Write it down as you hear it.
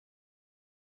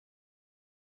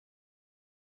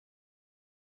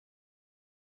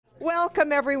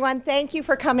Welcome everyone. Thank you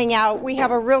for coming out. We have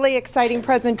a really exciting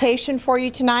presentation for you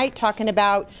tonight talking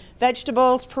about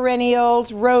vegetables,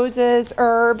 perennials, roses,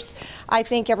 herbs. I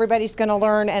think everybody's going to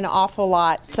learn an awful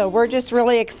lot. So we're just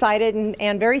really excited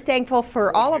and very thankful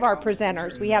for all of our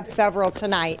presenters. We have several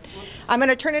tonight. I'm going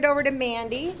to turn it over to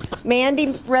Mandy.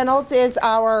 Mandy Reynolds is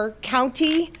our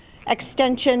County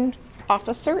Extension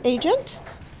Officer, Agent?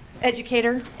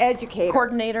 Educator.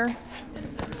 Coordinator.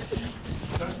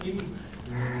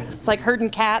 It's like herding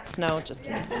cats. No, just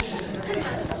kidding.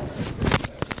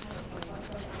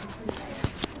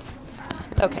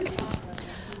 Okay.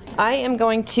 I am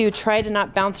going to try to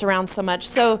not bounce around so much.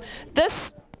 So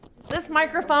this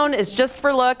microphone is just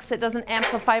for looks. It doesn't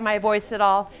amplify my voice at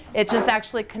all. It just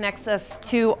actually connects us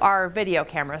to our video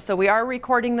camera. So we are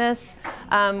recording this.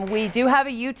 We do have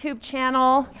a YouTube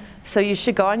channel, so you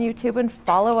should go on YouTube and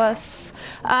follow us.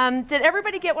 Did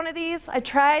everybody get one of these? I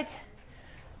tried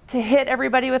to hit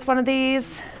everybody with one of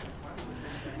these.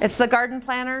 It's the garden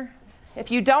planner. If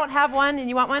you don't have one and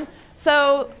you want one.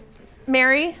 So,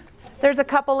 Mary, there's a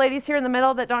couple ladies here in the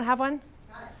middle that don't have one.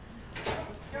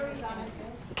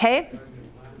 Okay.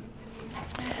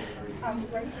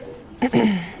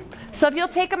 So if you'll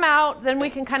take them out, then we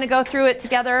can kind of go through it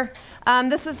together.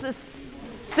 This is a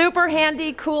super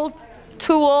handy, cool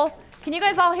tool. Can you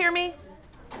guys all hear me?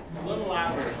 A little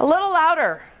louder. A little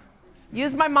louder.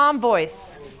 Use my mom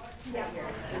voice.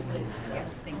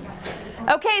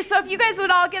 Okay, so if you guys would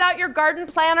all get out your garden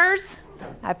planners.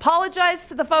 I apologize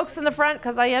to the folks in the front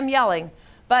because I am yelling.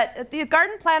 But the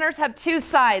garden planners have two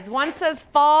sides. One says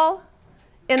fall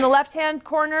in the left-hand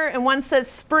corner and one says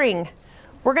spring.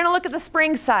 We're going to look at the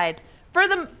spring side. For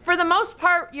the most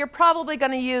part, you're probably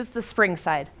going to use the spring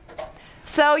side.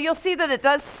 So you'll see that it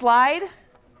does slide.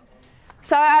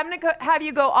 So I'm going to have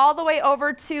you go all the way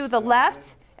over to the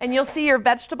left, and you'll see your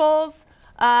vegetables,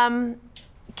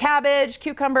 cabbage,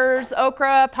 cucumbers,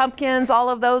 okra, pumpkins, all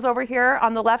of those over here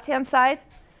on the left-hand side.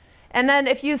 And then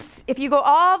if you go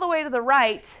all the way to the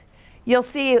right, you'll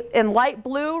see in light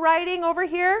blue writing over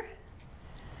here,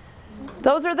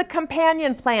 those are the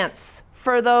companion plants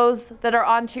for those that are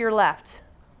onto your left.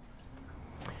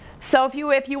 So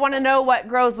if you want to know what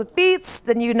grows with beets,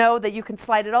 then you know that you can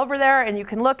slide it over there and you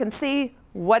can look and see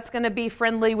what's going to be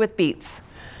friendly with beets.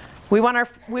 We want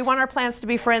our plants to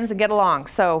be friends and get along.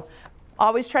 So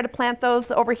always try to plant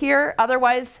those over here.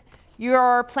 Otherwise,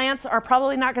 your plants are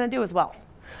probably not going to do as well.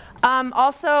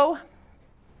 Also,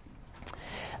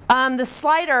 the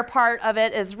slider part of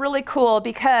it is really cool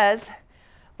because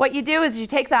what you do is you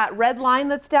take that red line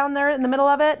that's down there in the middle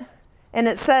of it, and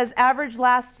it says average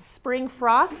last spring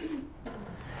frost.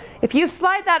 If you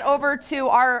slide that over to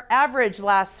our average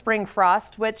last spring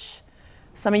frost, which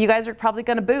some of you guys are probably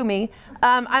going to boo me,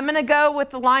 I'm going to go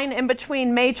with the line in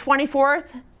between May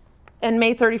 24th and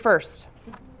May 31st.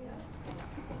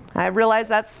 I realize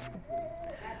that's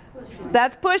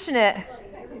pushing it.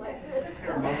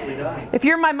 If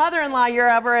you're my mother-in-law, you're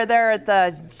over there at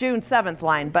the June 7th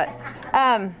line. But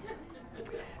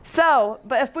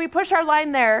if we push our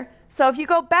line there, so if you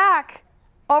go back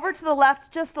over to the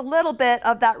left just a little bit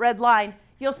of that red line,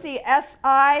 you'll see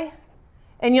SI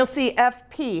and you'll see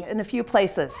FP in a few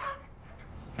places.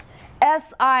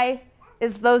 SI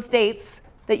is those dates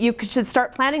that you should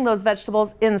start planting those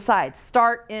vegetables inside.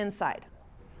 Start inside.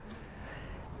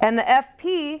 And the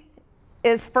FP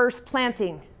is first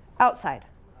planting outside.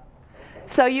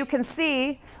 So you can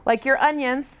see, like your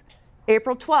onions,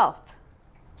 April 12th.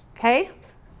 Okay?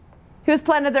 Who's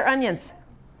planted their onions?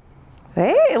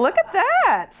 Hey, look at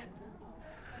that.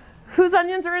 Whose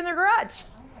onions are in their garage?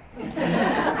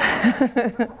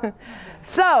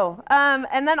 So,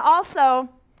 and then also,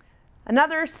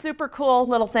 another super cool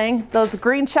little thing, those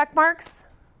green check marks,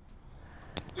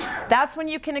 that's when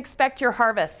you can expect your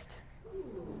harvest.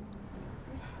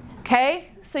 Okay,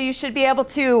 so you should be able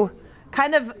to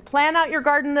kind of plan out your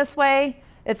garden this way.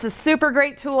 It's a super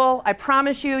great tool. I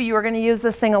promise you, you are going to use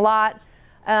this thing a lot.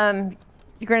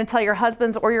 You're going to tell your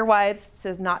husbands or your wives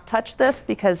to not touch this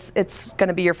because it's going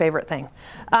to be your favorite thing.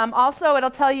 Also,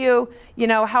 it'll tell you,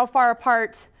 how far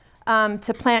apart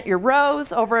to plant your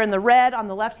rows over in the red on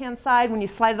the left-hand side when you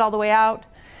slide it all the way out.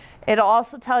 It'll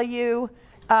also tell you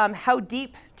how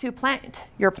deep to plant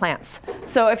your plants.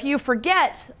 So if you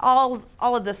forget all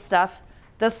of this stuff,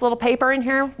 this little paper in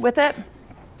here with it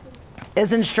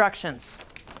is instructions.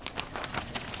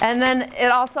 And then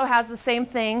it also has the same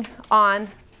thing on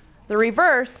the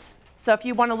reverse. So if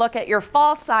you want to look at your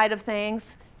fall side of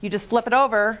things, you just flip it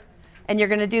over and you're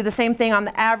going to do the same thing on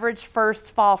the average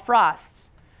first fall frost.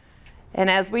 And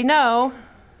as we know,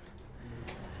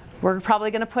 we're probably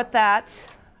going to put that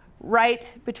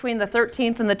right between the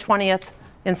 13th and the 20th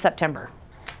in September.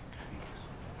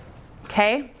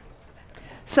 Okay?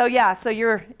 So yeah, so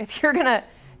if you're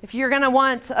gonna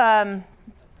want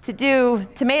to do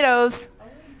tomatoes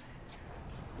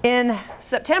in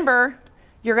September,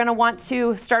 you're gonna want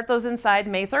to start those inside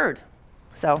May 3rd.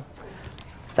 So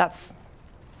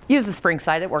use the spring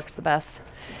side, it works the best.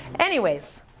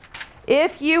 Anyways,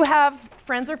 if you have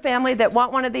friends or family that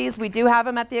want one of these, we do have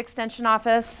them at the extension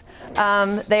office.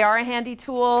 They are a handy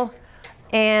tool.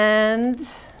 And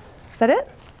is that it?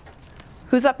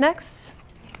 Who's up next?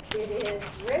 It is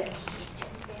Rich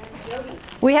and Jody.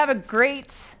 We have a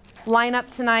great lineup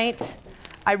tonight.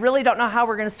 I really don't know how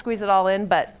we're going to squeeze it all in,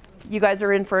 but you guys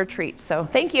are in for a treat. So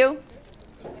thank you.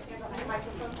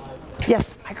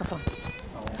 Yes, microphone.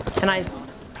 And I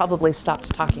probably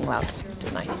stopped talking loud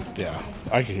tonight. Yeah,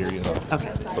 I can hear you though.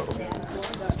 Okay.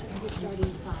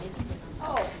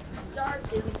 Oh,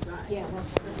 start inside. Yeah.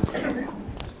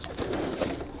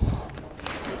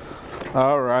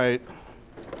 All right.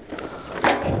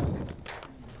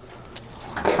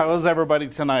 How is everybody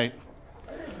tonight?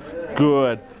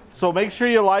 Good. So make sure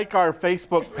you like our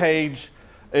Facebook page.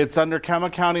 It's under Campbell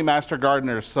County Master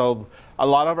Gardeners. So a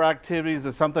lot of our activities,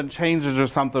 if something changes or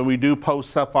something, we do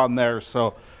post stuff on there.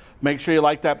 So make sure you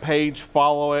like that page,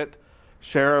 follow it,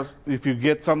 share. If you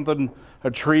get something,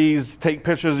 trees, take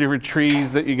pictures of your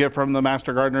trees that you get from the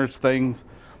Master Gardeners things.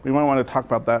 We might want to talk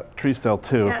about that tree sale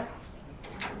too. Yes.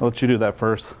 I'll let you do that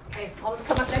first. Okay, I'll just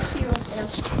come up next to you.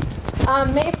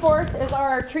 May 4th is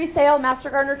our tree sale, Master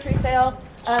Gardener tree sale.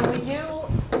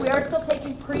 We are still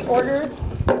taking pre-orders.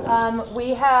 We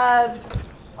have,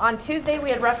 on Tuesday, we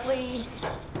had roughly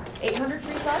 800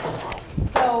 trees left.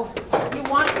 So if you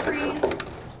want trees,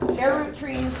 bare root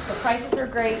trees, the prices are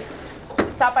great.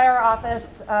 Stop by our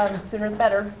office, sooner the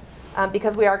better,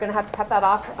 because we are going to have to cut that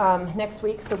off next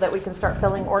week so that we can start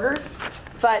filling orders.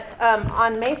 But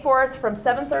on May 4th, from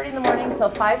 7:30 in the morning till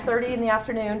 5:30 in the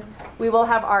afternoon, we will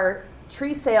have our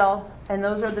tree sale, and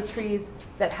those are the trees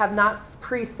that have not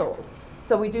pre-sold.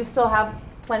 So we do still have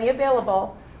plenty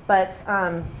available, but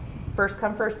first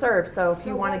come, first serve. So if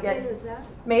you want to get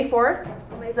May 4th,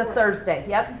 it's a Thursday,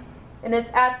 yep. And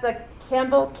it's at the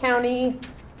Campbell County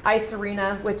Ice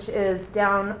Arena, which is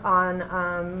down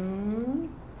on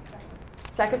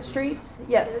 2nd Street,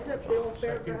 yes. Is it the old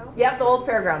fairground? Yep, the old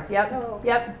fairgrounds, yep, Oh.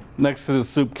 yep. Next to the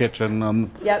soup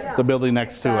kitchen, Yep. the building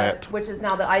next to it. Which is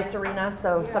now the Ice Arena,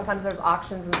 so sometimes there's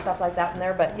auctions and stuff like that in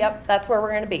there, but yep, that's where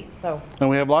we're going to be, so. And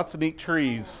we have lots of neat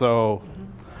trees, so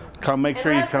come make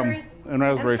sure you come. raspberries. And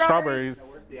raspberries, And strawberries.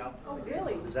 strawberries. Oh,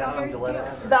 really? Strawberries too?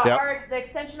 The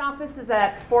extension office is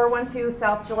at 412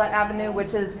 South Gillette Avenue,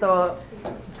 which is the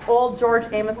old George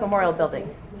Amos Memorial Building.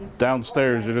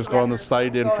 Downstairs, you just go on the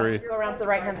side entry. Go around to the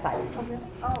right-hand side.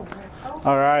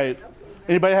 All right.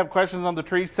 Anybody have questions on the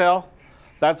tree sale?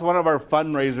 That's one of our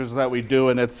fundraisers that we do,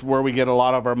 and it's where we get a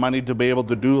lot of our money to be able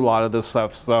to do a lot of this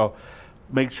stuff. So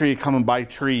make sure you come and buy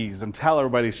trees and tell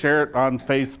everybody, share it on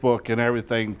Facebook and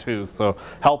everything too. So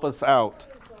help us out.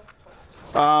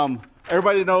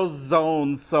 Everybody knows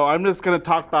zones, so I'm just going to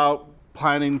talk about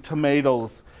planting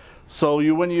tomatoes. So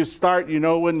when you start, you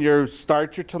know when you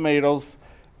start your tomatoes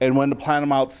and when to plant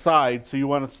them outside. So you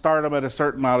want to start them at a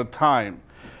certain amount of time.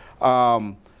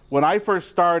 When I first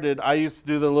started, I used to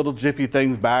do the little jiffy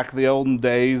things back in the olden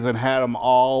days and had them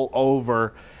all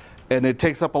over, and it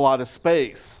takes up a lot of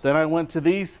space. Then I went to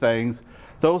these things.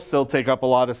 Those still take up a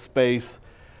lot of space.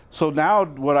 So now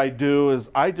what I do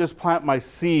is I just plant my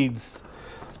seeds,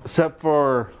 except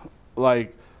for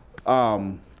like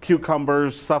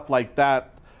cucumbers, stuff like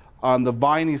that. On the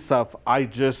viney stuff, I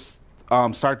just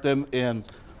start them in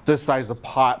this size of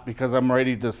pot because I'm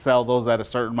ready to sell those at a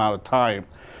certain amount of time.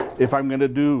 If I'm going to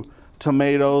do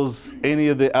tomatoes, any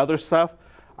of the other stuff,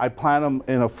 I plant them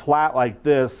in a flat like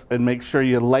this and make sure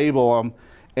you label them.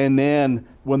 And then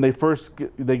when they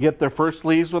get their first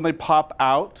leaves when they pop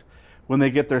out, when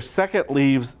they get their second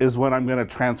leaves is when I'm going to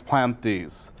transplant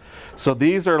these. So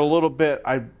these are a little bit,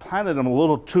 I planted them a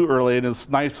little too early, and it's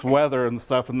nice weather and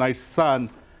stuff and nice sun.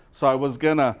 So I was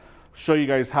going to show you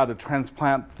guys how to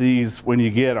transplant these when you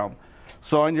get them.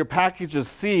 So on your package of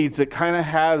seeds, it kind of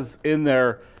has in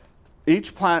there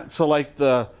each plant, so like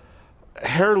the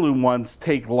heirloom ones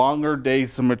take longer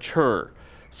days to mature.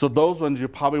 So those ones you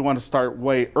probably want to start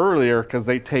way earlier because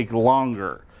they take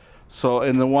longer. So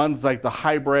in the ones like the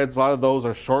hybrids, a lot of those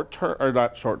are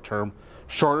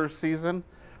shorter season.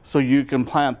 So you can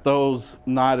plant those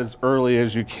not as early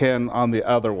as you can on the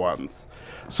other ones.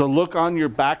 So look on your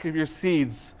back of your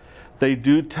seeds. They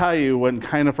do tell you when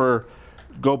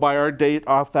go by our date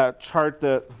off that chart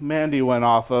that Mandy went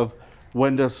off of,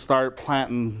 when to start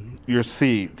planting your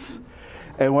seeds.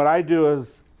 And what I do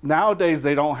is nowadays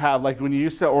they don't have, like when you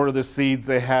used to order the seeds,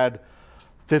 they had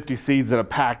 50 seeds in a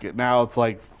packet. Now it's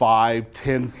like 5,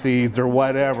 10 seeds or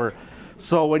whatever.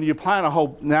 So when you plant a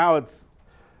whole, now it's,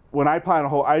 when I plant a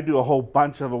whole, I do a whole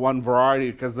bunch of one variety,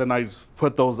 because then I just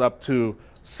put those up to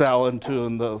sell into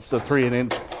in the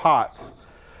 3-inch pots.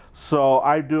 So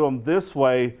I do them this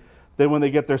way. Then when they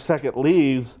get their second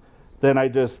leaves, then I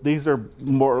just, these are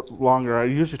more longer. I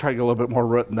usually try to get a little bit more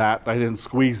root than that. I didn't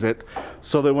squeeze it.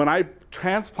 So that when I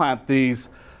transplant these,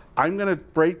 I'm gonna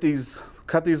break these,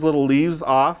 cut these little leaves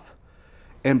off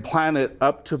and plant it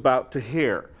up to about to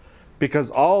here, because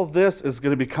all this is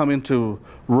gonna become into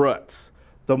roots.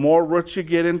 The more roots you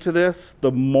get into this,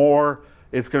 the more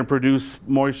it's gonna produce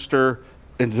moisture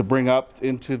and to bring up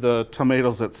into the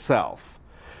tomatoes itself.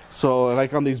 So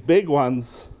like on these big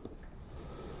ones,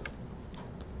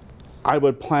 I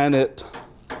would plant it,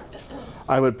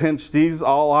 I would pinch these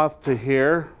all off to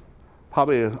here.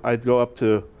 Probably I'd go up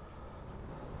to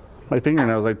my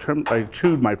fingernails. I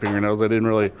chewed my fingernails. I didn't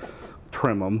really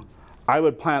trim them. I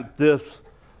would plant this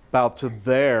about to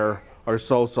there or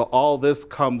so. So all this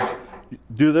comes,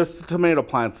 do this to tomato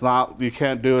plants. Not, you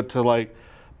can't do it to like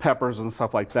peppers and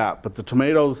stuff like that. But the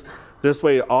tomatoes, this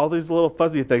way, all these little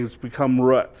fuzzy things become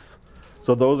roots.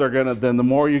 So those are gonna, then the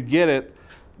more you get it,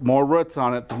 more roots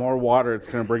on it, the more water it's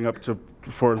gonna bring up to,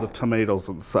 for the tomatoes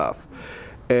and stuff.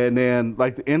 And then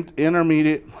like the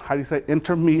intermediate, how do you say,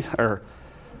 intermediate, or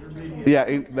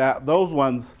yeah, those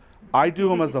ones, I do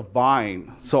them as a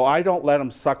vine. So I don't let them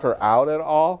sucker out at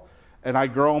all. And I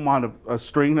grow them on a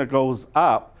string that goes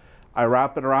up. I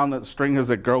wrap it around that string as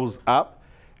it grows up.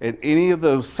 And any of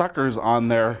those suckers on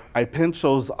there, I pinch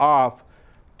those off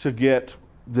to get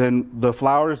then the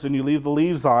flowers, and you leave the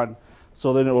leaves on,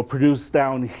 so then it will produce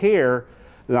down here.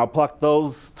 And I'll pluck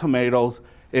those tomatoes.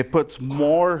 It puts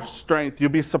more strength. You'll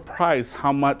be surprised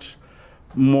how much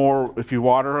more, if you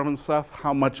water them and stuff,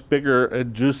 how much bigger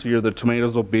and juicier the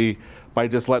tomatoes will be by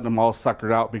just letting them all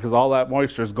suckered out, because all that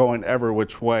moisture is going every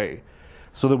which way.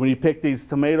 So that when you pick these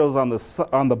tomatoes on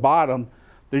the bottom,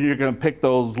 then you're going to pick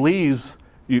those leaves,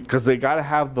 because they got to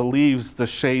have the leaves to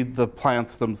shade the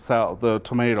plants themselves, the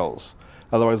tomatoes.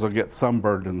 Otherwise they'll get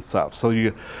sunburned and stuff. So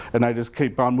and I just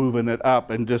keep on moving it up,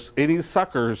 and just any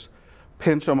suckers,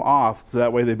 pinch them off so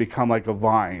that way they become like a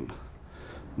vine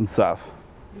and stuff.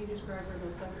 Can you describe where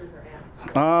those suckers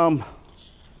are at?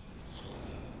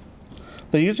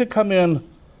 They usually come in,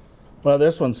 well,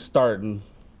 this one's starting.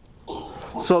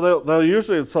 So they'll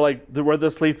usually, so like where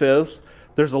this leaf is,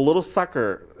 there's a little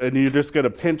sucker, and you're just gonna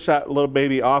pinch that little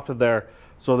baby off of there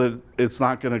so that it's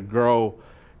not gonna grow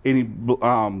any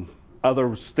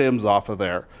other stems off of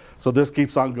there. So this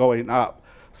keeps on going up.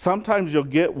 Sometimes you'll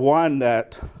get one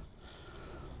that,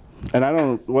 and I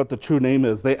don't know what the true name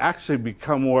is, they actually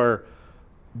become where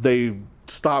they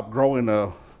stop growing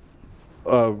a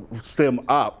stem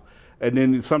up, and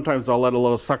then sometimes I'll let a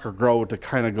little sucker grow to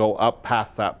kind of go up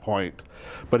past that point.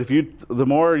 But if you, the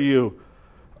more you,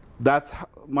 that's,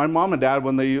 my mom and dad,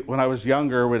 when I was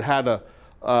younger, would had a,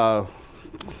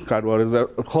 God, what is that,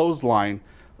 a clothesline,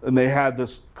 and they had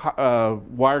this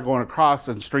wire going across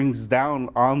and strings down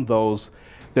on those.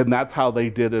 Then that's how they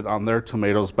did it on their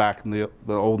tomatoes back in the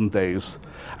olden days.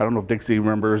 I don't know if Dixie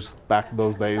remembers back in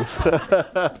those days.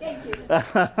 Thank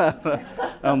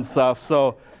you. Stuff.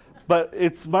 So, but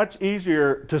it's much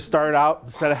easier to start out,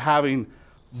 instead of having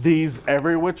these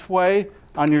every which way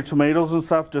on your tomatoes and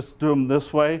stuff, just do them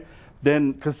this way.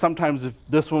 Then, because sometimes if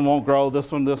this one won't grow,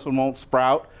 this one won't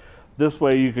sprout. This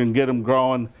way you can get them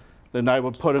growing. Then I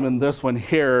would put them in this one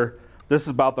here. This is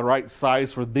about the right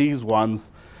size for these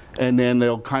ones. And then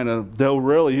they'll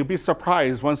really, you'll be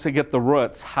surprised once they get the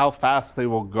roots, how fast they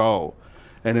will go.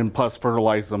 And then plus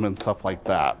fertilize them and stuff like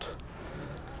that.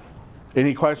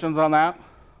 Any questions on that?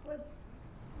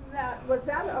 Was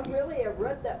that really a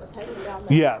root that was hanging down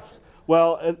there? Yes.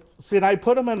 Well, see, and I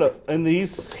put them in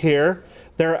these here.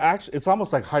 They're actually, it's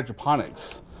almost like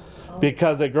hydroponics,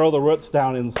 because they grow the roots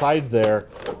down inside there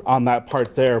on that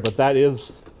part there, but that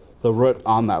is the root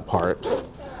on that part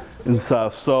and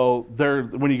stuff. So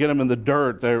when you get them in the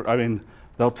dirt,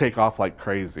 they'll take off like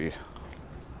crazy.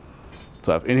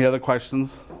 So any other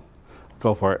questions?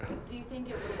 Go for it. Do you think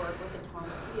it would work with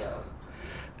a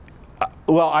tomatillo?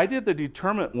 Well, I did the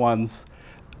determinate ones.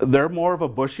 They're more of a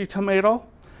bushy tomato.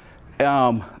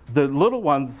 The little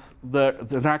ones, they're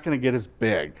not going to get as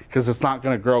big, because it's not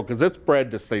going to grow, because it's bred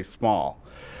to stay small.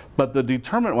 But the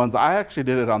determinate ones, I actually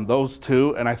did it on those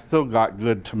two, and I still got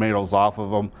good tomatoes off of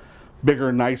them.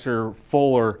 Bigger, nicer,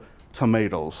 fuller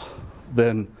tomatoes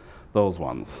than those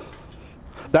ones.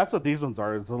 That's what these ones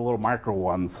are, is the little micro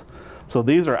ones. So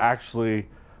these are actually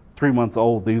 3 months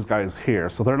old, these guys here.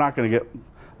 So they're not going to get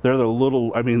They're the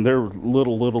little, I mean, they're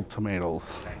little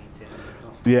tomatoes.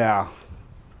 Yeah.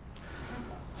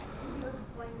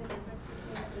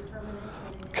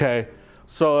 Okay,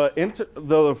 so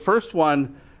the first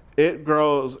one, it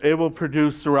will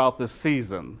produce throughout the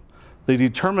season. The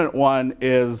determinate one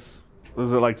is it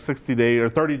like 60 days or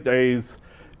 30 days?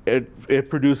 It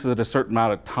produces at a certain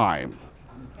amount of time.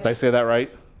 Did I say that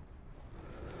right?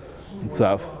 And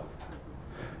stuff.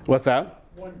 What's that?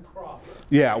 One crop.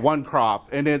 Yeah, one crop.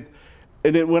 And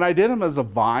when I did them as a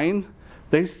vine,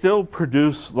 they still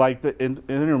produce like the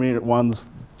intermediate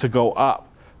ones to go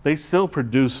up. They still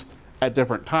produced at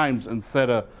different times instead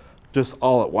of just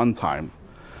all at one time.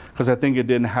 Because I think it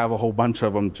didn't have a whole bunch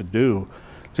of them to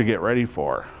get ready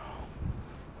for.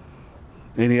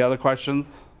 Any other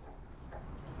questions?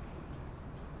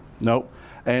 Nope.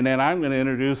 And then I'm going to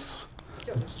introduce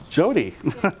Jody.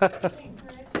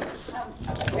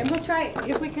 And we'll try,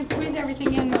 if we can squeeze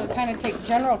everything in, we'll kind of take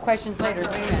general questions later.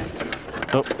 Wait a minute.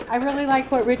 Oh. I really like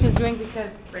what Rich is doing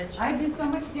because I do so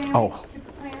much damage Oh. to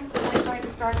plants. And I try to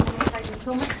start them. I do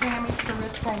so much damage to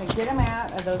Rich trying to get them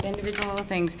out of those individual little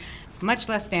things. Much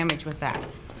less damage with that.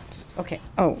 Okay.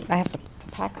 Oh, I have to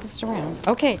pack this around.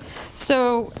 Okay.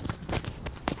 So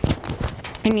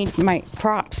I need my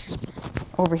props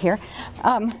over here.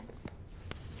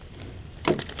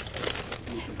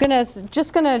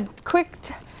 Just gonna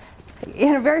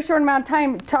in a very short amount of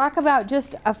time, talk about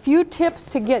just a few tips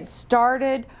to get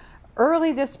started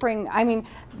early this spring. I mean,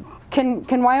 can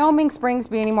Wyoming springs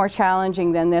be any more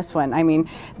challenging than this one? I mean,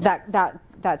 that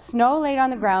snow laid on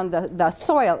the ground, the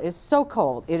soil is so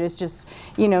cold. It is just,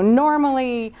 you know,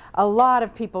 normally a lot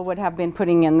of people would have been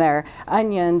putting in their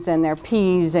onions and their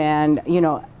peas and, you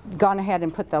know, gone ahead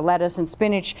and put the lettuce and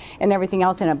spinach and everything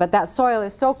else in it. But that soil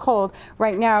is so cold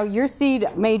right now, your seed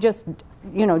may just,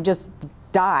 you know, just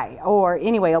die, or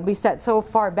anyway, it'll be set so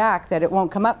far back that it won't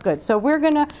come up good. So we're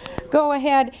gonna go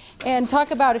ahead and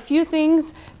talk about a few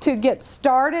things to get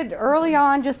started early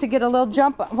on, just to get a little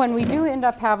jump when we do end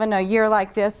up having a year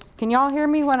like this. Can y'all hear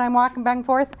me when I'm walking back and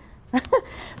forth?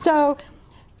 So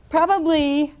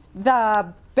probably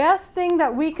the best thing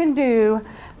that we can do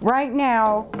right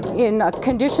now in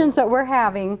conditions that we're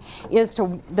having is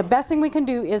the best thing we can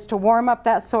do is to warm up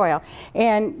that soil.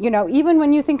 And you know, even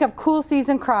when you think of cool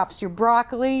season crops, your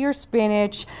broccoli, your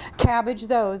spinach, cabbage,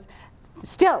 those,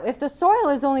 still, if the soil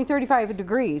is only 35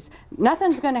 degrees,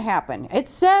 nothing's going to happen. It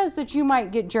says that you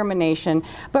might get germination,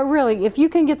 but really, if you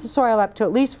can get the soil up to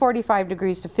at least 45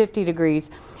 degrees to 50 degrees,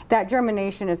 that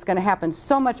germination is going to happen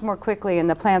so much more quickly, and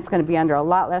the plant's going to be under a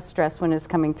lot less stress when it's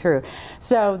coming through.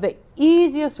 So the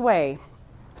easiest way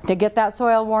to get that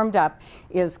soil warmed up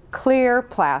is clear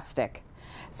plastic.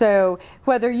 So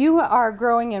whether you are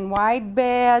growing in wide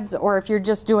beds, or if you're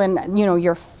just doing, you know,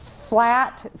 your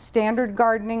flat standard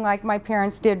gardening like my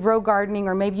parents did, row gardening,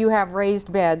 or maybe you have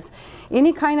raised beds,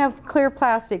 any kind of clear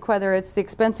plastic, whether it's the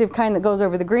expensive kind that goes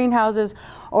over the greenhouses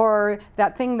or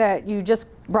that thing that you just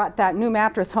brought that new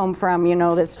mattress home from, you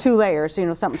know, that's 2 layers, you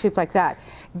know, something cheap like that.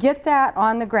 Get that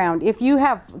on the ground. If you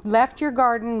have left your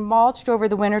garden mulched over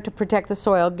the winter to protect the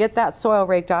soil, get that soil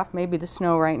raked off, maybe the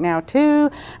snow right now too.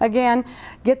 Again,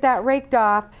 get that raked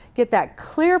off, get that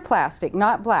clear plastic,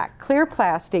 not black, clear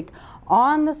plastic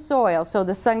on the soil so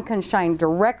the sun can shine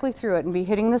directly through it and be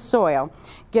hitting the soil.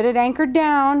 Get it anchored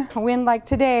down. A wind like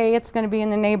today, it's going to be in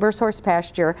the neighbor's horse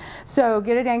pasture. So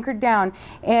get it anchored down.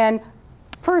 And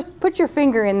first, put your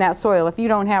finger in that soil if you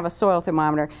don't have a soil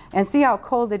thermometer and see how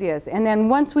cold it is. And then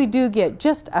once we do get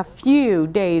just a few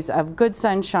days of good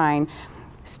sunshine,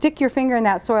 stick your finger in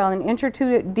that soil and inch or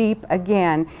two deep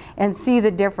again and see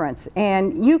the difference.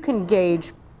 And you can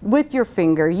gauge with your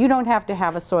finger. You don't have to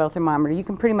have a soil thermometer. You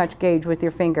can pretty much gauge with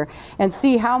your finger and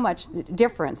see how much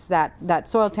difference that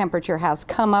soil temperature has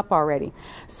come up already.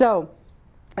 So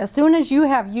as soon as you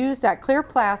have used that clear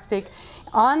plastic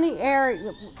on the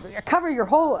air, cover your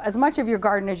whole, as much of your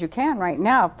garden as you can right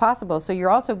now if possible, so you're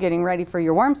also getting ready for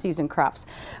your warm season crops.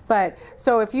 But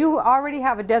so if you already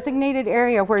have a designated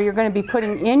area where you're going to be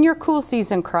putting in your cool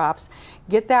season crops,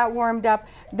 get that warmed up.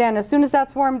 Then as soon as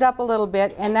that's warmed up a little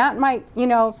bit, and that might, you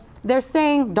know, they're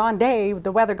saying, Don Day,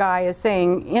 the weather guy, is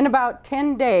saying in about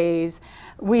 10 days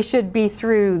we should be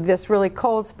through this really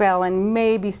cold spell and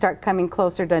maybe start coming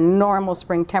closer to normal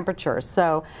spring temperatures.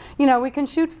 So, you know, we can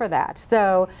shoot for that.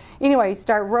 So anyway,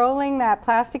 start rolling that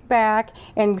plastic back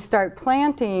and start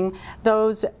planting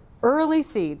those early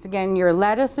seeds. Again, your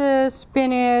lettuces,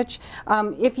 spinach.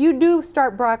 If you do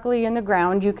start broccoli in the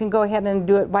ground, you can go ahead and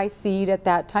do it by seed at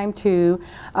that time too.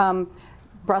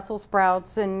 Brussels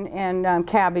sprouts and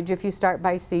cabbage, if you start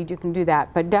by seed, you can do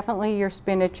that. But definitely your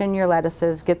spinach and your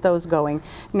lettuces, get those going.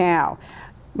 Now,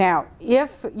 Now,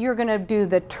 if you're going to do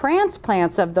the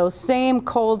transplants of those same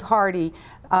cold hardy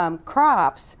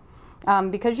crops,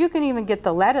 because you can even get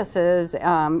the lettuces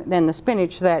and the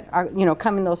spinach that are,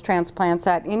 come in those transplants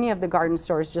at any of the garden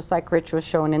stores, just like Rich was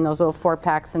showing in those little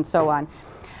 4-packs and so on.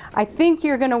 I think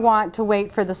you're going to want to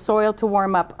wait for the soil to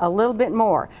warm up a little bit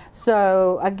more.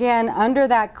 So again, under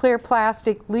that clear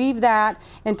plastic, leave that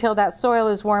until that soil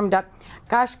is warmed up.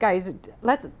 Gosh, guys,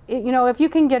 if you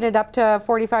can get it up to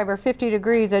 45 or 50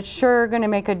 degrees, it's sure going to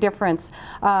make a difference.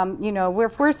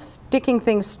 If we're sticking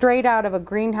things straight out of a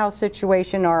greenhouse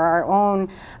situation or our own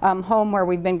home where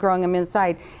we've been growing them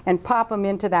inside and pop them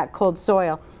into that cold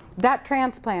soil, that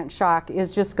transplant shock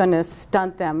is just going to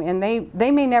stunt them, and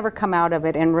they may never come out of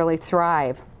it and really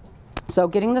thrive. So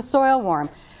getting the soil warm.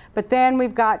 But then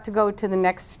we've got to go to the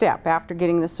next step after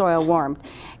getting the soil warmed,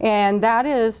 and that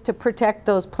is to protect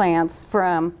those plants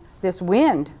from this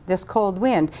wind, this cold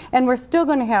wind. And we're still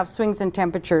going to have swings in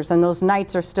temperatures, and those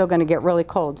nights are still going to get really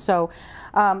cold. So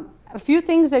a few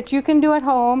things that you can do at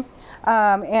home,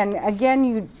 and again,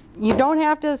 you don't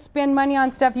have to spend money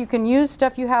on stuff. You can use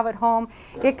stuff you have at home.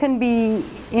 It can be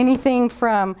anything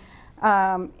from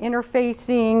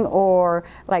interfacing or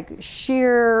like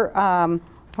sheer,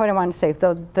 what do I want to say?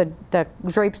 The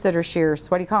drapes that are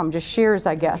shears. What do you call them? Just shears,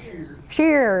 I guess.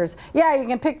 Shears. Yeah, you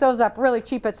can pick those up really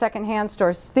cheap at secondhand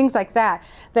stores. Things like that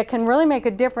can really make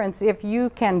a difference if you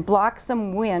can block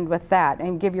some wind with that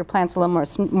and give your plants a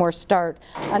little more start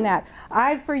on that.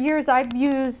 For years, I've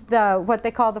used what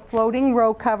they call the floating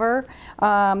row cover.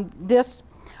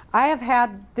 I have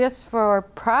had this for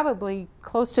probably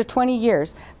close to 20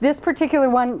 years. This particular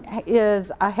one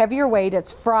is a heavier weight.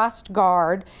 It's Frost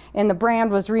Guard, and the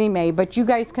brand was remade, but you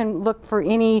guys can look for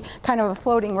any kind of a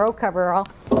floating row cover.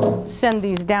 I'll send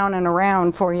these down and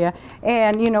around for you.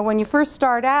 And when you first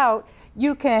start out,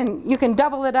 you can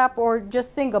double it up or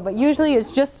just single, but usually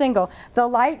it's just single. The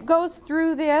light goes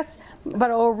through this,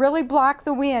 but it will really block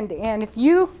the wind. And if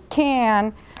you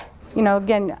can,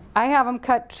 again, I have them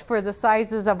cut for the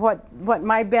sizes of what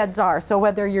my beds are. So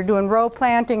whether you're doing row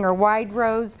planting or wide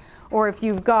rows, or if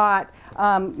you've got,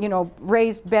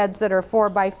 raised beds that are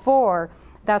 4x4,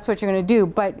 that's what you're going to do.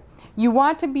 But you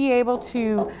want to be able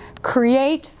to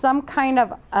create some kind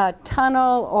of a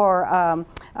tunnel or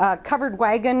a covered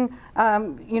wagon,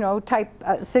 type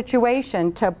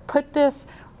situation to put this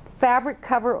fabric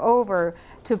cover over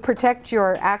to protect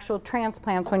your actual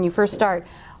transplants when you first start.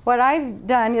 What I've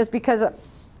done is, because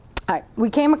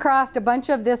we came across a bunch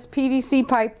of this PVC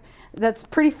pipe that's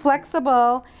pretty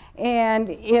flexible, and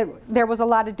there was a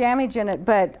lot of damage in it,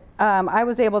 but I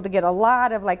was able to get a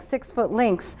lot of like 6-foot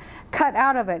links cut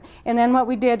out of it. And then what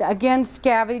we did, again,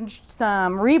 scavenged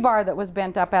some rebar that was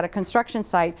bent up at a construction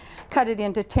site, cut it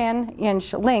into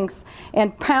 10-inch links,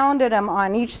 and pounded them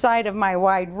on each side of my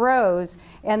wide rows,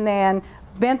 and then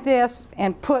bent this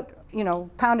and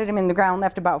pounded them in the ground,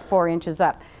 left about 4 inches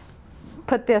up.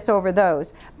 Put this over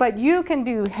those. But you can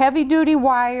do heavy duty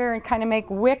wire and kind of make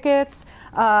wickets,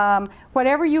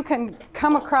 whatever you can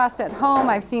come across at home.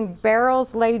 I've seen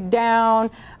barrels laid down,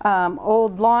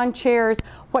 old lawn chairs,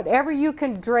 whatever you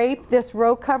can drape this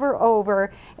row cover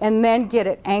over, and then get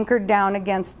it anchored down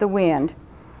against the wind.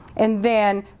 And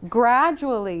then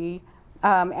gradually,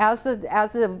 as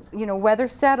the weather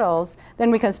settles,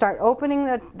 then we can start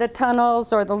opening the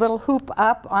tunnels or the little hoop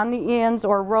up on the ends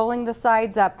or rolling the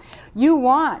sides up. You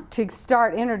want to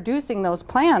start introducing those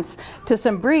plants to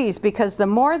some breeze, because the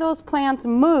more those plants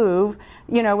move,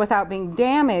 without being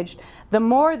damaged, the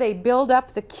more they build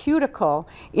up the cuticle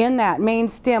in that main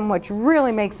stem, which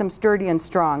really makes them sturdy and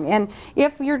strong. And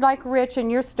if you're like Rich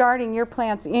and you're starting your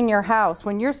plants in your house,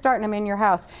 when you're starting them in your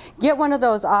house, get one of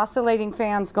those oscillating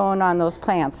fans going on those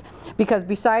plants, because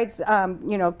besides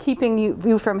keeping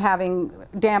you from having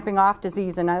damping off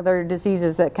disease and other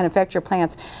diseases that can affect your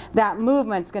plants, that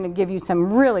movement's going to give you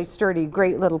some really sturdy,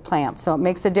 great little plants. So it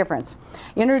makes a difference.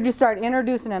 Start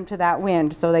introducing them to that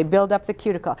wind so they build up the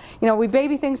cuticle. We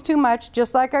baby things too much,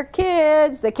 just like our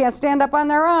kids. They can't stand up on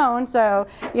their own, so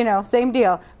same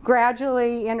deal.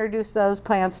 Gradually introduce those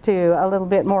plants to a little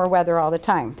bit more weather all the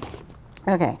time.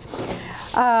 Okay.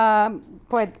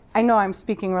 Boy, I know I'm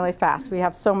speaking really fast. We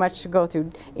have so much to go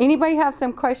through. Anybody have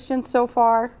some questions so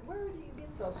far? Where do you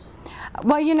get those?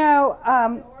 Well,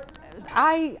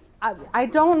 I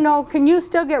don't know. Can you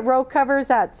still get row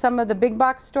covers at some of the big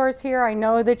box stores here? I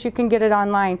know that you can get it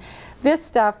online. This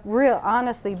stuff,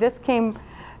 honestly, this came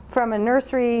from a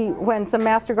nursery when some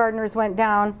Master Gardeners went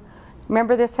down.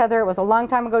 Remember this, Heather? It was a long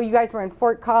time ago. You guys were in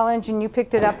Fort Collins and you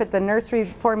picked it up at the nursery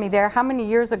for me there. How many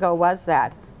years ago was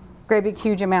that? Great big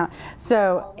huge amount.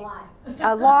 So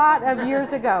a lot of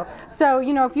years ago. So,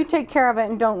 you know, if you take care of it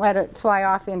and don't let it fly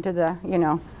off into the, you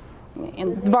know,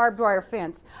 barbed wire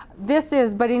fence. This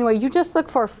is, but anyway, you just look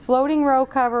for floating row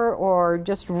cover or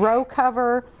just row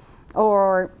cover,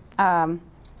 or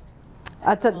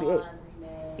it's a,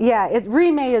 yeah,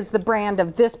 Remay is the brand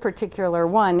of this particular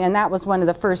one, and that was one of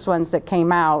the first ones that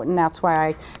came out, and that's why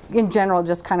I, in general,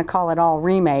 just kind of call it all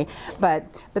Remay, but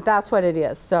that's what it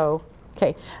is. So,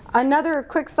 okay. Another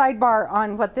quick sidebar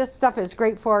on what this stuff is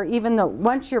great for, even though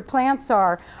once your plants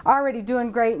are already doing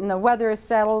great and the weather is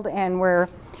settled and we're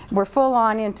full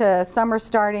on into summer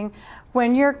starting,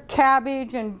 when your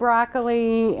cabbage and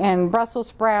broccoli and Brussels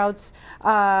sprouts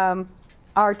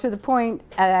are to the point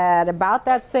at about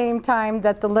that same time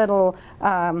that the little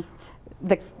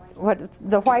the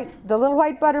little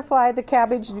white butterfly, the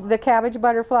cabbage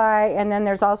butterfly, and then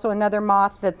there's also another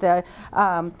moth that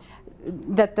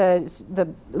it's the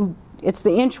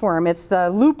inchworm, it's the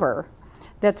looper.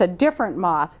 That's a different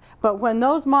moth. But when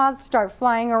those moths start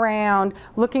flying around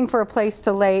looking for a place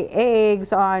to lay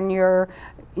eggs on your,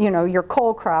 you know, your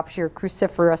cole crops, your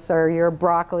cruciferous or your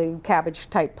broccoli, cabbage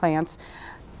type plants,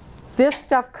 this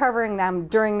stuff covering them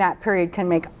during that period can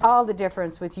make all the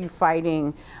difference with you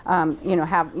fighting,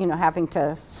 having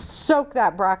to soak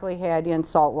that broccoli head in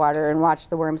salt water and watch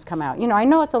the worms come out. You know, I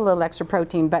know it's a little extra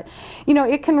protein, but, you know,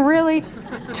 it can really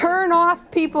turn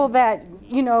off people that,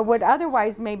 you know, would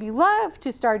otherwise maybe love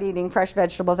to start eating fresh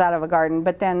vegetables out of a garden,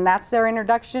 but then that's their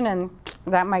introduction and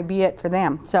that might be it for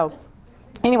them. So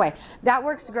anyway, that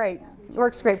works great. It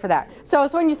works great for that. So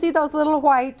it's when you see those little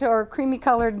white or creamy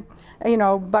colored, you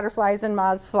know, butterflies and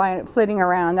moths flitting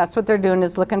around, that's what they're doing,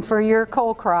 is looking for your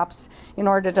cole crops in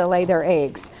order to lay their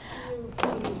eggs. Do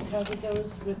you cover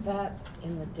those with that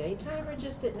in the daytime or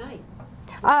just at night?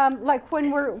 Like when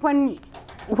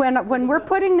we're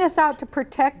putting this out to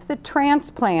protect the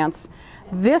transplants,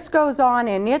 this goes on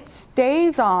and it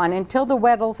stays on until the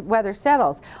weather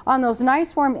settles. On those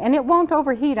nice warm, and it won't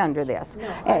overheat under this,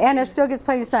 and it still gets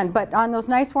plenty of sun, but on those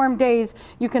nice warm days,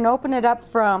 you can open it up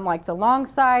from like the long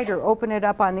side or open it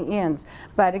up on the ends.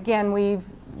 But again, we've,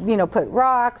 you know, put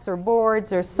rocks or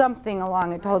boards or something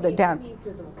along it to hold it down.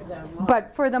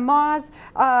 But for the moths,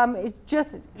 it's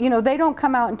just, you know, they don't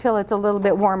come out until it's a little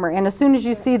bit warmer. And as soon as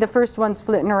you see the first ones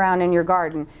flitting around in your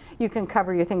garden, you can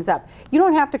cover your things up. You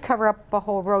don't have to cover up a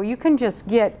whole row. You can just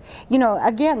get, you know,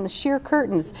 again, the sheer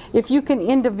curtains. If you can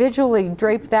individually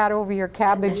drape that over your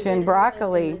cabbage and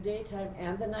broccoli. In the daytime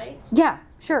and the night? Yeah,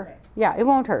 sure. Okay. Yeah, it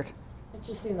won't hurt. It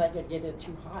just seemed like it'd get it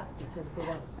too hot because they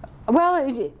won't.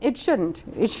 Well, it shouldn't.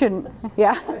 It shouldn't.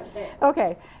 Yeah.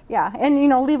 Okay. Yeah. And, you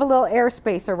know, leave a little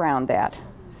airspace around that.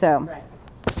 So. Right.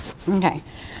 Okay.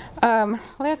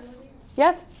 Let's.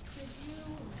 Yes. Did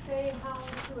you say how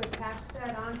to attach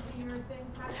that onto your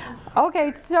things?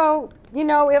 Okay. So, you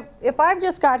know, if I've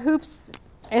just got hoops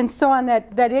and so on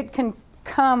that it can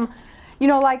come, you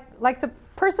know, like the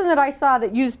person that I saw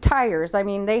that used tires. I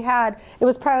mean, it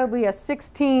was probably a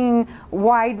 16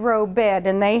 wide row bed,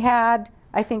 and they had,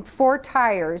 I think, 4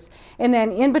 tires, and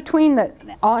then in between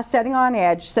setting on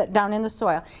edge, set down in the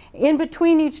soil, in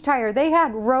between each tire, they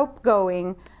had rope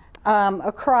going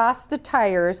across the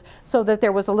tires so that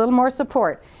there was a little more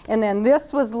support. And then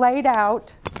this was laid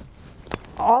out,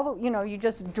 you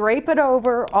just drape it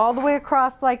over all the way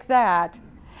across like that,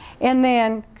 and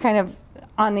then kind of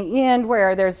on the end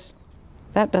where there's,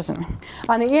 on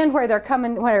the end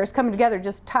where it's coming together,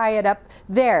 just tie it up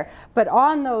there. But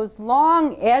on those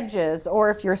long edges, or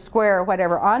if you're square or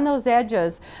whatever, on those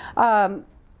edges,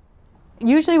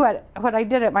 usually what I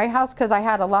did at my house, because I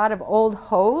had a lot of old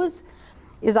hose,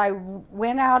 is I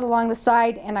went out along the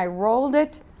side and I rolled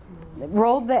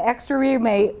the extra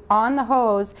Remay on the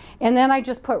hose, and then I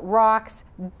just put rocks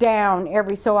down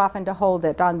every so often to hold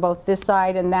it on both this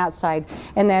side and that side,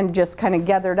 and then just kind of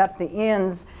gathered up the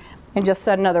ends and just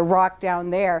set another rock down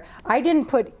there. I didn't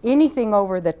put anything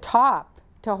over the top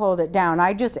to hold it down.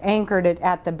 I just anchored it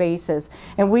at the bases,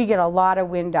 and we get a lot of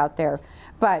wind out there.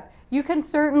 But you can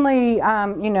certainly,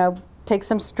 you know, take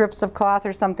some strips of cloth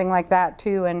or something like that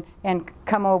too, and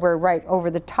come over right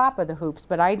over the top of the hoops,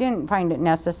 but I didn't find it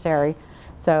necessary.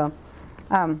 So,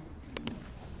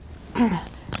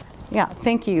 yeah,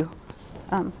 thank you.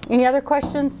 Any other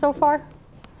questions so far?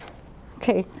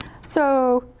 Okay,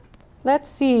 so let's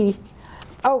see.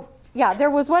 Oh, yeah, there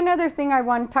was one other thing I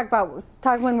want to talk about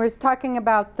when we were talking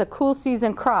about the cool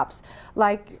season crops.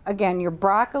 Like, again, your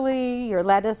broccoli, your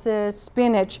lettuces,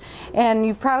 spinach, and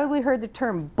you've probably heard the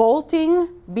term bolting,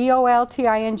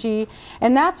 B-O-L-T-I-N-G,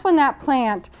 and that's when that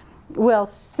plant will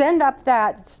send up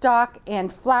that stalk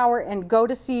and flower and go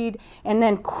to seed, and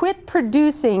then quit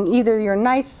producing either your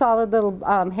nice solid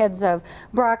little heads of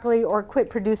broccoli, or quit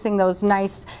producing those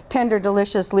nice tender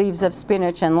delicious leaves of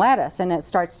spinach and lettuce, and it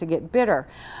starts to get bitter.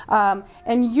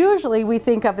 And usually we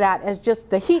think of that as just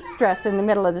the heat stress in the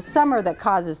middle of the summer that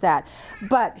causes that.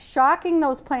 But shocking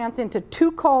those plants into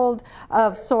too cold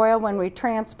of soil when we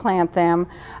transplant them,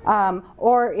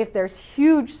 or if there's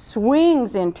huge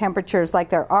swings in temperatures like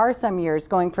there are some years,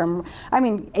 going from, I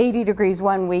mean, 80 degrees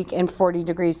one week and 40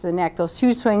 degrees the next, those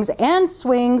huge swings, and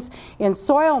swings in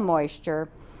soil moisture,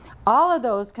 all of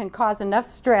those can cause enough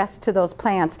stress to those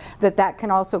plants that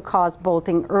can also cause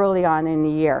bolting early on in the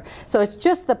year. So it's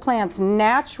just the plant's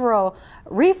natural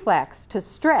reflex to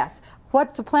stress.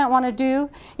 What's the plant want to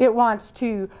do? It wants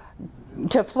to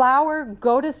flower,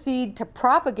 go to seed, to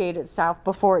propagate itself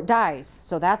before it dies.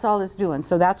 So that's all it's doing.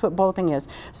 So that's what bolting is.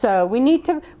 So we need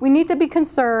to be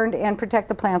concerned and protect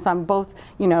the plants on both,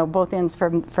 both ends for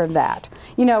that.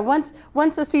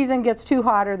 Once the season gets too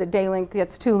hot or the day length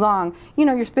gets too long,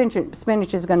 your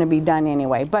spinach is going to be done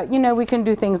anyway. But we can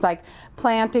do things like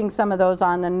planting some of those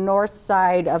on the north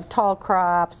side of tall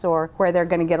crops, or where they're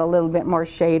going to get a little bit more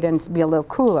shade and be a little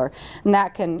cooler, and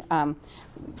that can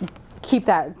keep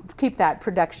that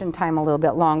production time a little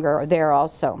bit longer there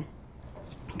also.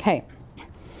 Okay.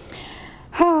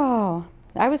 Oh,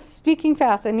 I was speaking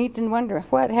fast. I need to wonder,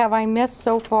 what have I missed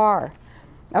so far?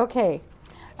 Okay.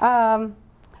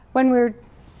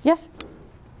 Yes?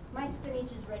 My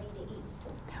spinach is ready to eat.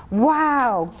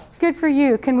 Wow, good for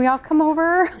you. Can we all come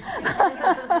over?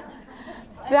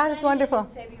 That is wonderful.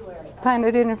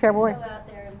 Planted it in February. Go out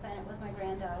there and plant it with my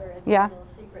granddaughter. It's Yeah. a little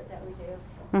secret that we do.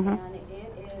 Mm-hmm. And it is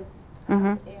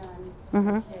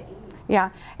Mm-hmm. to eat.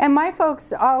 Yeah, and my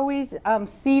folks always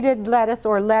seeded lettuce,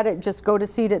 or let it just go to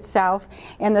seed itself,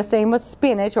 and the same with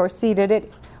spinach, or seeded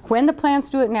it when the plants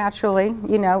do it naturally,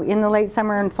 in the late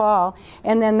summer and fall.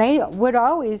 And then they would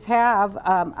always have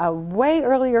a way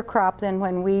earlier crop than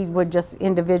when we would just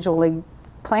individually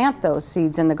plant those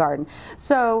seeds in the garden.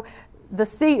 So the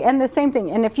seed, and the same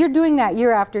thing, and if you're doing that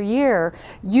year after year,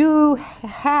 you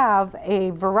have a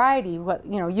variety.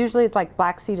 Usually it's like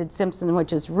black-seeded Simpson,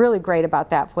 which is really great about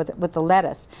that with the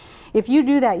lettuce. If you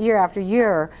do that year after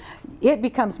year, it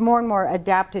becomes more and more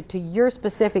adapted to your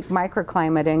specific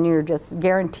microclimate, and you're just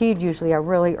guaranteed usually a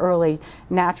really early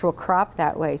natural crop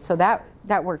that way. So that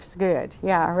works good.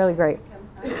 Yeah, really great.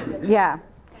 Yeah.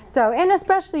 So, and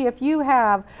especially if you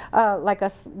have like a,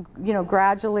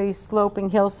 gradually sloping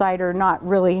hillside, or not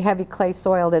really heavy clay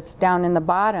soil that's down in the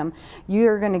bottom,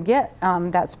 you're going to get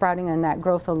that sprouting and that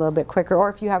growth a little bit quicker. Or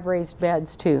if you have raised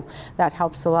beds too, that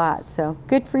helps a lot. So,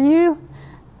 good for you.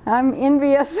 I'm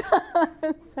envious.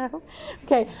 So,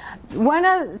 okay, one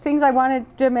of the things I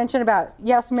wanted to mention about,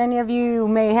 yes, many of you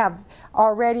may have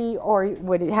already or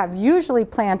would have usually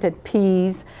planted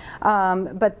peas,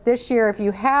 but this year, if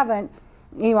you haven't,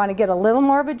 you want to get a little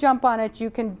more of a jump on it, you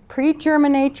can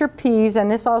pre-germinate your peas,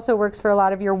 and this also works for a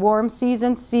lot of your warm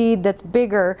season seed that's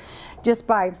bigger, just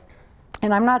by,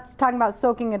 and I'm not talking about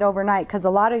soaking it overnight, because a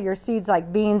lot of your seeds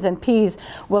like beans and peas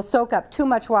will soak up too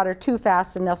much water too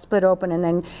fast, and they'll split open,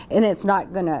 and it's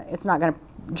not gonna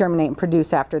germinate and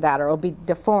produce after that, or it'll be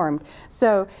deformed.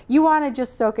 So you want to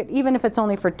just soak it, even if it's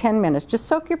only for 10 minutes. Just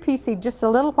soak your pea seed just a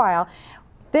little while.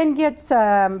 Then get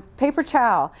some paper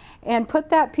towel and put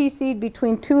that pea seed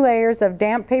between 2 layers of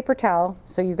damp paper towel.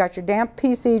 So you've got your damp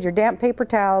pea seed, your damp paper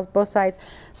towels, both sides.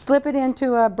 Slip it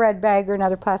into a bread bag or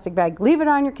another plastic bag. Leave it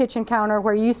on your kitchen counter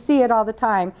where you see it all the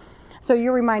time. So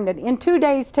you're reminded. In 2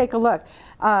 days, take a look.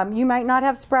 You might not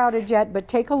have sprouted yet, but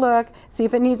take a look. See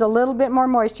if it needs a little bit more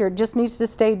moisture. It just needs to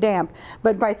stay damp.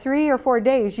 But by 3 or 4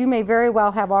 days, you may very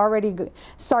well have already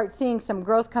start seeing some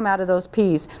growth come out of those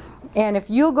peas. And if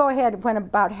you'll go ahead, when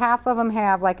about half of them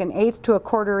have like 1/8 to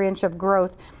 1/4 inch of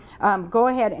growth, go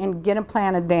ahead and get them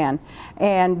planted then.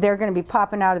 And they're going to be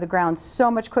popping out of the ground so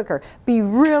much quicker. Be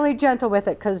really gentle with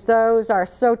it, because those are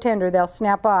so tender, they'll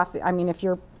snap off. I mean, if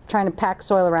you're trying to pack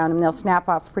soil around them, they'll snap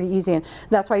off pretty easy, and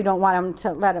that's why you don't want them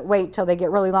to let it wait till they get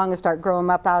really long and start growing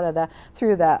up out of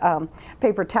through the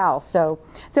paper towel. So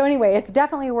anyway, it's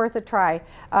definitely worth a try.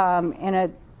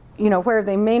 Where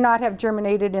they may not have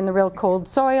germinated in the real cold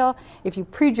soil, if you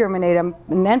pre-germinate them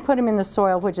and then put them in the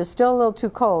soil, which is still a little too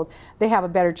cold, they have a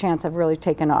better chance of really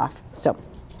taking off. So. Do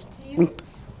you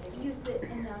use the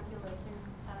inoculation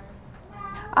powder?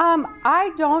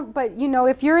 I don't, but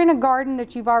if you're in a garden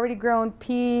that you've already grown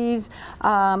peas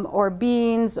or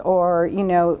beans or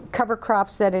cover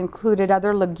crops that included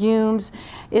other legumes,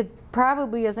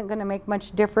 probably isn't going to make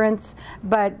much difference,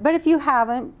 but if you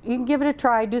haven't, you can give it a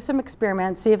try, do some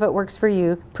experiments, see if it works for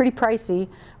you. Pretty pricey,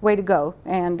 way to go,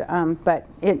 and but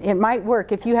it might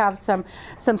work if you have some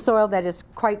soil that is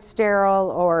quite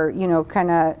sterile, or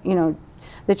kind of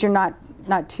that you're not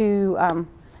too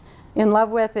in love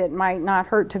with. It might not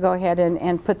hurt to go ahead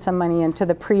and put some money into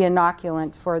the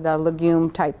pre-inoculant for the legume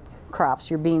type crops,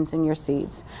 your beans and your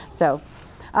seeds. So.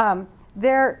 I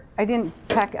did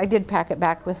pack it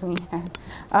back with me.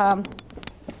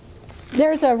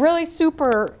 There's a really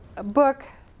super book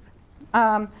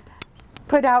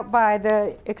put out by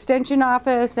the Extension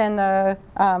Office and the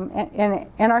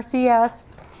NRCS.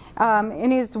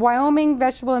 In his Wyoming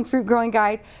Vegetable and Fruit Growing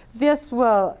Guide, this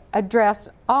will address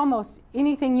almost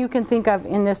anything you can think of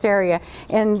in this area.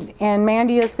 And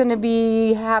Mandy is going to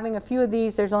be having a few of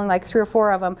these. There's only like 3 or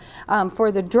 4 of them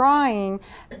for the drawing.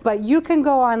 But you can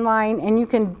go online and you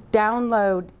can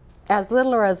download as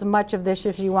little or as much of this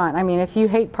as you want. I mean, if you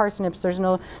hate parsnips, there's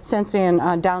no sense in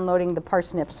downloading the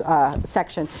parsnips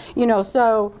section.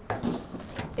 So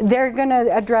they're going to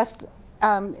address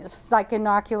like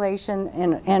inoculation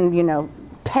and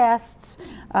pests,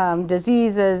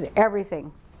 diseases,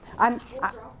 everything.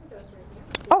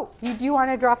 Oh, do you want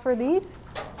to draw for these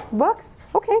books?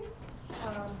 Okay.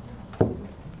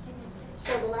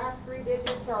 So the last 3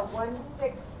 digits are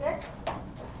 166.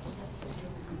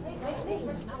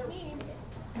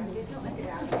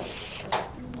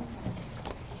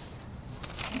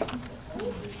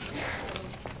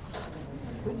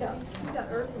 We got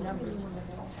herbs numbers.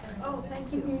 Oh,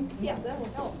 thank you. Yeah, that will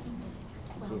help.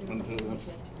 So it's 1, 2, what's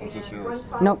this And yours?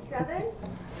 157.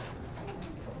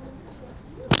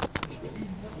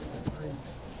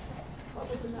 What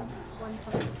was the number?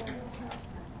 157.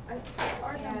 And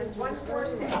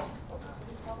 146.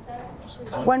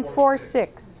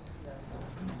 146.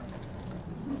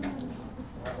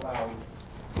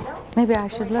 Maybe I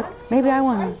should look. Maybe I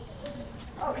want to.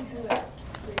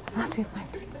 I'll see if I.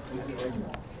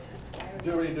 Did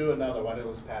you already do another one? It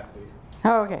was Patsy.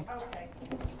 Oh, okay. Okay.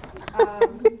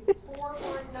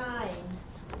 419.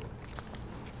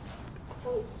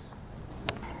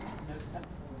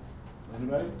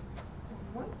 Anybody?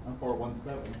 I'm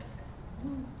 417.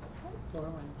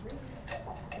 413.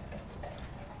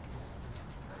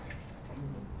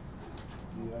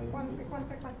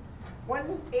 Pick one.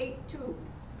 182.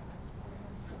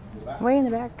 Way in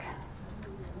the back.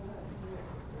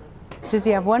 Does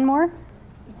he have one more?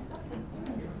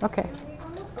 Okay.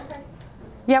 Okay.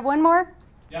 You have one more?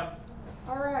 Yep.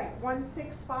 All right.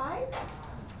 165.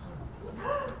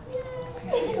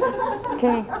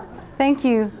 Okay. Thank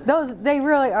you. They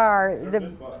really are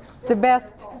the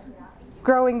best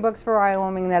growing books for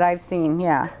Wyoming that I've seen.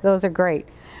 Yeah, those are great.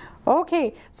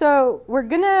 Okay, so we're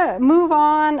going to move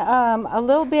on a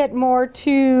little bit more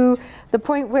to the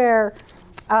point where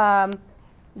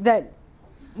that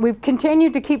we've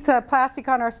continued to keep the plastic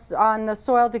on the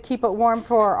soil to keep it warm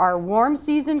for our warm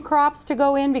season crops to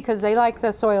go in, because they like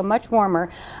the soil much warmer,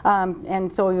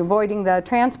 and so you're avoiding the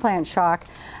transplant shock.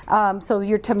 So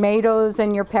your tomatoes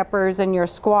and your peppers and your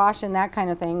squash and that kind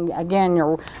of thing, again,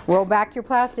 you roll back your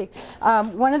plastic.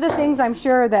 One of the things I'm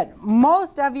sure that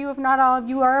most of you, if not all of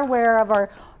you, are aware of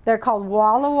they're called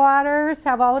Walla Waters.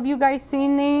 Have all of you guys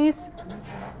seen these?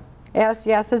 Yes.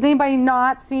 Has anybody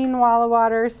not seen Walla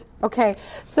Waters? Okay,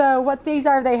 so what these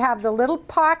are, they have the little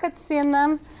pockets in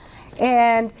them,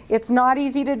 and it's not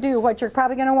easy to do. What you're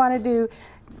probably going to want to do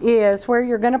is where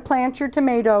you're going to plant your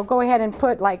tomato, go ahead and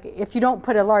put, like, if you don't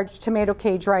put a large tomato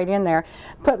cage right in there,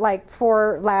 put like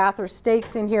 4 lath or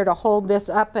stakes in here to hold this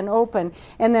up and open,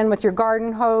 and then with your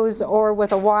garden hose or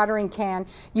with a watering can,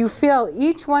 you fill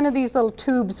each one of these little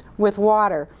tubes with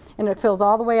water, and it fills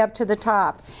all the way up to the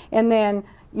top. And then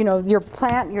your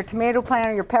tomato plant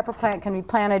or your pepper plant can be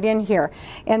planted in here.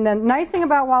 And the nice thing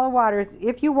about Walla Waters,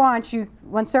 if you want,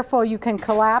 once they're full, you can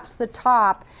collapse the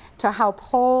top to help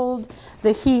hold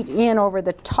the heat in over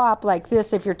the top like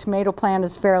this if your tomato plant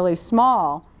is fairly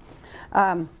small.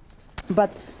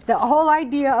 But the whole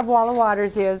idea of Walla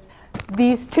Waters is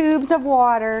these tubes of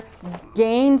water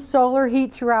gain solar heat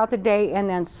throughout the day and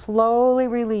then slowly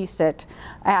release it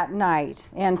at night.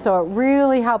 And so it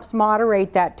really helps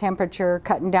moderate that temperature,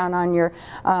 cutting down on your,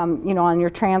 on your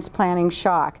transplanting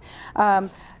shock.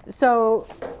 So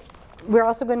we're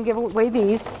also going to give away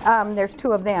these. There's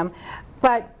 2 of them.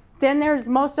 But then there's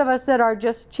most of us that are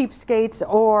just cheapskates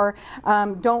or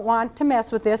don't want to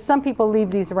mess with this. Some people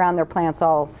leave these around their plants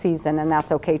all season, and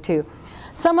that's okay too.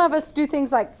 Some of us do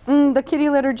things like the kitty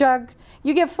litter jug.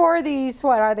 You get 4 of these,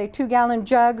 what are they, 2-gallon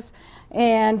jugs.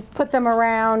 and put them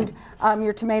around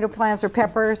your tomato plants or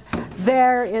peppers,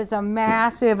 there is a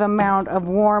massive amount of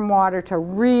warm water to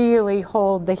really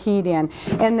hold the heat in.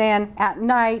 And then at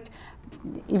night,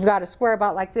 you've got a square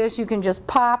about like this. You can just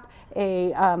pop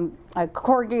a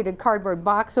corrugated cardboard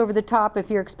box over the top if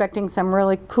you're expecting some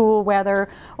really cool weather,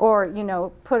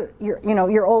 or put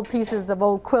your old pieces of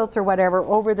old quilts or whatever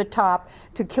over the top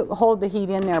to hold the heat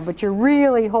in there. But you're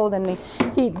really holding the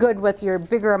heat good with your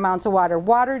bigger amounts of water.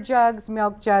 Water jugs,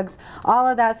 milk jugs, all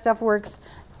of that stuff works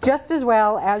just as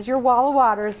well as your wall of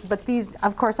waters, but these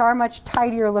of course are much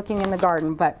tidier looking in the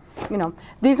garden. But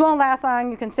these won't last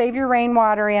long. You can save your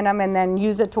rainwater in them and then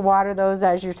use it to water those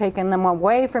as you're taking them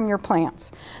away from your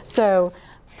plants. So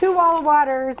 2 wall of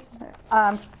waters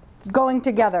going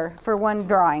together for one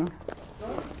drawing.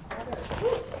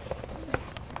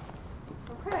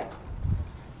 Okay.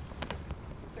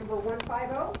 Number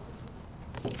 150.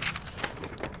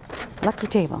 Lucky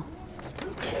table.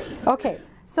 Okay.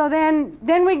 So then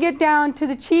we get down to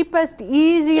the cheapest,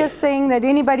 easiest thing that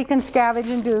anybody can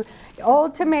scavenge and do,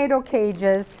 old tomato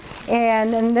cages.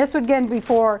 And then this would again be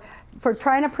for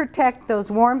trying to protect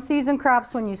those warm season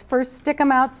crops when you first stick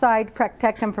them outside,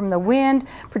 protect them from the wind,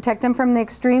 protect them from the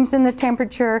extremes in the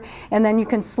temperature, and then you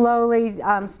can slowly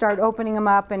start opening them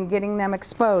up and getting them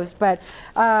exposed. But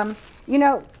can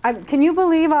you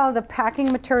believe all the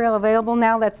packing material available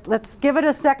now? Let's give it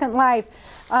a second life.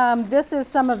 This is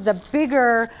some of the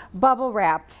bigger bubble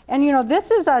wrap. And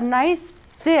this is a nice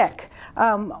thick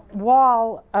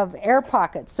wall of air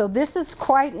pockets. So this is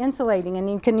quite insulating, and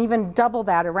you can even double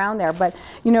that around there. But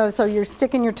so you're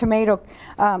sticking your tomato,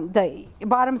 the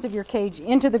bottoms of your cage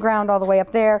into the ground all the way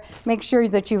up there. Make sure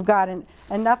that you've got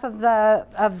enough of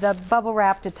the bubble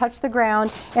wrap to touch the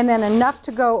ground, and then enough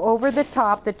to go over the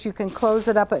top that you can close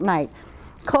it up at night.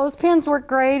 Clothespins work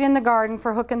great in the garden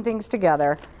for hooking things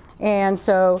together. And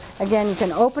so again, you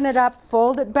can open it up,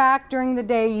 fold it back during the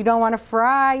day. You don't want to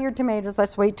fry your tomatoes.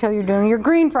 Let's wait till you're doing your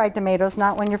green fried tomatoes,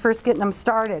 not when you're first getting them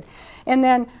started. And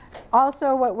then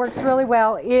also what works really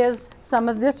well is some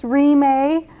of this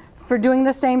reame for doing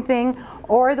the same thing,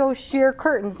 or those sheer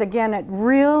curtains. Again, it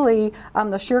really,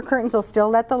 the sheer curtains will still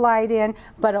let the light in,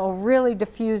 but it'll really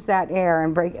diffuse that air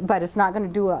and break, but it's not going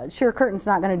to do, sheer curtain's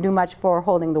not going to do much for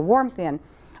holding the warmth in,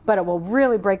 but it will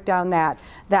really break down that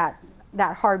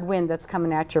hard wind that's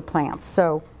coming at your plants.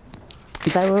 So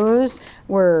those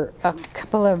were a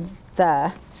couple of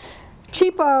the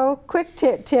cheapo, quick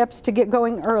tips to get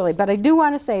going early. But I do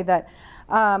want to say that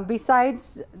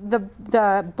besides the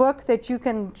book that you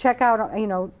can check out,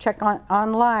 check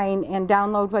online and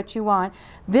download what you want,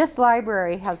 this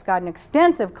library has got an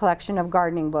extensive collection of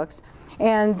gardening books,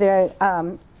 and the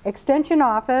Extension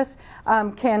office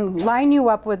can line you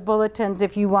up with bulletins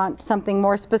if you want something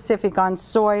more specific on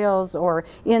soils or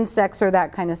insects or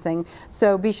that kind of thing.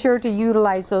 So be sure to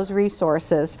utilize those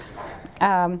resources.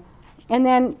 And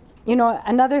then,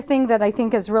 another thing that I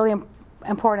think is really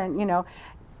important,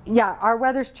 yeah, our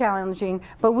weather's challenging,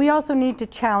 but we also need to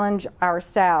challenge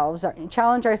ourselves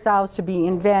to be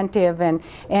inventive and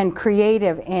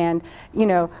creative, and,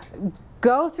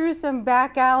 go through some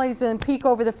back alleys and peek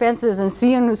over the fences and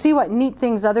see what neat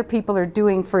things other people are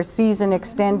doing for season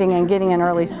extending and getting an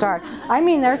early start. I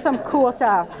mean, there's some cool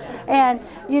stuff. And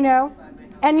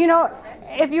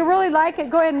if you really like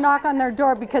it, go ahead and knock on their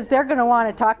door, because they're going to want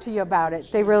to talk to you about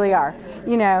it. They really are,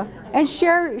 and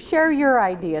share your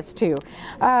ideas too.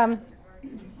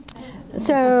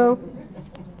 So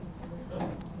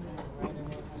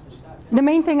the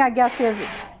main thing, I guess, is,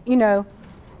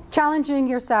 challenging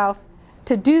yourself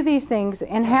to do these things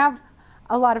and have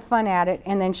a lot of fun at it,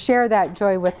 and then share that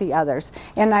joy with the others.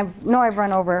 And I've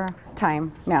run over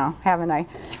time now, haven't I?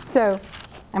 So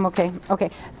I'm okay. Okay.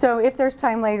 So if there's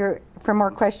time later for more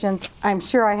questions, I'm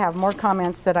sure I have more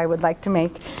comments that I would like to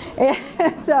make.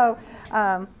 So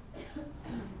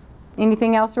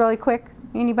anything else really quick?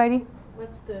 Anybody?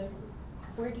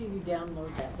 Where do you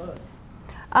download that book?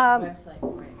 Website,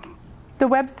 right? The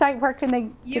website, where can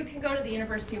they? You can go to the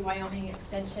University of Wyoming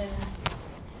Extension,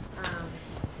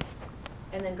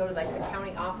 and then go to the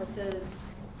county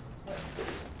offices.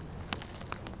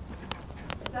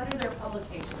 It's under their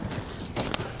publications.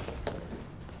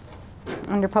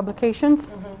 Under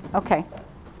publications? Mm-hmm. Okay.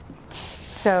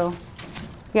 So,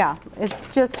 yeah, it's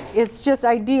just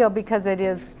ideal, because it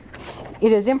is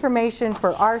information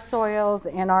for our soils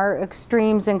and our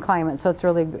extremes in climate. So it's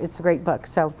a great book.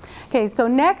 So, okay, so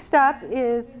next up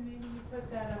is. Maybe you put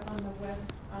that up on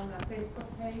the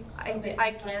Facebook page?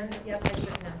 I can. Yep, I sure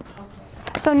can. Okay.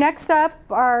 So next up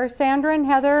are Sandra and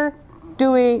Heather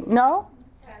doing, no?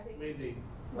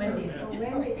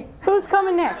 Who's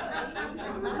coming next?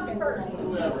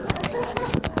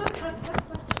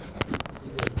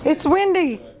 It's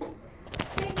Wendy.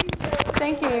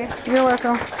 Thank you. You're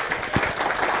welcome.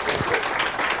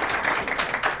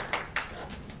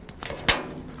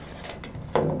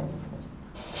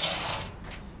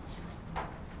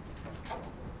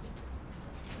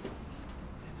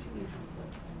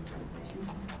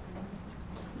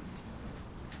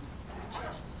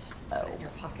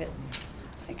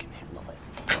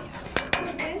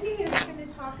 Wendy is going to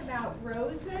talk about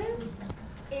roses,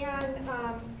 and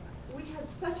we had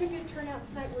such a good turnout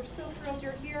tonight. We're so thrilled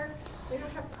you're here. We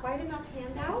don't have quite enough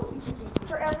handouts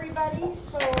for everybody,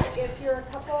 so if you're a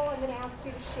couple, I'm going to ask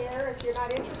you to share. If you're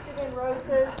not interested in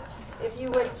roses, if you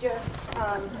would just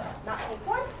not take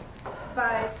one.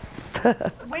 But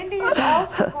Wendy is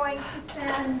also going to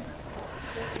send.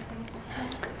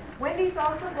 Wendy's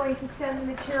also going to send the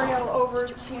material over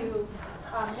to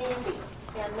Mandy,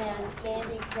 and then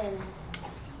Mandy can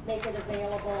make it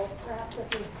available perhaps at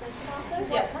the extension office.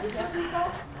 Yes.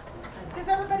 Does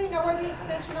everybody know where the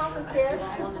extension office is?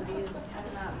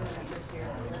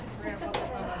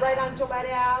 Right on Gillette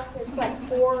Ave. It's like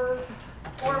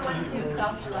 412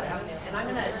 South Gillette Avenue. And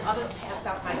I'll just pass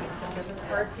out some business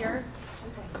cards here.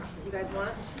 You guys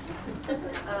want?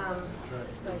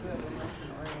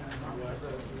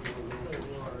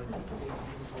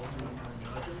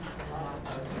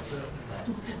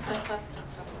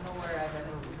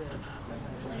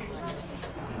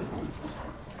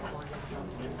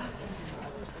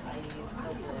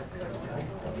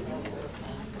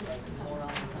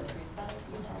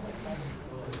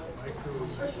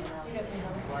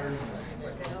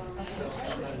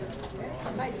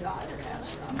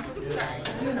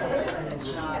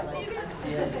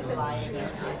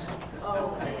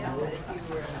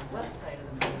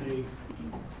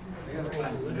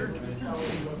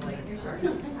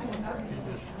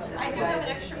 I do have an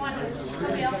extra one. Does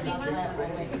somebody else need one?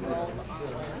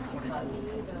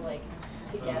 Like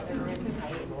together and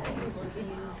tight, nice looking.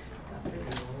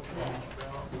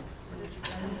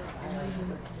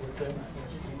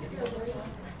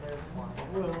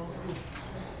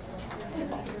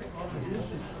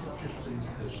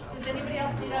 Does anybody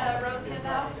else need a rose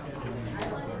handout?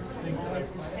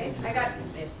 Okay, I got 2.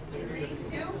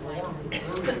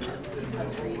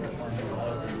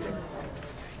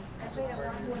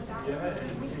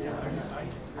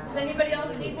 Does anybody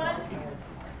else need one?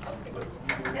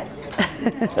 Yes?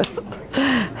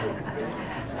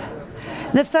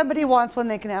 And if somebody wants one,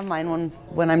 they can have mine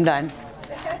when I'm done.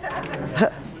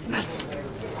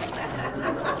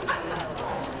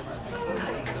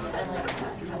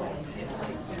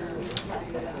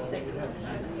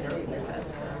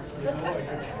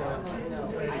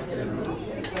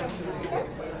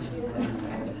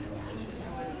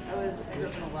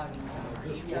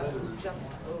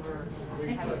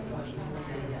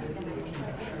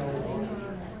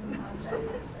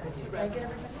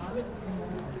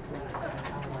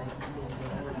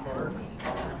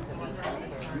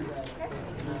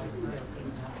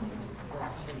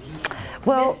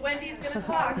 Well, Miss Wendy's going to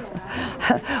talk.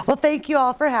 well, thank you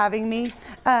all for having me.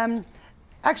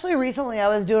 Actually, recently I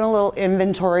was doing a little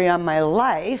inventory on my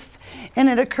life, and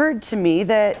it occurred to me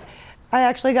that I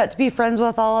actually got to be friends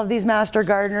with all of these master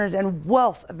gardeners and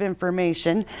wealth of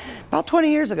information about 20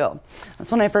 years ago.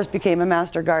 That's when I first became a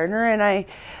master gardener, and I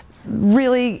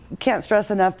really can't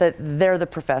stress enough that they're the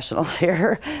professionals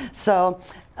here. So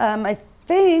I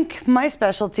think my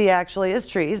specialty actually is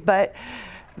trees, but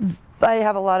I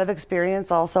have a lot of experience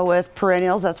also with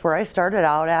perennials. That's where I started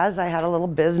out as. I had a little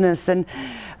business and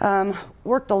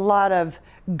worked a lot of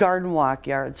garden walk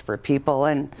yards for people,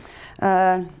 and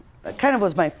it kind of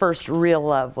was my first real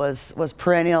love was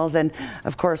perennials. And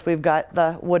of course we've got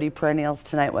the woody perennials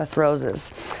tonight with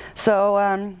roses.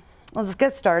 So let's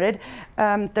get started.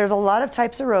 There's a lot of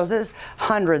types of roses,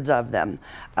 hundreds of them.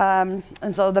 And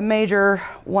so the major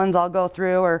ones I'll go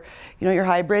through are, your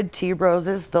hybrid tea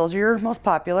roses. Those are your most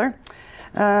popular.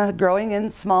 Growing in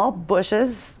small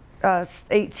bushes,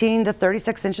 18 to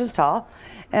 36 inches tall.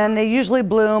 And they usually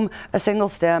bloom a single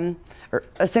stem, or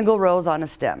a single rose on a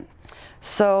stem.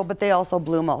 So, but they also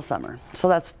bloom all summer. So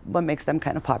that's what makes them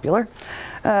kind of popular.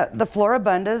 The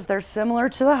floribundas, they're similar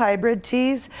to the hybrid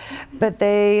teas, but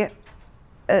they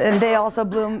also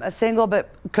bloom a single,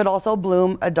 but could also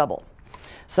bloom a double.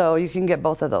 So you can get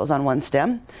both of those on one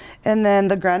stem. And then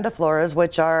the grandifloras,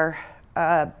 which are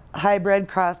hybrid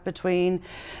cross between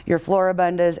your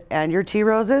floribundas and your tea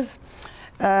roses,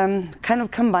 kind of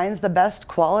combines the best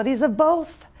qualities of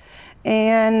both,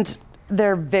 and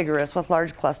they're vigorous with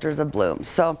large clusters of blooms.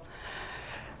 So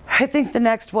I think the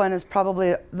next one is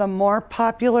probably the more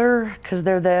popular because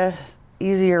they're the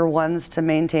easier ones to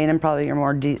maintain and probably your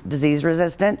more disease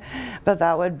resistant, but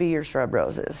that would be your shrub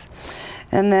roses.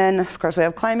 And then of course we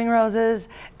have climbing roses,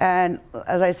 and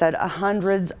as I said,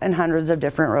 hundreds and hundreds of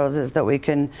different roses that we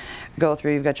can go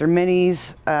through. You've got your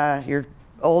minis, your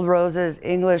old roses,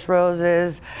 English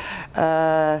roses,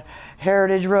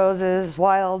 heritage roses,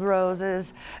 wild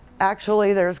roses.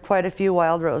 Actually, there's quite a few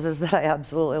wild roses that I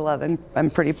absolutely love and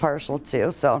I'm pretty partial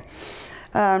to. So,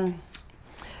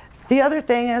 the other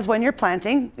thing is when you're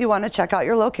planting, you want to check out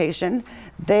your location.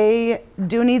 They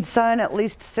do need sun at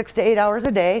least 6 to 8 hours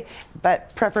a day,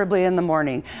 but preferably in the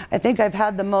morning. I think I've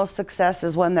had the most success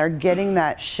is when they're getting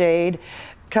that shade.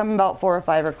 Come about 4 or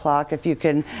 5 o'clock, if you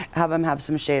can have them have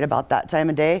some shade about that time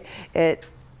of day, it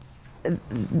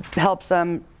helps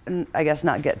them, I guess,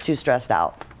 not get too stressed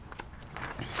out.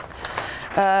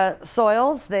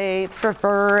 Soils, they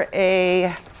prefer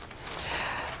a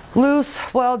loose,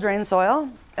 well-drained soil,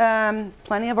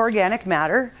 plenty of organic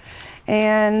matter,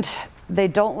 and they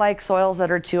don't like soils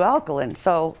that are too alkaline.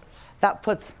 So that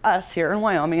puts us here in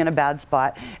Wyoming in a bad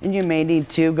spot, and you may need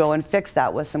to go and fix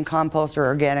that with some compost or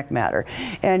organic matter.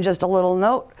 And just a little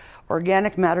note,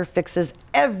 organic matter fixes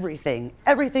everything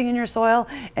in your soil,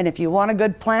 and if you want a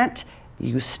good plant,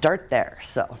 you start there.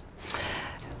 So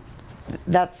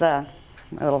that's my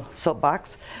little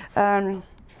soapbox.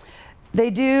 They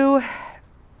do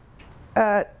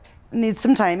need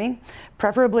some timing,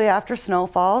 preferably after snow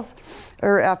falls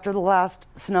or after the last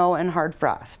snow and hard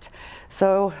frost.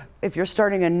 So if you're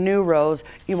starting a new rose,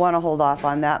 you want to hold off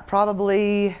on that.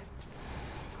 Probably,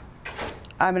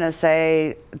 I'm going to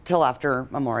say till after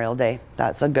Memorial Day.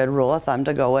 That's a good rule of thumb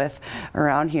to go with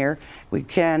around here. We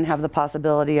can have the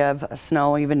possibility of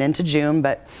snow even into June,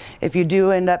 but if you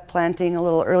do end up planting a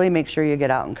little early, make sure you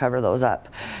get out and cover those up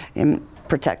and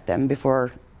protect them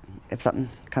before, if something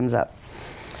comes up.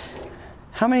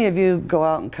 How many of you go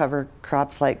out and cover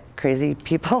crops like crazy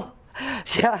people?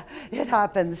 Yeah, it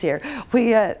happens here.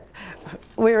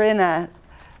 We're in a,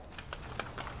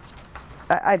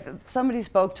 somebody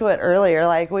spoke to it earlier,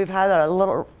 like we've had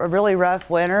a really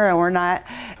rough winter and we're not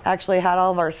actually had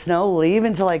all of our snow leave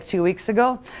until like 2 weeks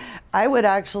ago. I would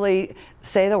actually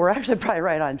say that we're actually probably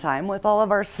right on time with all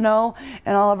of our snow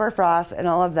and all of our frost and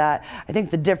all of that. I think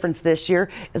the difference this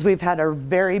year is we've had a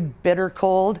very bitter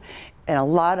cold and a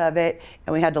lot of it,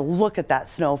 and we had to look at that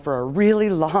snow for a really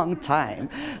long time.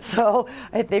 So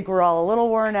I think we're all a little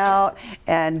worn out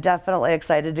and definitely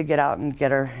excited to get out and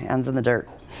get our hands in the dirt.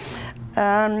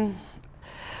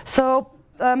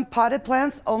 Potted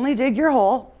plants, only dig your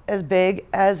hole as big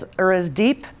as, or as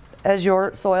deep as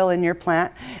your soil in your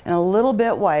plant and a little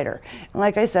bit wider. And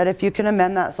like I said, if you can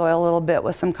amend that soil a little bit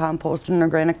with some compost and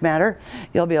organic matter,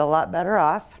 you'll be a lot better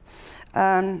off.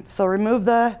 So remove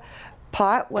the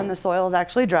pot when the soil is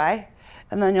actually dry,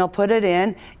 and then you'll put it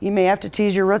in. You may have to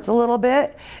tease your roots a little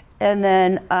bit, and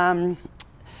then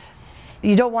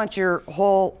you don't want your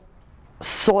whole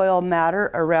soil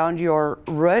matter around your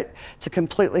root to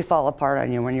completely fall apart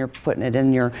on you when you're putting it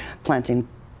in your planting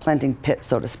pit,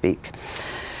 so to speak.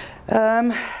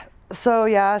 So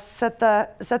yeah, set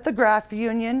the graft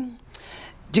union.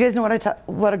 Do you guys know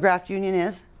what a graft union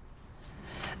is?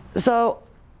 So,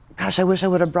 gosh, I wish I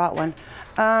would have brought one.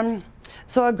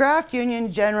 So a graft union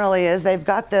generally is they've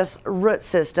got this root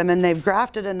system and they've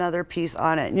grafted another piece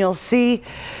on it. And you'll see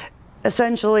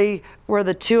essentially where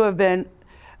the two have been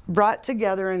brought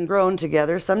together and grown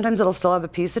together. Sometimes it'll still have a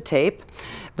piece of tape,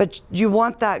 but you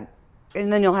want that,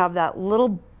 and then you'll have that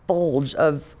little bulge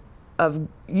of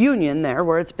union there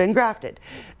where it's been grafted.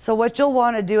 So what you'll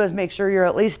want to do is make sure you're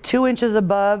at least 2 inches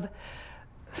above.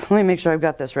 Let me make sure I've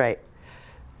got this right.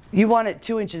 You want it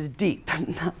 2 inches deep.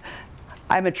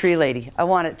 I'm a tree lady. I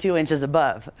want it 2 inches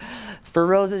above. For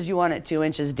roses, you want it 2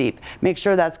 inches deep. Make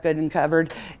sure that's good and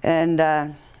covered,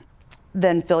 and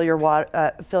then fill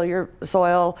your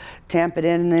soil, tamp it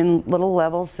in little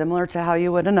levels similar to how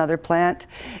you would another plant,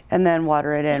 and then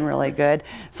water it in really good.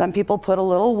 Some people put a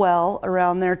little well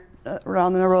around the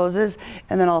roses,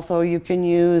 and then also you can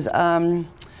use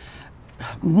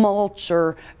mulch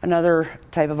or another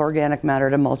type of organic matter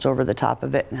to mulch over the top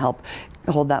of it and help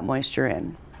hold that moisture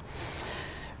in.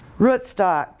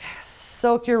 Rootstock.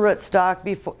 Soak your rootstock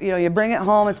before you bring it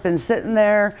home. It's been sitting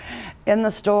there in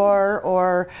the store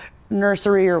or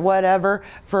nursery or whatever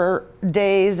for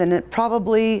days, and it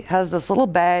probably has this little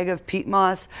bag of peat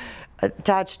moss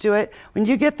attached to it. When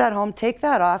you get that home, take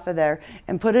that off of there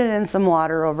and put it in some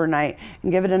water overnight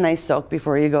and give it a nice soak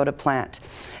before you go to plant.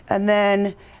 And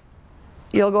then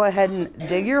you'll go ahead and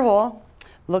dig your hole.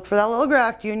 Look for that little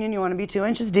graft union. You want to be 2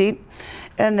 inches deep,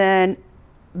 and then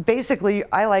basically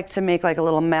I like to make like a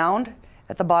little mound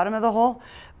at the bottom of the hole,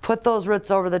 put those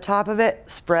roots over the top of it,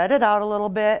 spread it out a little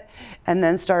bit, and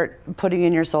then start putting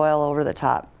in your soil over the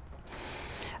top.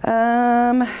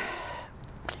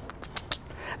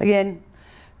 Again,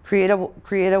 create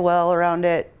a well around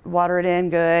it, water it in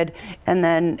good, and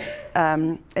then,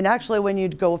 and actually when you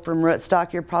go from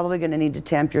rootstock, you're probably gonna need to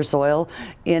tamp your soil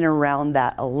in around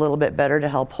that a little bit better to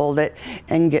help hold it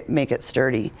and make it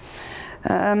sturdy.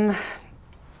 And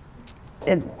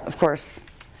of course,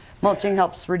 mulching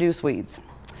helps reduce weeds.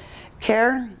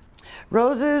 Care.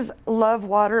 Roses love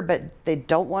water, but they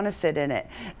don't want to sit in it.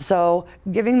 So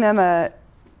giving them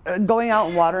going out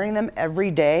and watering them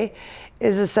every day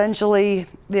is essentially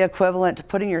the equivalent to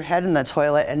putting your head in the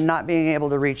toilet and not being able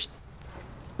to reach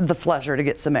the flusher to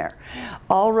get some air.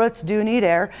 All roots do need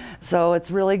air, so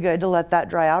it's really good to let that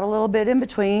dry out a little bit in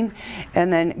between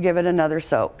and then give it another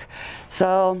soak.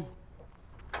 So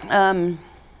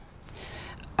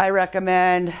I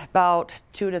recommend about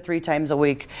 2 to 3 times a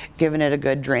week giving it a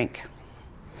good drink.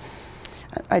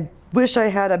 I wish I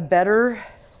had a better,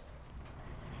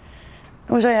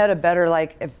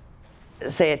 like, if,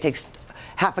 say it takes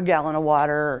half a gallon of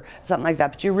water or something like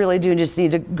that, but you really do just need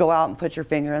to go out and put your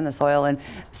finger in the soil and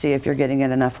see if you're getting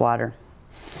in enough water.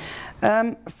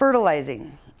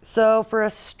 Fertilizing. So for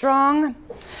a strong,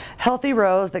 healthy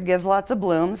rose that gives lots of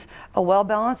blooms, a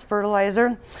well-balanced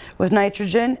fertilizer with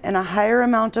nitrogen and a higher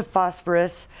amount of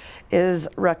phosphorus is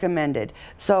recommended.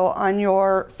 So on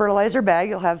your fertilizer bag,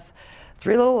 you'll have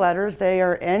 3 little letters. They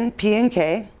are N, P, and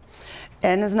K.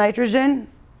 N is nitrogen,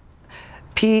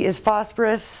 P is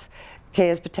phosphorus, K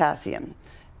is potassium.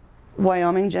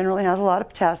 Wyoming generally has a lot of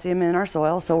potassium in our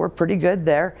soil, so we're pretty good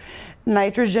there.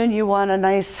 Nitrogen, you want a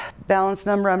nice balanced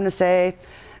number. I'm going to say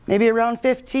maybe around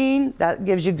 15. That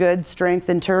gives you good strength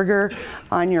and turgor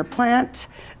on your plant,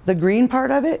 the green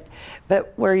part of it.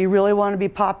 But where you really want to be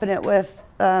popping it with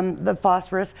the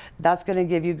phosphorus, that's going to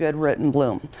give you good root and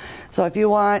bloom. So if you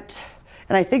want,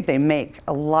 and I think they make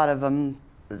a lot of them,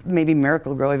 maybe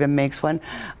Miracle Grow even makes one.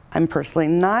 I'm personally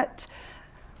not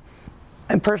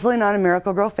a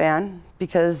Miracle Grow fan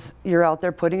because you're out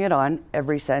there putting it on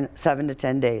every 7 to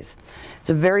 10 days. It's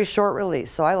a very short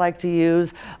release, so I like to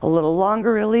use a little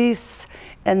longer release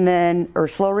and then, or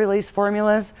slow release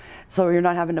formulas, so you're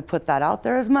not having to put that out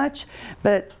there as much.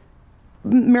 But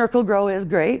Miracle Grow is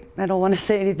great. I don't want to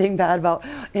say anything bad about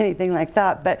anything like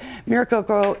that, but Miracle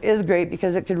Grow is great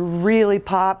because it could really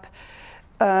pop.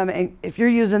 And if you're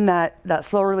using that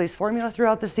slow release formula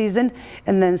throughout the season,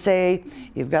 and then say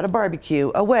you've got a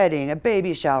barbecue, a wedding, a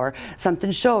baby shower,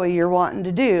 something showy you're wanting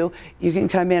to do, you can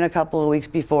come in a couple of weeks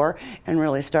before and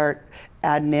really start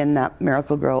adding in that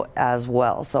Miracle Grow as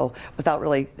well. So without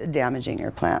really damaging your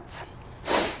plants.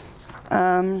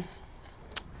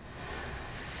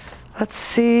 Let's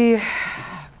see.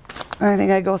 I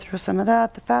think I go through some of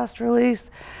that. The fast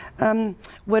release.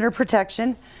 Winter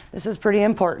protection. This is pretty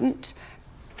important.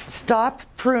 Stop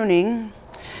pruning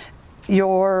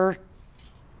your,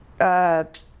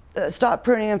 stop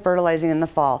pruning and fertilizing in the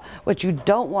fall. What you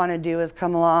don't want to do is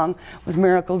come along with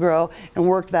Miracle Grow and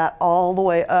work that all the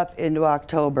way up into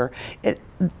October.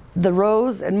 The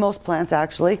rose, and most plants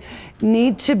actually,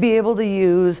 need to be able to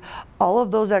use all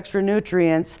of those extra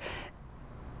nutrients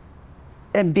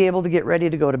and be able to get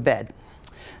ready to go to bed.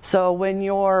 So when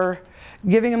you're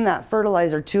giving them that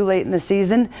fertilizer too late in the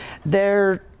season,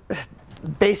 they're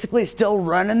basically still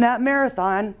running that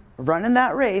marathon, running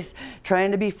that race,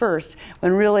 trying to be first,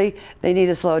 when really they need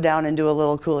to slow down and do a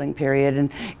little cooling period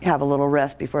and have a little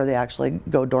rest before they actually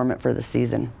go dormant for the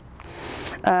season.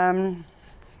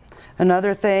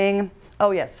 Another thing,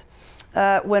 oh yes,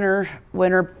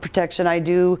 winter protection. I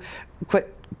do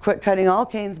quit cutting all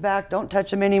canes back, don't touch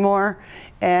them anymore,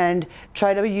 and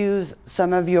try to use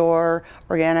some of your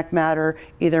organic matter,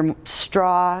 either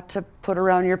straw to put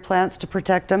around your plants to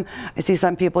protect them. I see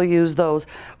some people use those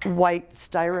white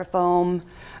styrofoam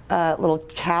little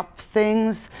cap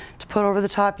things to put over the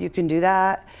top. You can do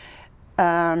that.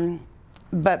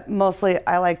 But mostly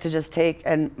I like to just take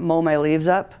and mow my leaves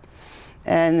up,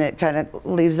 and it kind of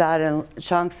leaves that in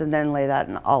chunks, and then lay that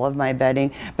in all of my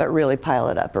bedding, but really pile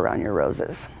it up around your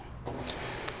roses.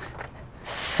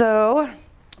 So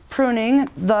pruning,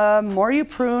 the more you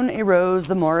prune a rose,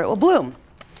 the more it will bloom.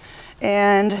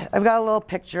 And I've got a little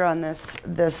picture on this,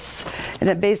 and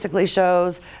it basically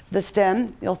shows the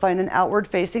stem. You'll find an outward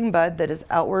facing bud that is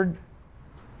outward,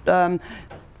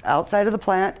 outside of the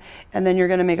plant, and then you're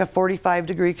going to make a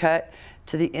 45-degree cut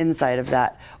to the inside of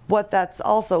that. What that's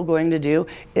also going to do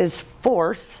is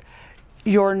force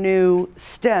your new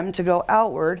stem to go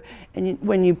outward, and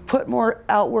when you put more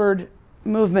outward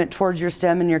movement towards your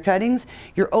stem and your cuttings,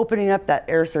 you're opening up that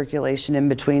air circulation in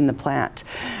between the plant.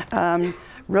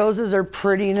 Roses are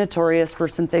pretty notorious for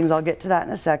some things. I'll get to that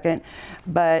in a second,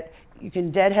 but you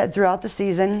can deadhead throughout the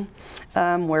season,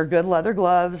 wear good leather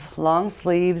gloves, long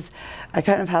sleeves. I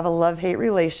kind of have a love-hate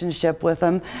relationship with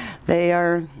them. They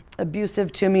are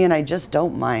abusive to me and I just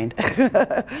don't mind.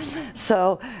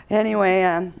 So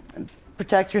anyway,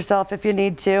 protect yourself if you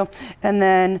need to. And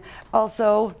then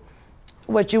also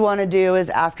what you want to do is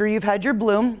after you've had your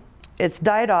bloom, it's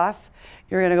died off,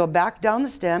 you're going to go back down the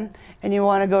stem and you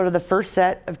want to go to the first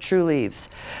set of true leaves.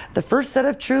 The first set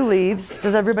of true leaves,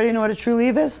 does everybody know what a true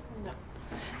leaf is? No.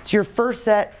 It's your first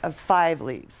set of 5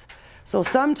 leaves. So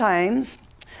sometimes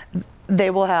they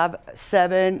will have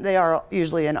 7, they are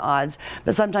usually in odds,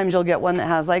 but sometimes you'll get one that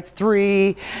has like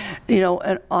 3, you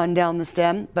know, on down the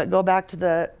stem. But go back to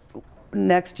the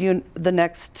next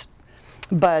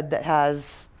bud that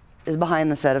is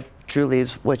behind the set of true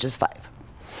leaves, which is 5.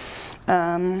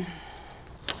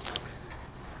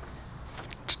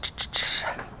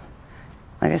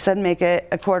 Like I said, make it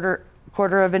a quarter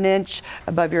of an inch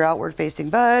above your outward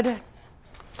facing bud.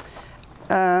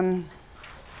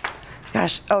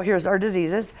 Here's our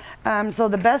diseases. So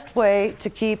the best way to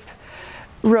keep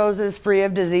roses free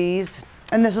of disease,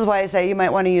 and this is why I say you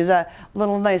might want to use a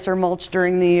little nicer mulch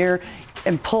during the year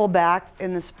and pull back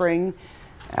in the spring.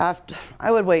 I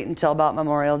would wait until about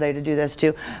Memorial Day to do this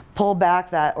too. Pull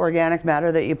back that organic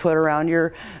matter that you put around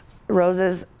your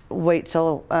roses. Wait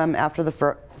till after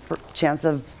the chance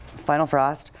of final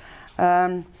frost.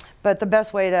 But the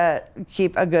best way to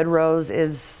keep a good rose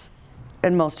is,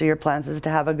 in most of your plants, is to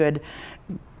have a good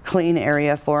clean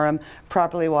area for them,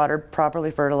 properly watered,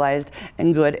 properly fertilized,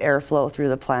 and good airflow through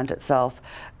the plant itself.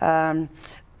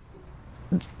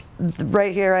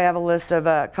 Right here I have a list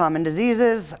of common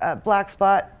diseases: black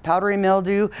spot, powdery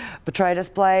mildew,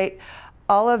 botrytis blight.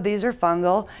 All of these are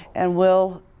fungal and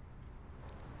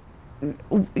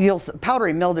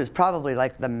powdery mildew is probably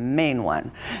like the main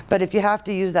one, but if you have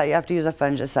to use that, you have to use a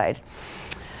fungicide.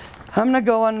 I'm going to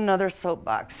go on another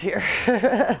soapbox here.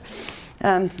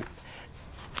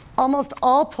 Almost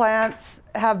all plants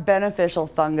have beneficial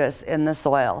fungus in the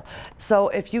soil, so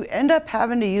if you end up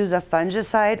having to use a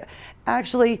fungicide,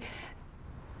 actually,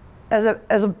 as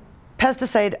a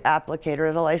pesticide applicator,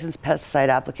 as a licensed pesticide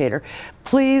applicator,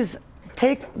 please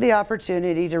take the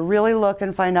opportunity to really look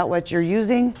and find out what you're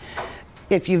using,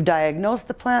 if you've diagnosed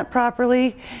the plant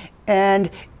properly,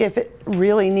 and if it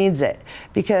really needs it.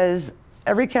 Because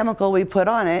every chemical we put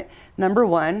on it, number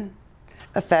one,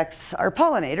 affects our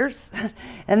pollinators,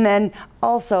 and then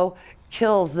also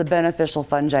kills the beneficial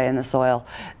fungi in the soil.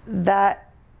 That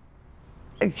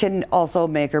can also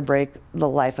make or break the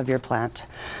life of your plant.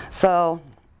 So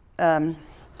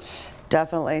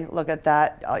definitely look at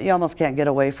that. You almost can't get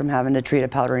away from having to treat a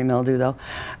powdery mildew though.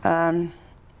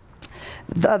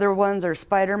 The other ones are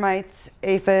spider mites,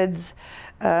 aphids.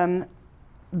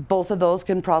 Both of those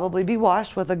can probably be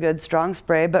washed with a good strong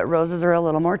spray, but roses are a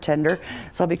little more tender,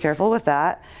 so be careful with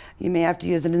that. You may have to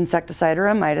use an insecticide or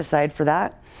a miticide for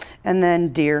that. And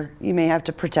then deer, you may have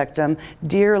to protect them.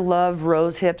 Deer love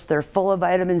rose hips. They're full of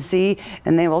vitamin C,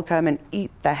 and they will come and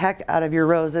eat the heck out of your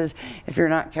roses if you're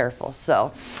not careful.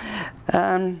 So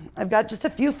I've got just a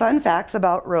few fun facts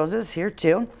about roses here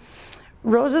too.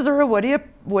 Roses are a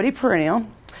woody perennial.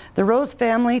 The rose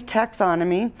family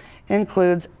taxonomy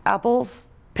includes apples,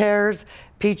 pears,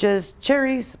 peaches,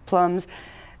 cherries, plums,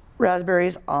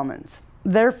 raspberries, almonds.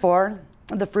 Therefore,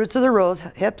 the fruits of the rose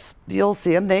hips, you'll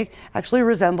see them, they actually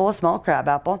resemble a small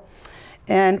crabapple.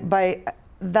 And by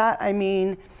that I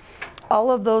mean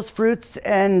all of those fruits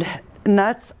and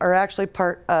nuts are actually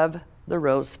part of the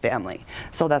rose family.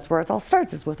 So that's where it all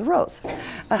starts, is with a rose.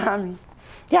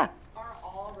 Yeah? Are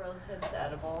all rose hips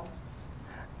edible?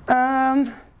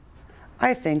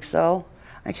 I think so.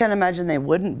 I can't imagine they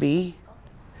wouldn't be.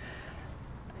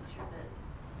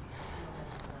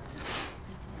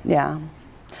 Yeah.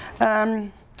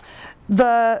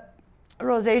 The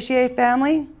Rosaceae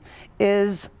family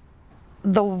is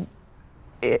one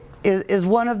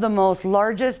of the most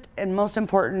largest and most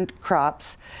important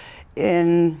crops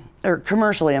or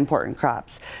commercially important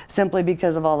crops, simply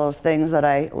because of all those things that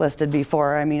I listed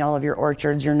before. I mean, all of your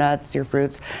orchards, your nuts, your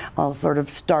fruits, all sort of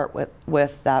start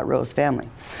with that rose family.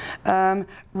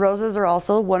 Roses are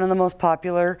also one of the most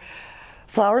popular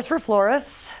flowers for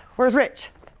florists. Where's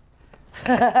Rich?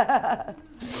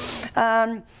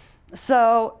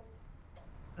 So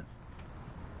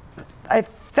I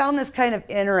found this kind of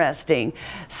interesting.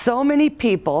 So many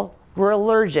people were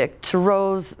allergic to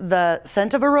the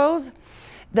scent of a rose,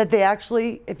 that they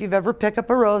actually, if you've ever picked up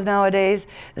a rose nowadays,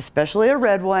 especially a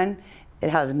red one, It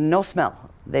has no smell.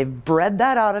 They've bred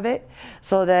that out of it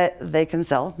so that they can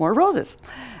sell more roses.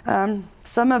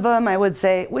 Some of them, I would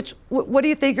say, what do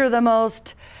you think are the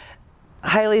most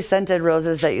highly scented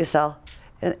roses that you sell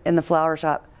in the flower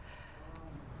shop?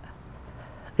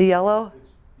 The yellow?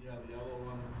 Yeah, the yellow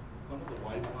ones, some of the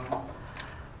white ones.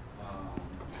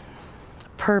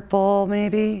 Purple,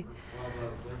 maybe? Well,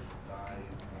 they're dying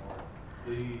more.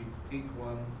 The pink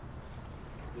ones,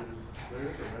 there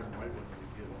is a red and white one that we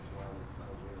get once in a while that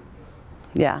smells really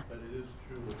good. Yeah. But it is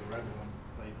true with the red ones,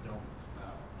 they don't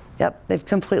smell. Yep, they've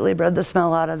completely bred the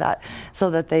smell out of that so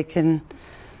that they can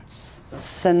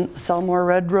sell more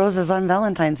red roses on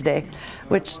Valentine's Day,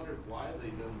 which... I wondered why they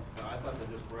didn't smell. I thought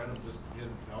they just bred them just to get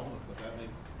them going, but that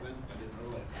makes sense. I didn't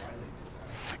realize why they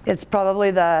did that. It's probably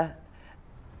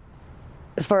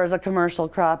as far as a commercial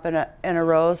crop and a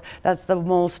rose, that's the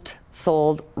most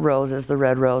sold rose is the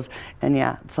red rose. And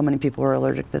yeah, so many people were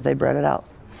allergic that they bred it out.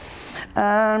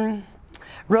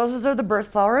 Roses are the birth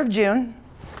flower of June.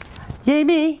 Yay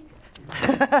me!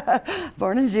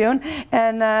 Born in June.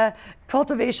 And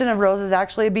cultivation of roses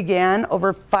actually began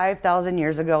over 5,000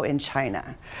 years ago in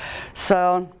China.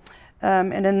 So,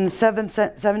 and in the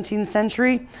 17th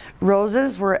century,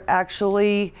 roses were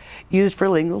actually used for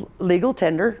legal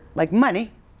tender, like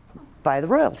money, by the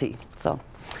royalty. So,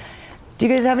 do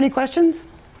you guys have any questions?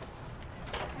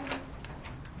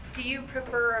 Do you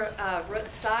prefer a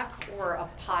rootstock or a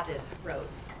potted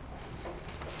rose?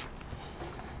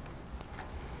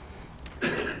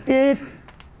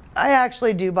 I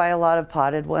actually do buy a lot of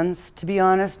potted ones, to be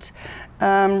honest.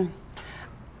 Gosh,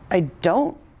 I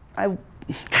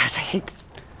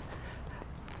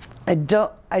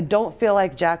don't feel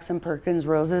like Jackson Perkins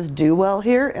roses do well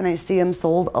here, and I see them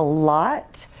sold a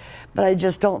lot, but I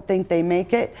just don't think they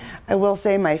make it. I will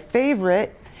say my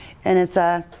favorite, and it's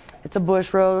a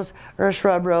bush rose or a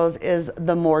shrub rose, is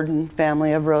the Morden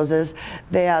family of roses.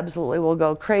 They absolutely will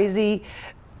go crazy,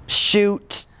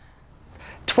 shoot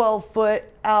 12 foot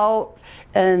out,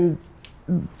 and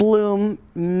bloom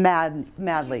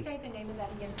madly. Could you say the name of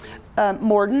that again, please?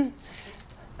 Morden.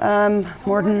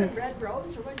 Morden. Red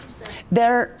rose, or what did you say?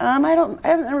 They're I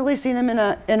haven't really seen them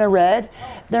in a red.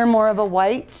 They're more of a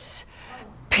white,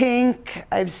 pink.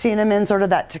 I've seen them in sort of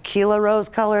that tequila rose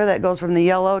color that goes from the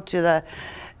yellow to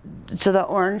the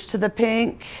orange to the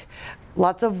pink.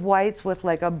 Lots of whites with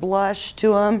like a blush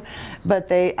to them, but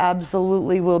they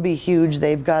absolutely will be huge.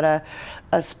 They've got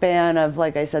a span of,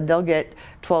 like I said, they'll get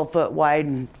 12 foot wide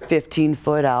and 15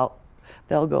 foot out.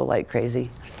 They'll go like crazy.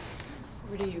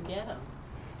 Where do you get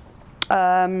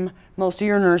them? Most of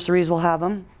your nurseries will have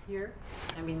them. Here?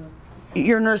 I mean,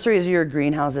 your nurseries or your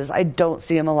greenhouses. I don't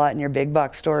see them a lot in your big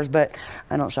box stores, but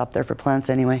I don't shop there for plants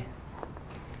anyway.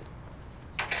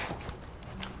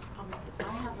 I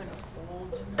have an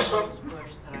old rose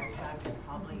bush that I've had for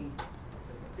probably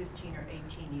 15 or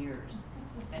 18 years,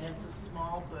 and it's a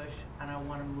small bush, and I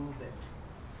want to move it.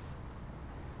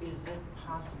 Is it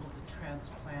possible to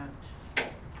transplant,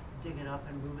 dig it up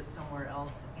and move it somewhere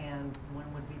else, and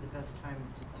when would be the best time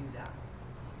to do that?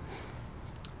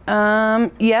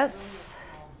 Yes. It's a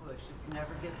small bush. It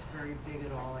never gets very big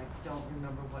at all. I don't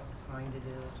remember what kind it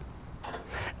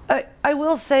is. I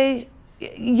will say,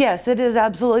 yes, it is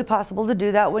absolutely possible to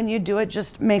do that. When you do it,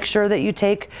 just make sure that you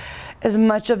take as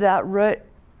much of that root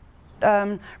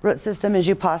system as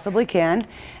you possibly can.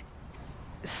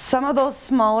 Some of those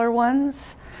smaller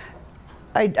ones,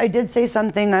 I did say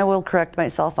something I will correct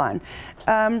myself on.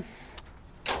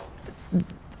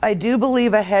 I do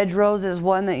believe a hedge rose is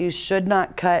one that you should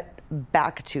not cut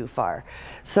back too far.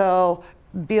 So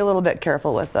be a little bit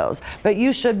careful with those. But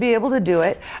you should be able to do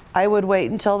it. I would wait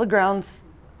until the ground's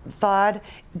thawed.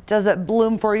 Does it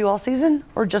bloom for you all season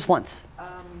or just once?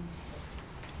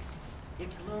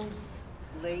 It blooms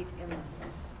late in the,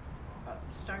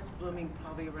 starts blooming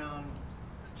probably around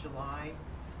July,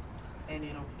 and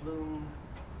it'll bloom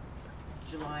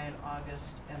July and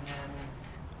August, and then,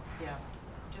 yeah,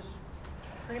 just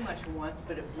pretty much once,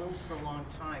 but it blooms for a long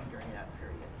time during that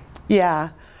period. Yeah.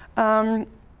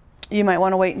 You might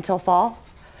want to wait until fall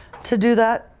to do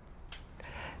that.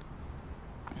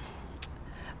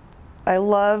 I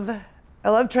love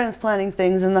transplanting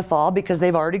things in the fall because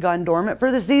they've already gone dormant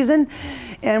for the season.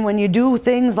 And when you do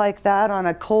things like that on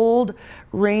a cold,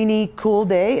 rainy, cool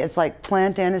day, it's like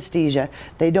plant anesthesia.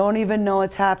 They don't even know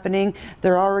it's happening.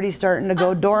 They're already starting to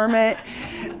go dormant.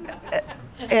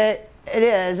 It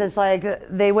is. It's like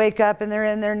they wake up and they're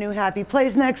in their new happy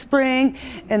place next spring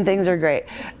and things are great.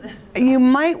 You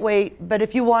might wait, but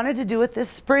if you wanted to do it this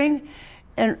spring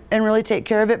and really take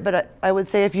care of it. But I would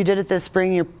say if you did it this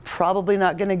spring, you're probably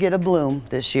not going to get a bloom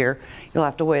this year. You'll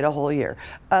have to wait a whole year.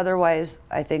 Otherwise,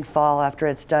 I think fall after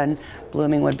it's done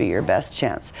blooming would be your best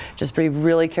chance. Just be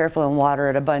really careful and water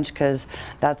it a bunch, because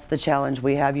that's the challenge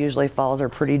we have. Usually falls are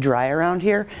pretty dry around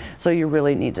here, so you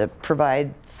really need to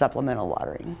provide supplemental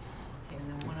watering. Okay, and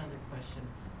then one other question.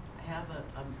 I have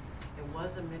it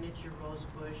was a miniature rose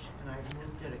bush, and I've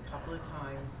moved it a couple of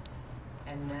times,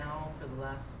 and now for the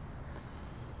last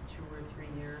 2 or 3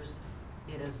 years,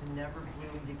 it has never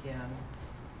bloomed again,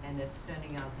 and it's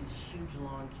sending out these huge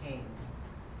long canes.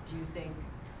 Do you think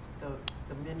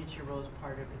the miniature rose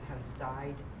part of it has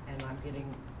died, and I'm getting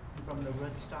from the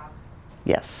rootstock?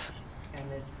 Yes. And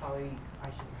there's probably, I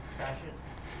should trash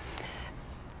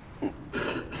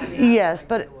it? Yes,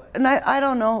 but and I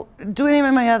don't know, do any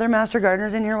of my other master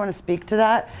gardeners in here want to speak to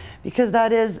that? Because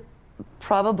that is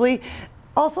probably,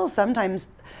 also sometimes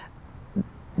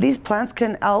these plants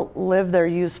can outlive their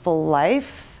useful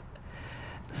life.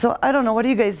 So I don't know, what do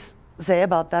you guys say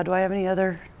about that? Do I have any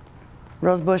other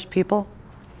rosebush people?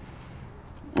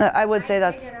 I would say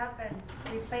that's... Pick it up and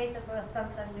replace it with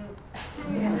something new.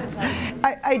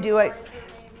 I do. Maybe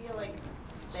like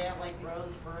they have like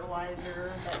rose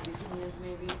fertilizer that you can use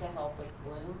maybe to help with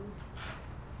blooms.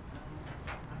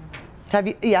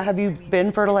 Have you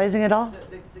been fertilizing at all?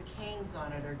 The canes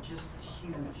on it are just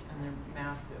huge and they're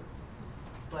massive,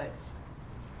 but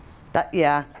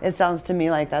Yeah, it sounds to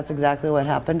me like that's exactly what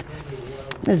happened.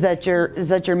 Is that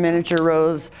your miniature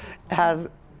rose has,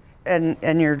 and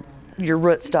your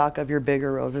rootstock of your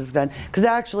bigger rose is done? Because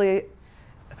actually,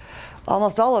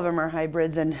 almost all of them are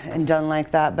hybrids and done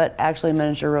like that. But actually,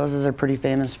 miniature roses are pretty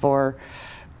famous for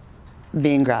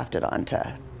being grafted onto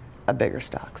a bigger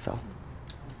stock. So,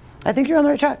 I think you're on the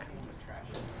right track.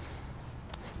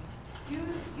 Do you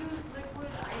use liquid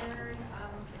iron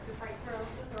to fight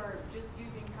roses, or just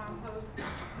using compost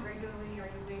regularly? Are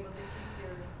you able to keep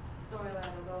your soil at a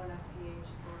low enough pH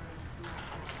for?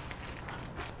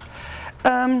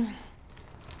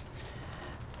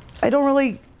 I don't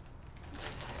really.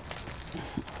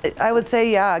 I would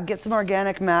say, yeah, get some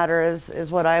organic matter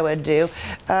is what I would do.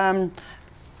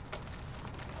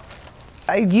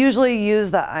 I usually use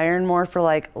the iron more for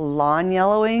like lawn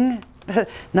yellowing,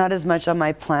 not as much on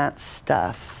my plant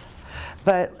stuff.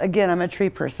 But again, I'm a tree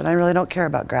person. I really don't care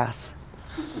about grass.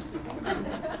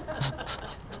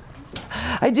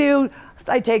 I do.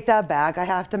 I take that back. I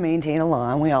have to maintain a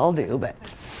lawn. We all do, but.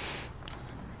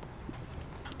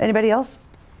 Anybody else?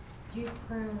 Do you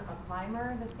prune a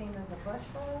climber the same as a bush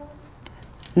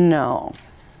rose? No.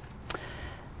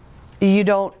 You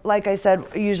don't, like I said,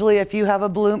 usually if you have a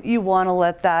bloom, you want to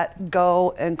let that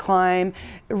go and climb.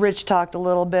 Rich talked a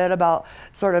little bit about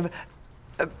sort of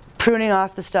pruning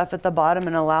off the stuff at the bottom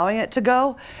and allowing it to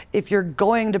go. If you're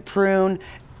going to prune,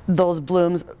 those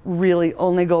blooms really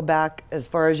only go back as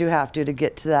far as you have to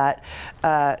get to that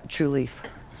true leaf.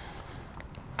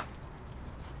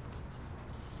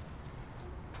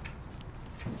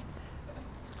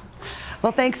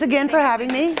 Well, thanks again for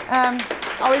having me.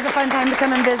 Always a fun time to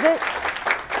come and visit.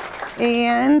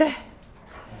 And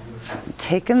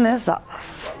taking this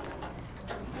off.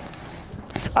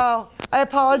 Oh, I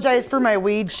apologize for my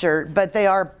weed shirt, but they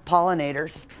are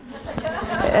pollinators.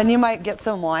 And you might get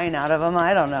some wine out of them,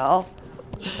 I don't know.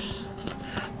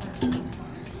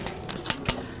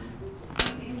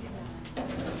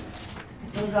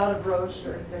 Those out of rose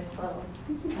shirts, I suppose.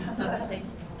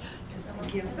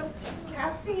 So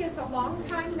Patsy is a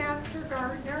longtime master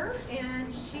gardener,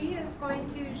 and she is going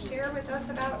to share with us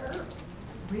about herbs.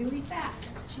 Really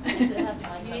fast. You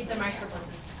need the microphone.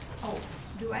 Oh,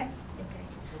 do I? Yes.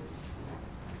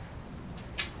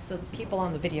 So the people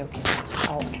on the video can.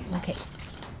 Oh, okay.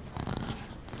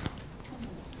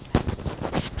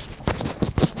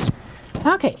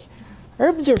 Okay,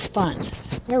 herbs are fun.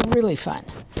 They're really fun.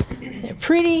 They're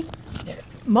pretty, they're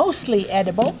mostly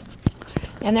edible,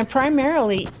 and they're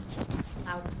primarily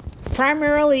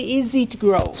easy to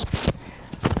grow.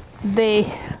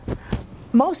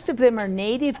 Most of them are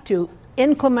native to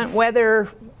inclement weather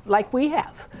like we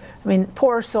have. I mean,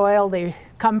 poor soil, they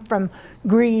come from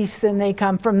Greece and they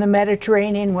come from the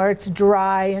Mediterranean where it's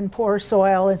dry and poor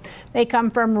soil, and they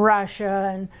come from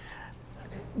Russia and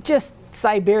just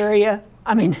Siberia.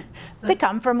 I mean, they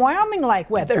come from Wyoming-like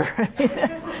weather.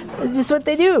 It's just what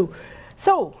they do.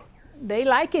 So they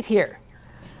like it here.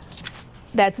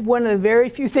 That's one of the very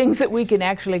few things that we can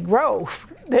actually grow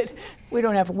that we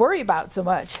don't have to worry about so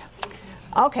much.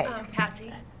 Okay.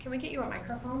 Patsy, can we get you a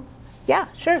microphone? Yeah,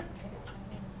 sure.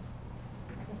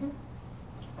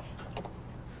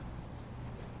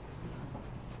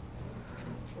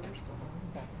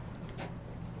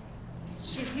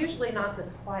 usually not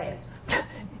this quiet.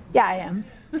 Yeah, I am.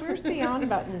 Where's the on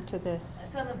button to this?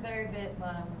 It's on the very bit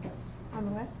bottom. On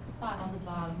the what? On the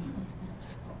bottom.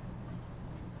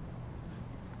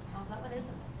 Oh, that one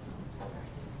isn't.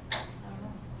 I don't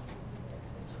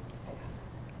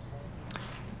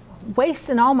know.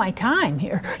 Wasting all my time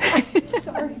here.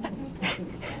 Sorry.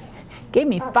 Gave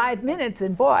me 5 minutes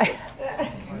and boy.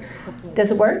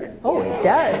 Does it work? Oh, it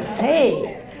does.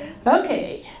 Hey.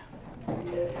 Okay.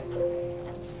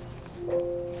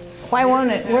 Why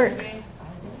won't it work?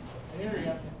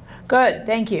 Good,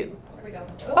 thank you.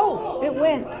 Oh, it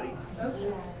went.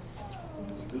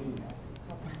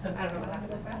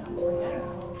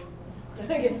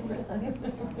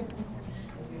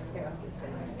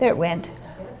 There it went.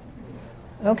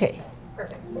 Okay.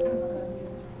 Perfect.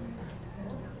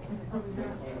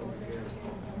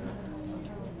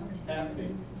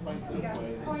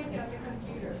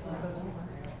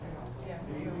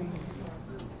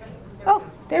 Oh,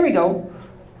 there we go.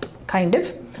 Kind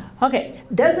of. Okay,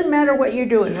 doesn't matter what you're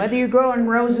doing, whether you're growing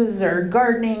roses or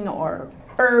gardening or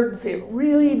herbs, it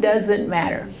really doesn't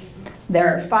matter.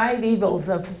 There are 5 evils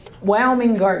of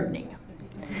Wyoming gardening.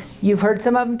 You've heard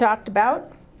some of them talked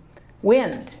about.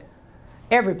 Wind.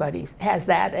 Everybody has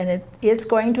that, and it's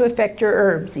going to affect your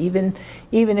herbs, even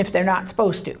if they're not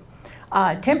supposed to.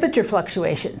 Temperature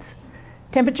fluctuations.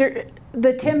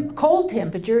 Cold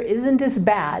temperature isn't as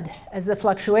bad as the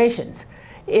fluctuations.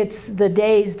 It's the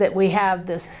days that we have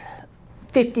this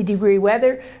 50-degree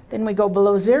weather, then we go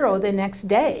below 0 the next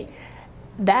day.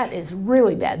 That is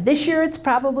really bad. This year it's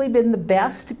probably been the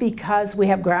best because we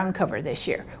have ground cover this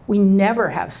year. We never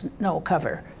have snow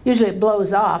cover. Usually it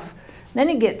blows off, then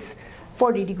it gets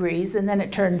 40 degrees and then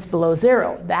it turns below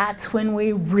 0. That's when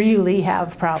we really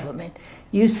have a problem. And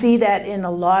you see that in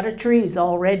a lot of trees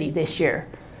already this year.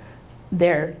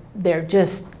 They're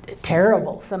just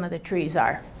terrible, some of the trees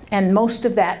are. And most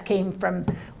of that came from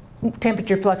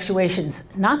temperature fluctuations.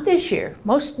 Not this year.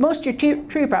 Most of your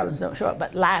tree problems don't show up,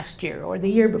 but last year or the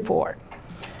year before.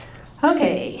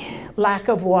 Okay, lack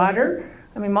of water.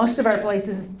 I mean, most of our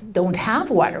places don't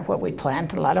have water where we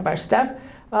plant a lot of our stuff.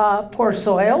 Poor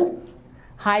soil,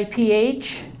 high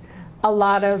pH, a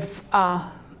lot of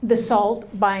the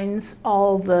salt binds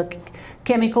all the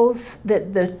chemicals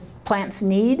that the plants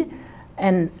need.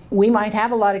 And we might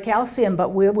have a lot of calcium, but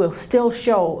we will still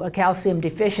show a calcium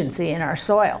deficiency in our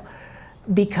soil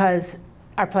because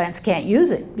our plants can't use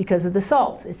it because of the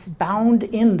salts. It's bound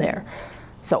in there.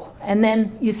 So, and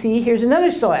then you see, here's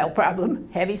another soil problem,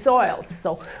 heavy soils.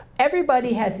 So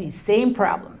everybody has these same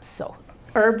problems. So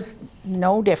herbs,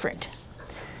 no different.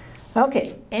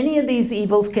 Okay, any of these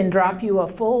evils can drop you a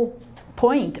full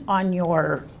point on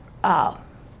your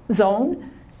zone.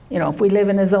 You know, if we live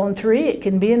in a zone 3, it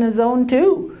can be in a zone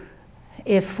 2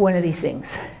 if one of these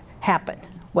things happen.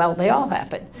 Well, they all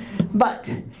happen. But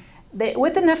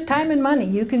with enough time and money,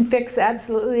 you can fix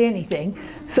absolutely anything.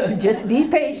 So just be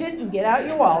patient and get out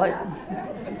your wallet.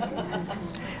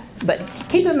 But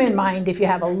keep them in mind if you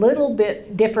have a little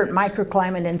bit different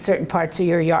microclimate in certain parts of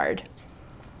your yard.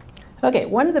 Okay,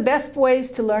 one of the best ways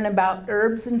to learn about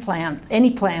herbs and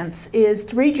any plants is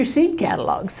to read your seed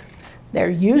catalogs. They're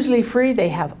usually free. They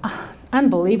have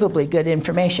unbelievably good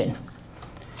information.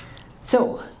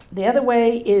 So the other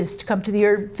way is to come to the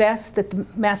Herb Fest that the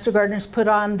Master Gardeners put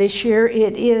on this year.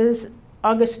 It is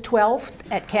August 12th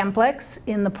at Camplex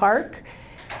in the park.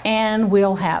 And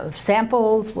we'll have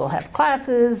samples, we'll have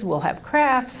classes, we'll have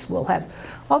crafts, we'll have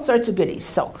all sorts of goodies.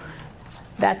 So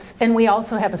and we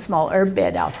also have a small herb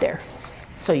bed out there.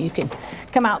 So you can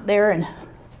come out there and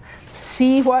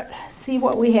see what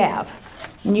we have.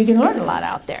 And you can learn a lot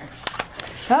out there.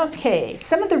 Okay,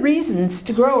 some of the reasons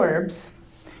to grow herbs.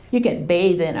 You can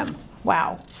bathe in them.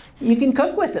 Wow. You can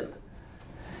cook with them.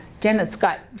 Janet's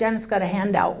got a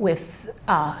handout with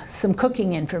some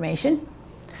cooking information.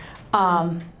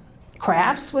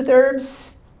 Crafts with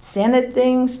herbs, scented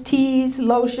things, teas,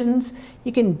 lotions.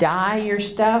 You can dye your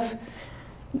stuff.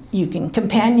 You can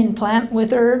companion plant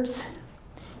with herbs.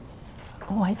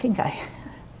 Oh, I think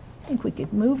we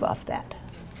could move off that.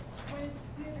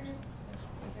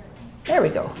 There we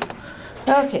go.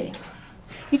 Okay.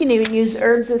 You can even use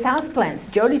herbs as houseplants.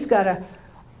 Jody's got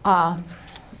a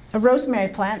rosemary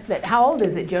plant that, how old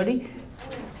is it, Jody?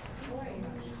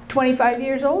 25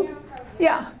 years old?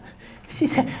 Yeah.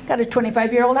 She's got a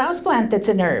 25-year-old houseplant that's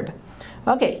an herb.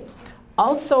 Okay.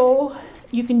 Also,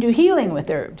 you can do healing with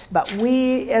herbs, but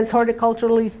we, as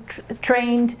horticulturally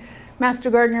trained Master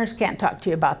Gardeners, can't talk to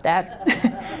you about that.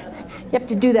 You have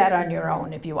to do that on your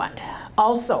own if you want.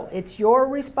 Also, it's your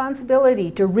responsibility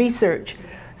to research.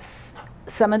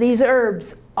 Some of these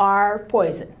herbs are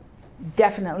poison.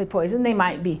 definitely poison. They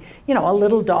might be, you know, a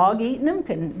little dog eating them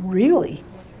can really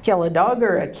kill a dog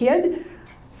or a kid.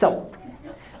 So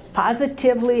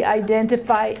positively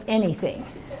identify anything.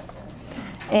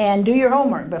 And do your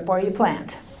homework before you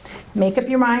plant. Make up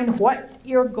your mind what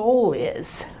your goal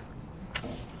is.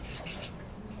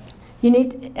 You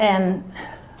need, and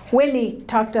Wendy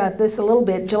talked about this a little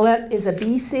bit. Gillette is a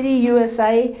Bee City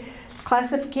USA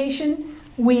classification.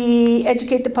 We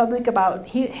educate the public about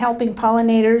helping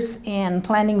pollinators and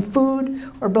planting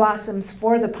food or blossoms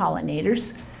for the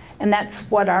pollinators. And that's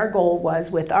what our goal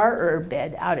was with our herb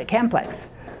bed out at Camplex.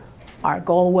 Our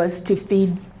goal was to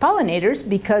feed pollinators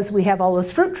because we have all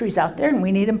those fruit trees out there and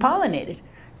we need them pollinated.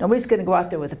 Nobody's going to go out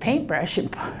there with a paintbrush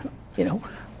and, you know,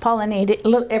 pollinate it,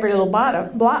 every little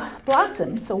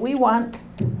blossom. So we want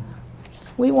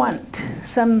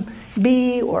some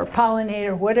bee or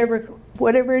pollinator,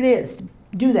 whatever it is, to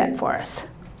do that for us.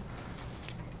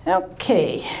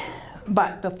 Okay,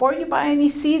 but before you buy any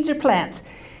seeds or plants,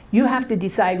 you have to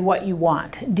decide what you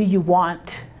want. Do you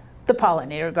want the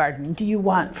pollinator garden? Do you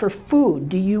want for food?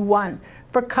 Do you want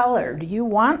for color? Do you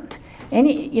want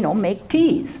any, you know, make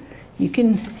teas? You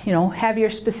can, you know, have your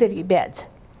specific beds.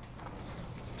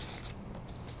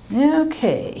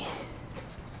 Okay.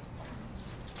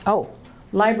 Oh,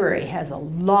 library has a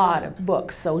lot of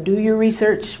books, so do your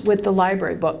research with the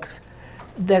library books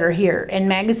that are here, and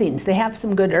magazines. They have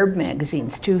some good herb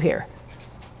magazines too here.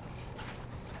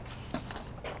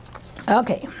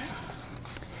 Okay.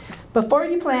 Before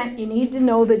you plant, you need to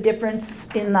know the difference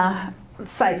in the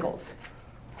cycles.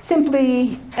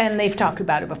 Simply, and they've talked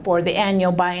about it before, the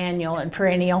annual, biennial, and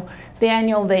perennial. The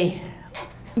annual, they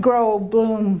grow,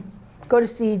 bloom, go to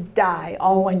seed, die,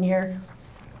 all 1 year.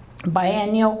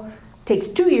 Biennial takes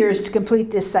 2 years to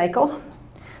complete this cycle.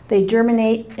 They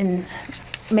germinate and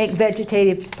make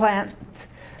vegetative plants,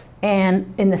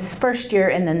 and in the first year,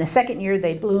 and then the second year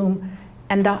they bloom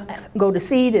and go to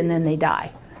seed, and then they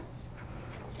die.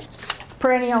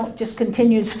 Perennial just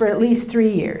continues for at least 3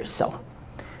 years. So,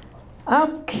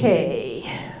 okay.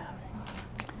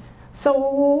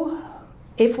 So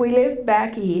if we live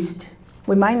back east,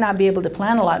 we might not be able to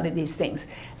plant a lot of these things.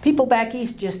 People back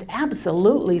east just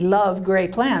absolutely love gray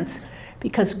plants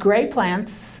because gray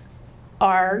plants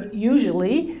are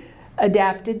usually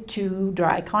adapted to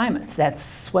dry climates.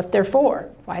 That's what they're for,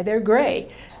 why they're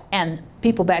gray. And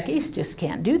people back east just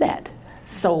can't do that.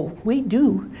 So we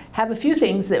do have a few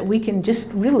things that we can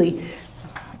just really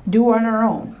do on our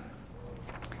own.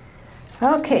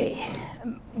 Okay,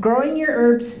 growing your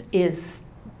herbs is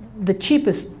the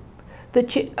cheapest,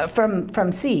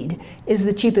 from seed is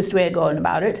the cheapest way of going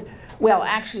about it. Well,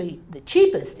 actually, the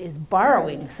cheapest is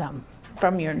borrowing some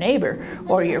from your neighbor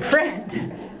or your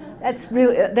friend. That's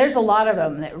really, there's a lot of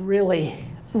them that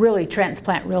really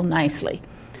transplant real nicely.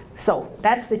 So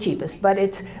that's the cheapest, but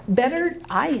it's better,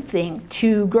 I think,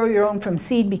 to grow your own from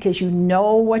seed because you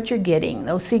know what you're getting.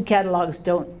 Those seed catalogs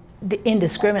don't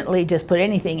indiscriminately just put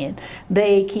anything in.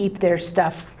 They keep their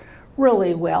stuff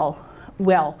really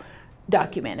well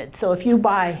documented. So if you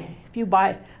buy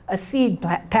a seed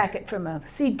packet from a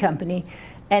seed company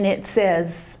and it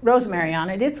says rosemary on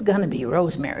it, it's going to be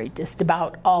rosemary just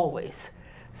about always.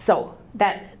 So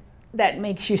that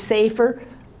makes you safer,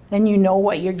 and you know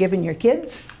what you're giving your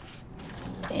kids,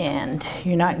 and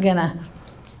you're not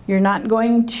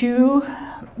going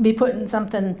to be putting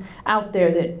something out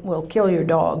there that will kill your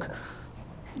dog.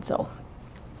 So,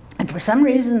 and for some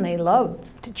reason they love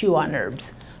to chew on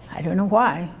herbs. I don't know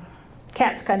why.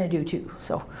 Cats kind of do too.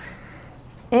 So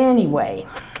anyway,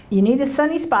 you need a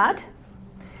sunny spot,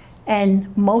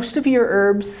 and most of your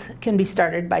herbs can be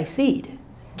started by seed.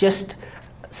 Just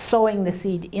sowing the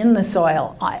seed in the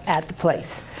soil at the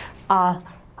place.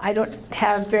 I don't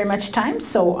have very much time,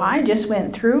 so I just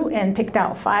went through and picked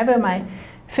out 5 of my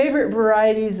favorite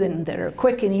varieties and that are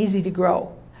quick and easy to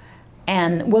grow.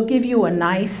 And we'll give you a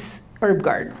nice herb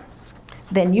garden.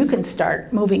 Then you can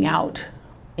start moving out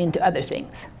into other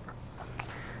things.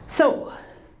 So,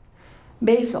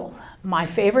 basil. My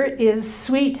favorite is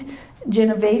sweet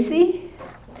Genovese.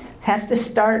 Has to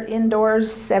start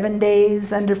indoors 7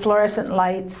 days under fluorescent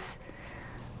lights,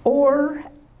 and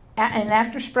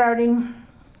after sprouting,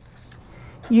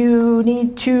 you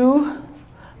need to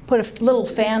put a little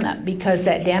fan up because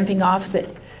that damping off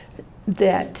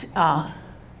that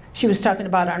she was talking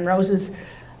about on roses,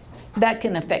 that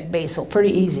can affect basil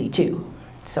pretty easy too.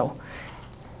 So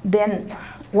then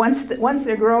once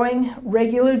they're growing,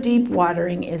 regular deep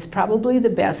watering is probably the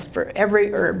best for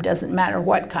every herb, doesn't matter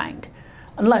what kind.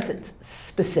 Unless it's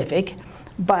specific,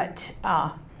 but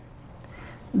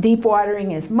deep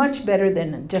watering is much better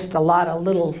than just a lot of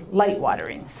little light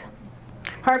waterings.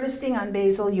 harvesting on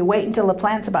basil, you wait until the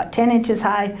plant's about 10 inches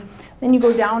high, then you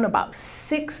go down about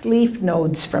 6 leaf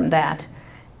nodes from that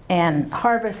and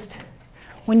harvest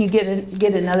when you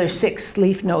get another 6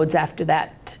 leaf nodes after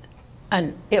that.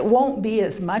 And it won't be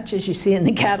as much as you see in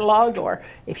the catalog, or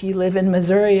if you live in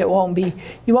Missouri, you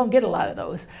won't get a lot of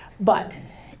those. But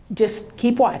just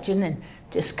keep watching and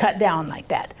just cut down like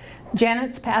that.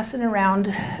 Janet's passing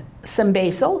around some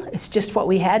basil. It's just what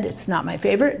we had. It's not my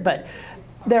favorite, but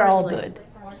they're all good.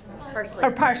 Parsley.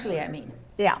 Or parsley, I mean.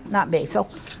 Yeah, not basil.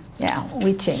 Yeah,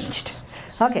 we changed.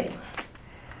 Okay.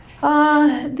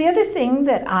 The other thing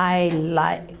that I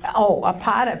like, a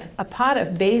pot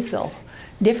of basil.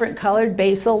 Different colored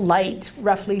basil, light,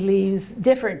 roughly leaves,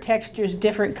 different textures,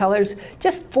 different colors.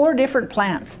 Just 4 different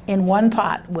plants in one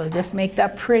pot will just make the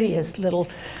prettiest little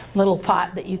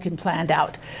pot that you can plant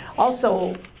out.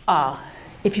 Also,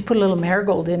 if you put a little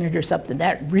marigold in it or something,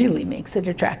 that really makes it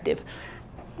attractive.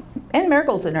 And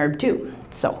marigold's an herb too,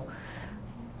 so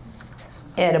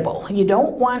edible. You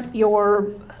don't want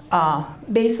your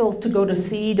basil to go to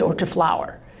seed or to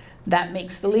flower. That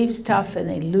makes the leaves tough and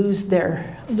they lose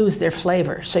their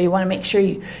flavor. So you want to make sure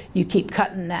you keep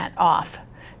cutting that off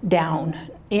down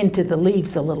into the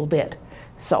leaves a little bit.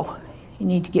 So you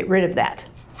need to get rid of that.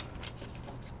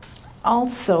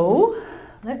 Also,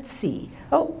 let's see.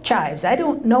 Oh, chives. I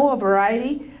don't know a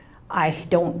variety.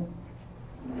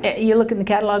 You look in the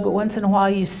catalog, but once in a while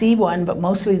you see one, but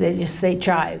mostly they just say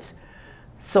chives.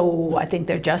 So I think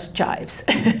they're just chives.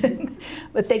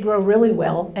 But they grow really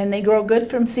well and they grow good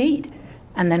from seed.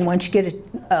 And then once you get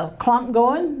a clump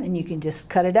going, then you can just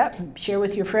cut it up and share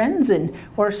with your friends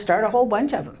or start a whole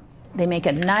bunch of them. They make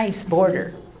a nice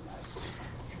border.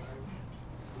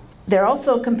 They're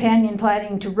also companion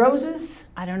planting to roses.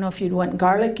 I don't know if you'd want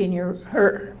garlic in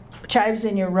or chives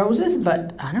in your roses,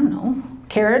 but I don't know.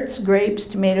 Carrots, grapes,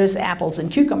 tomatoes, apples,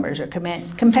 and cucumbers are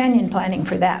companion planting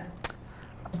for that.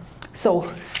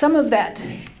 So some of that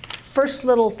first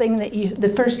little thing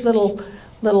the first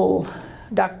little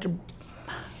Dr.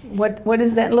 What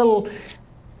is that little,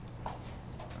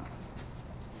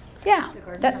 yeah,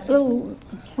 that little,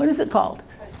 what is it called?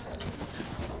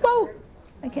 Whoa,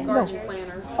 I can't go. Garden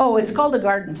planter. Oh, it's called a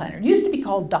garden planter. It used to be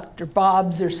called Dr.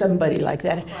 Bob's or somebody like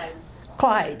that.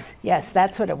 Clyde's, yes,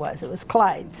 that's what it was. It was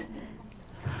Clyde's.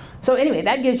 So anyway,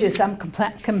 that gives you some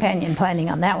companion planting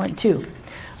on that one too.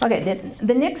 Okay,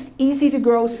 the next easy to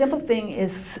grow simple thing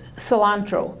is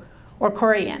cilantro or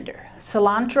coriander.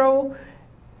 Cilantro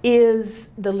is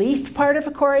the leaf part of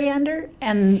a coriander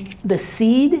and the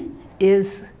seed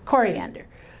is coriander.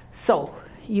 So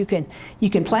you can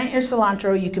plant your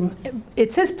cilantro.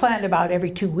 It says plant about every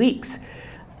 2 weeks,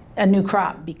 a new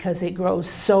crop, because it grows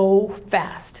so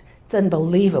fast. It's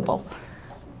unbelievable.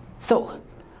 So,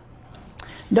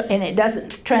 and it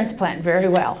doesn't transplant very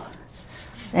well.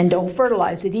 And don't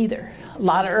fertilize it either. A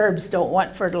lot of herbs don't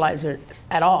want fertilizer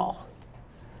at all.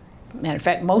 Matter of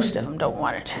fact, most of them don't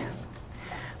want it.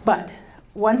 But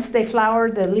once they flower,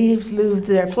 the leaves lose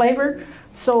their flavor,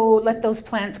 so let those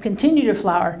plants continue to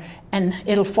flower, and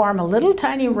it'll form a little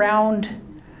tiny round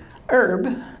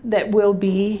herb that will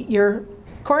be your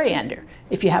coriander.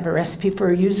 If you have a recipe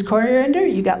for used coriander,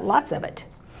 you got lots of it.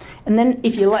 And then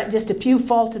if you let just a few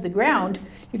fall to the ground,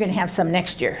 you're going to have some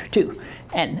next year too.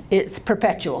 And it's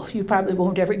perpetual. You probably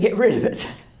won't ever get rid of it.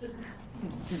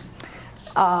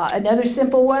 Another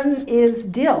simple one is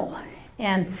dill.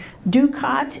 And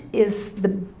Ducat is the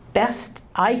best,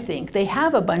 I think. They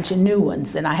have a bunch of new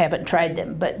ones and I haven't tried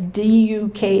them, but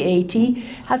D-U-K-A-T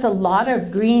has a lot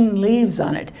of green leaves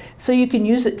on it. So you can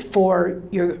use it for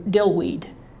your dill weed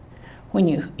when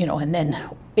and then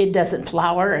it doesn't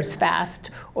flower as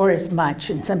fast or as much,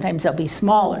 and sometimes they'll be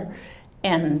smaller.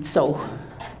 And so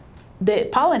the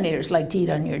pollinators like to eat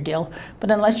on your dill, but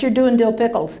unless you're doing dill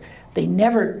pickles, they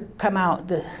never come out,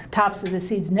 the tops of the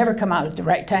seeds never come out at the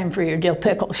right time for your dill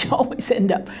pickles. You always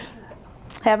end up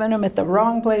having them at the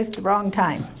wrong place, the wrong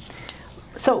time.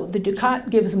 So the Ducat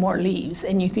gives more leaves,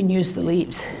 and you can use the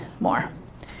leaves more.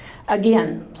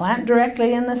 Again, plant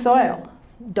directly in the soil.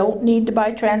 Don't need to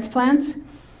buy transplants,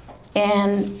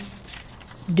 and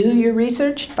do your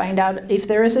research, find out if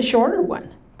there is a shorter one.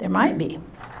 There might be.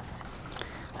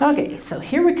 Okay, so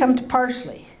here we come to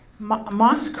parsley.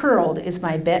 Moss curled is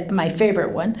my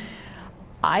favorite one.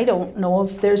 I don't know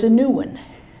if there's a new one.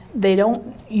 They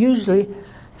don't usually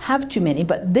have too many,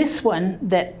 but this one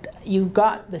that you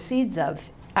got the seeds of,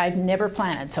 I've never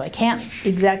planted, so I can't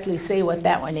exactly say what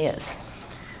that one is.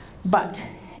 But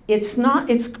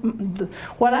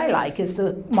what I like is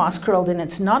the moss curled, and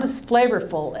it's not as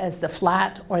flavorful as the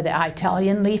flat or the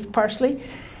Italian leaf parsley.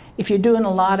 If you're doing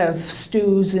a lot of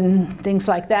stews and things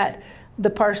like that, the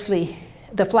parsley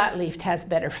the flat-leafed has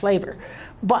better flavor.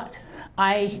 But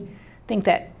I think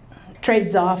that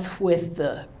trades off with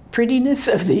the prettiness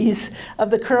of these, of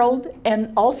the curled,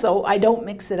 and also I don't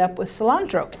mix it up with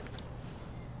cilantro.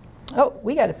 Oh,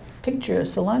 we got a picture of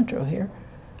cilantro here.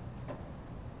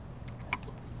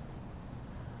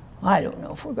 I don't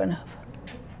know if we're gonna,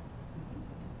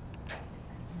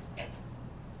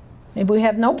 maybe we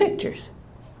have no pictures.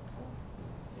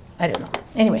 I don't know.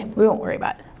 Anyway, we won't worry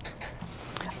about it.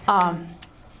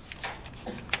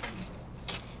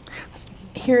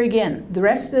 Here again, the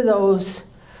rest of those,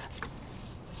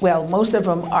 well, most of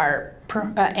them are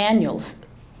annuals.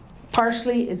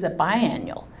 Parsley is a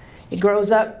biannual. It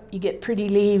grows up, you get pretty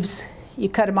leaves, you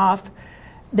cut them off.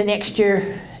 The next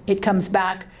year it comes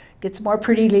back, gets more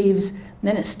pretty leaves,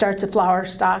 then it starts a flower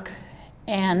stalk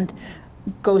and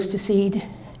goes to seed,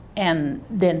 and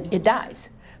then it dies.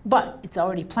 But it's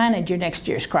already planted your next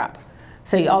year's crop.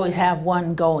 So you always have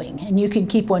one going, and you can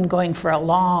keep one going for a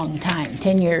long time,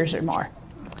 10 years or more.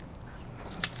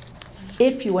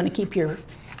 If you want to keep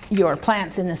your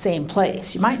plants in the same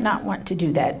place. You might not want to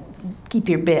do that. Keep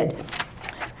your bed.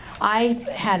 I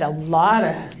had a lot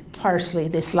of parsley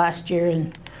this last year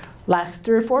and last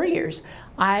 3 or 4 years.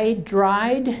 I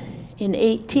dried, in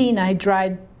 18, I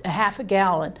dried a half a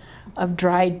gallon of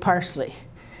dried parsley.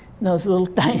 And those little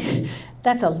tiny,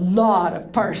 that's a lot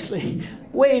of parsley.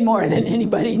 Way more than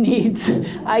anybody needs.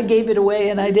 I gave it away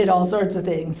and I did all sorts of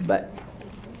things, but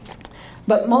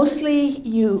mostly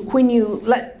when you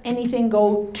let anything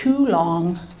go too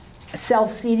long,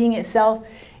 self-seeding itself,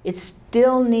 it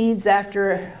still needs,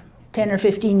 after 10 or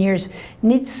 15 years,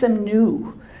 needs some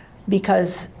new,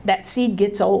 because that seed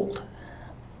gets old.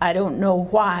 I don't know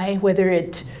why, whether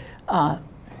it, I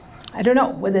don't know,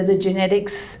 whether the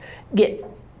genetics get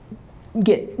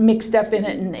mixed up in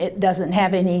it and it doesn't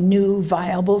have any new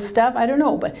viable stuff. I don't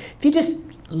know, but if you just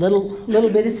little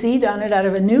bit of seed on it out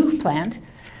of a new plant,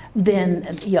 then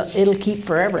it'll keep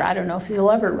forever. I don't know if you'll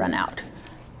ever run out.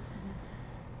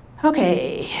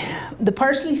 Okay, the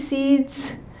parsley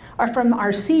seeds are from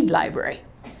our seed library.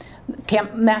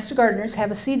 Master Gardeners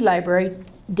have a seed library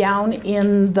down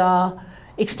in the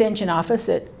extension office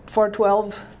at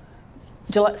 412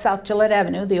 South Gillette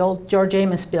Avenue, the old George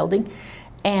Amos building.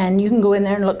 And you can go in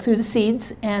there and look through the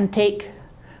seeds and take,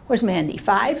 where's Mandy,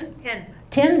 5? 10.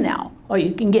 10 now. Oh,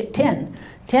 you can get 10.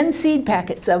 10 seed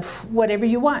packets of whatever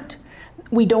you want.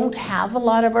 We don't have a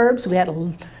lot of herbs. We had a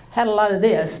lot of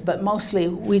this, but mostly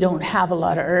we don't have a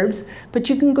lot of herbs. But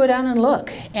you can go down and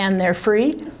look, and they're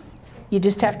free. You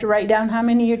just have to write down how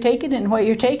many you're taking and what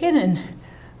you're taking, and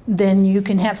then you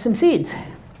can have some seeds.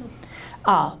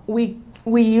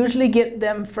 We usually get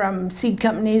them from seed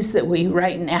companies that we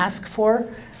write and ask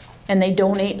for, and they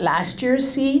donate last year's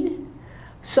seed.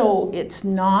 So it's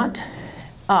not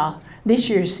this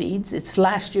year's seeds, it's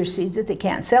last year's seeds that they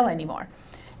can't sell anymore.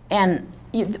 And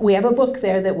we have a book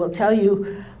there that will tell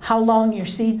you how long your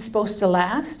seed's supposed to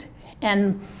last,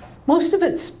 and most of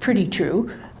it's pretty true.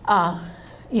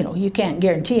 You know, you can't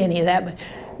guarantee any of that, but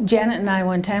Janet and I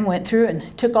one time went through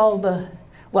and took all the,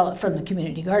 well, from the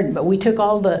community garden, but we took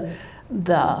all the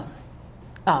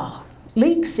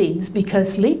leek seeds,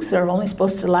 because leeks are only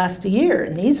supposed to last a year,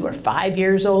 and these were 5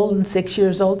 years old and 6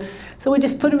 years old. So we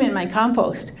just put them in my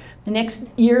compost. The next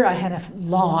year I had a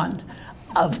lawn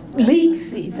of leek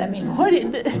seeds. I mean,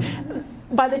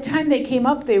 by the time they came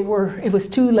up, it was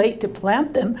too late to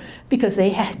plant them because they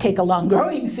had to take a long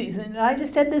growing season. And I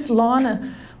just had this lawn of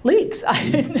leeks.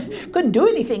 I couldn't do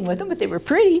anything with them, but they were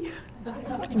pretty.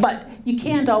 But you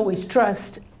can't always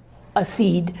trust a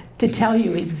seed to tell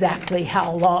you exactly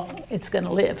how long it's going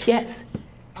to live. Yes?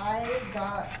 I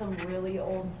got some really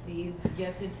old seeds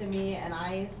gifted to me, and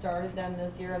I started them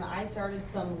this year, and I started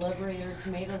some Liberator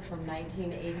tomatoes from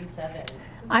 1987.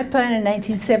 I planted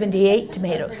 1978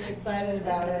 tomatoes. I'm pretty excited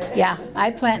about it. Yeah,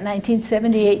 I plant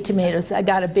 1978 tomatoes. I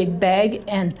got a big bag,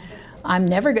 and I'm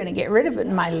never going to get rid of it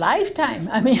in my lifetime.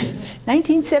 I mean,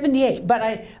 1978. But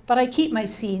I keep my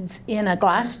seeds in a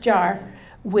glass jar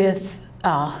with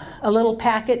a little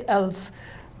packet of,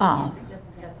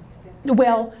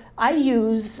 well, I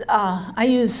use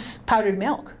powdered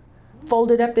milk.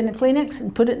 Fold it up in a Kleenex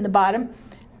and put it in the bottom,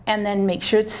 and then make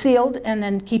sure it's sealed, and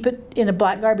then keep it in a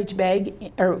black garbage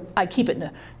bag, or I keep it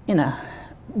in a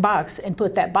box and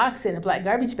put that box in a black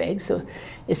garbage bag so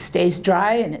it stays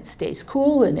dry and it stays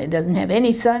cool and it doesn't have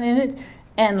any sun in it.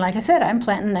 And like I said, I'm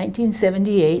planting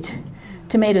 1978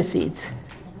 tomato seeds.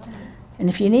 And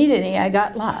if you need any, I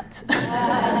got lots.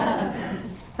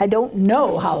 I don't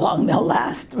know how long they'll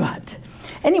last, but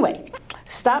anyway,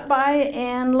 stop by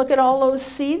and look at all those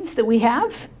seeds that we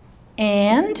have.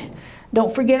 And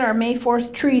don't forget our May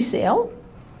 4th tree sale.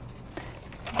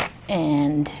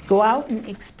 and go out and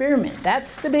experiment.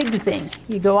 That's the big thing.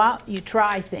 You go out, you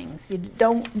try things. You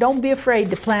don't be afraid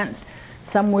to plant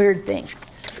some weird thing.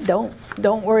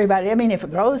 Don't worry about it. I mean, if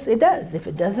it grows, it does. If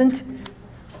it doesn't,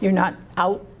 you're not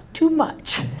out too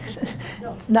much.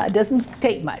 No, it doesn't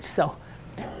take much. So,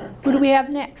 who do we have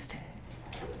next?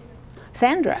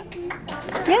 Sandra.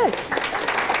 Yes.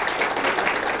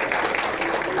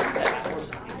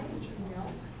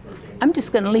 I'm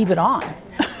just going to leave it on. I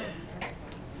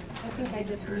think I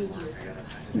just need you.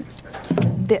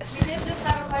 This. We did just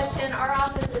have a question. Our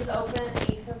office is open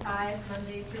 8 to 5,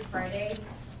 Monday through Friday.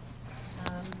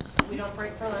 We don't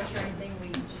break for lunch or anything.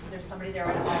 There's somebody there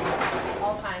at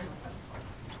all times.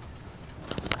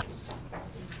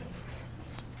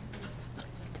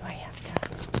 Do I have to,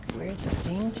 where's the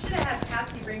thing? We should have had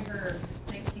Patsy bring her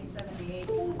 1978.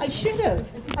 I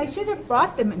should have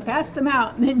brought them and passed them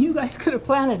out, and then you guys could have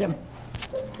planted them.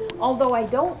 Although I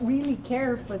don't really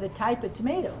care for the type of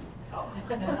tomatoes.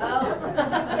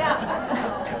 Yeah.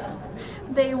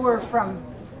 They were from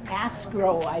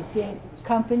Asgrow, I think,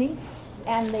 company,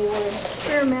 and they were an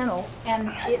experimental, and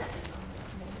it's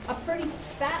a pretty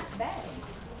fat bag.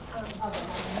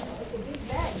 It's a big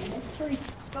bag, and it's pretty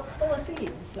full of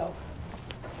seeds. So,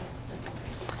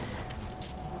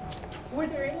 were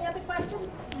there any other questions?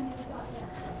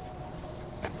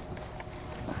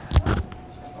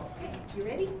 You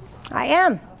ready? I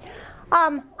am.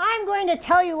 I'm going to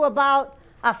tell you about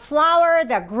a flower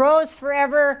that grows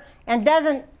forever and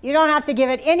you don't have to give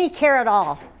it any care at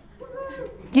all.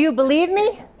 Do you believe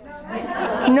me?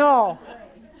 No.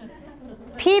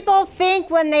 People think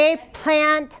when they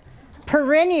plant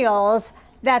perennials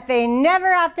that they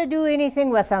never have to do anything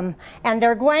with them and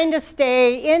they're going to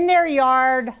stay in their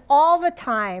yard all the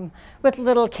time with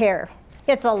little care.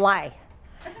 It's a lie.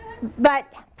 But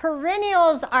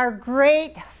perennials are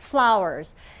great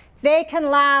flowers. They can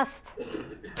last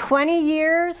 20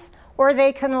 years or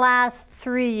they can last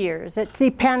 3 years. It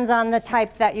depends on the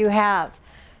type that you have.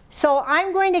 So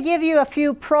I'm going to give you a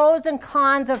few pros and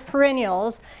cons of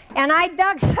perennials, and I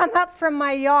dug some up from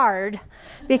my yard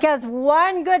because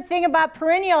one good thing about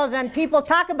perennials, and people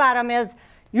talk about them, is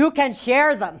you can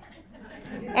share them.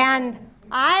 And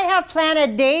I have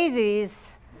planted daisies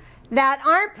that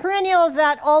aren't perennials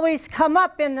that always come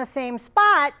up in the same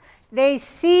spot. They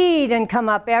seed and come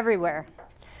up everywhere.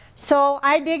 So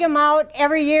I dig them out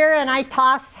every year and I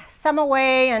toss some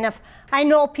away, and if I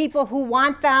know people who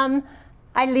want them,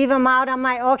 I leave them out on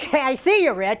my, okay, I see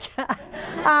you, Rich.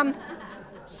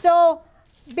 So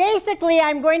basically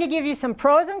I'm going to give you some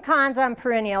pros and cons on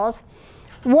perennials.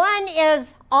 One is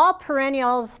all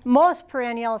perennials, most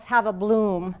perennials have a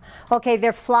bloom. Okay,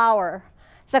 they're flower.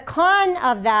 The con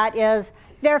of that is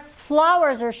their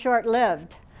flowers are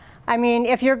short-lived. I mean,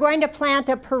 if you're going to plant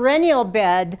a perennial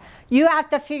bed, you have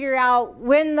to figure out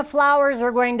when the flowers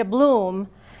are going to bloom.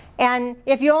 And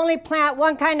if you only plant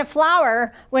one kind of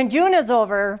flower, when June is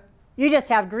over, you just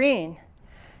have green.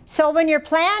 So when you're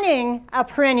planting a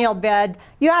perennial bed,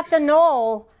 you have to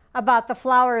know about the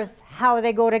flowers, how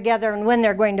they go together and when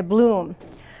they're going to bloom.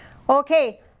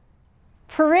 Okay,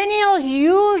 perennials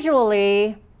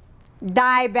usually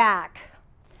die back.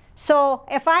 So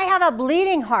if I have a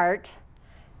bleeding heart,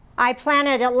 I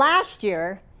planted it last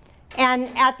year,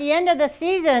 and at the end of the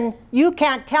season, you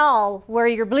can't tell where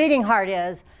your bleeding heart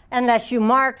is unless you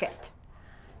mark it.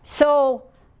 So,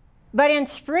 but in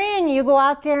spring, you go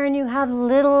out there and you have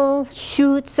little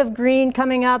shoots of green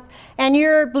coming up, and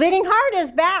your bleeding heart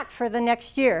is back for the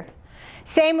next year.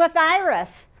 Same with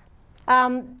iris.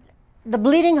 The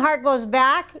bleeding heart goes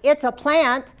back. It's a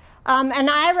plant. An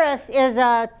iris is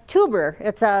a tuber.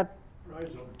 It's a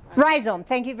rhizome.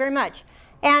 Thank you very much.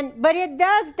 But it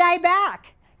does die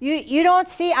back. You don't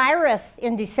see iris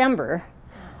in December,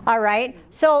 all right?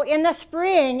 So in the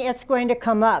spring, it's going to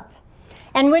come up.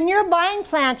 And when you're buying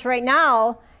plants right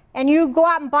now, and you go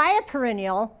out and buy a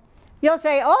perennial, you'll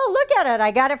say, oh, look at it.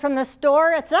 I got it from the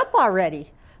store. It's up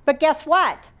already. But guess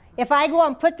what? If I go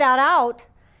and put that out,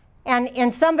 and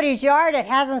in somebody's yard it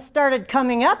hasn't started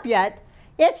coming up yet,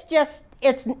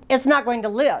 it's not going to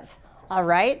live, all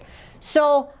right?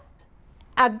 So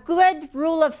a good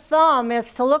rule of thumb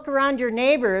is to look around your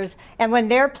neighbors, and when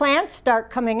their plants start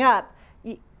coming up,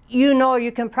 you know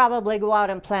you can probably go out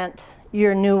and plant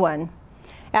your new one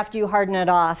after you harden it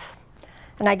off.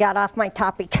 And I got off my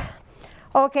topic.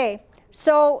 Okay,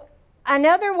 so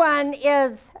another one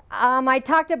is, I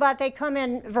talked about they come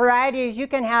in varieties. You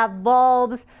can have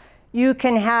bulbs, you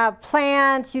can have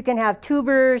plants, you can have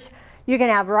tubers, you can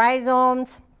have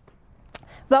rhizomes.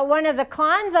 But one of the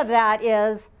cons of that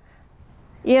is,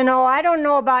 you know, I don't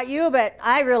know about you, but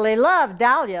I really love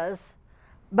dahlias.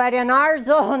 But in our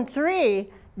zone 3,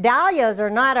 dahlias are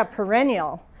not a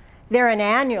perennial. They're an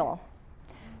annual.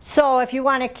 So if you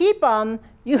want to keep them,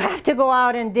 you have to go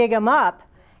out and dig them up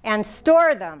and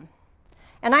store them.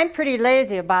 And I'm pretty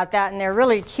lazy about that, and they're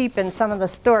really cheap in some of the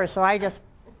stores, so I just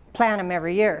plant them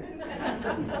every year.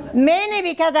 Mainly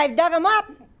because I've dug them up,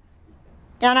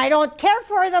 and I don't care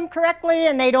for them correctly,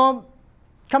 and they don't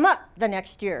come up the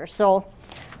next year. So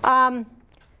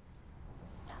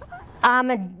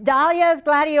dahlias,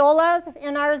 gladiolas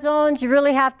in our zones, you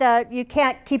really have to, you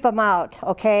can't keep them out,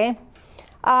 okay?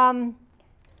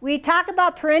 We talk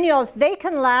about perennials, they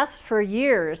can last for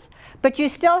years, but you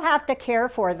still have to care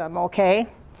for them, okay?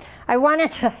 I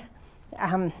wanted to,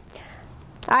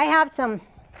 I have some,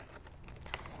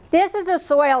 this is the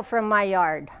soil from my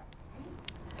yard.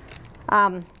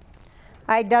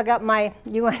 I dug up my,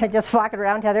 you want to just walk it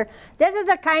around, Heather? This is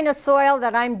the kind of soil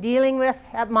that I'm dealing with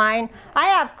at mine. I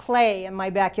have clay in my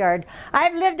backyard.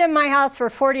 I've lived in my house for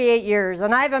 48 years,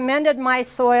 and I've amended my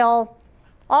soil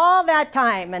all that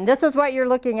time, and this is what you're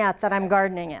looking at that I'm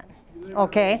gardening in,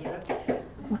 okay?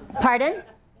 Pardon?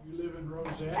 You live in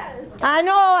Rosette? I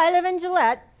know, I live in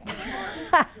Gillette.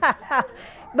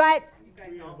 But,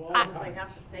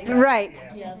 right.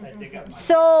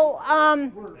 So,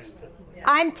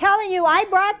 I'm telling you, I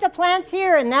brought the plants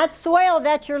here, and that soil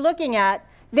that you're looking at,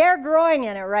 they're growing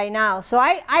in it right now. So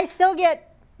I still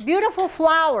get beautiful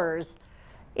flowers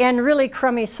in really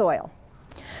crummy soil.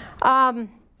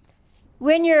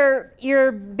 When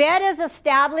your bed is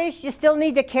established, you still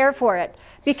need to care for it.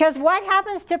 Because what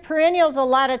happens to perennials a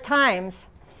lot of times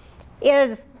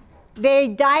is they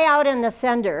die out in the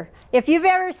center. If you've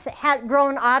ever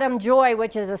grown autumn joy,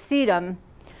 which is a sedum,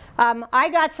 I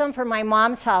got some from my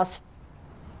mom's house,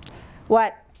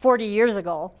 40 years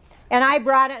ago, and I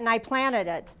brought it and I planted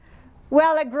it.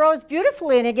 Well, it grows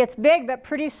beautifully and it gets big, but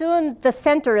pretty soon the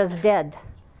center is dead.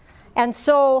 And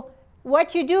so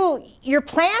what you do, your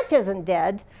plant isn't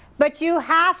dead, but you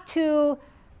have to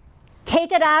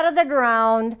take it out of the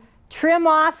ground, trim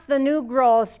off the new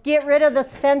growth, get rid of the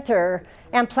center,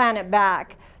 and plant it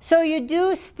back. So you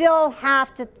do still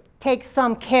have to take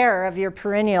some care of your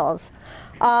perennials.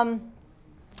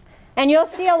 And you'll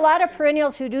see a lot of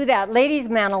perennials who do that. Ladies'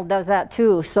 mantle does that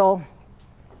too. So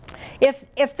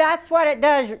if that's what it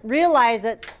does, realize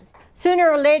that sooner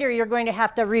or later you're going to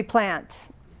have to replant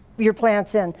your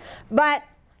plants in. But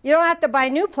you don't have to buy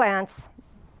new plants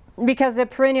because the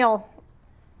perennial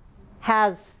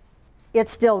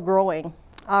it's still growing.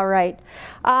 All right.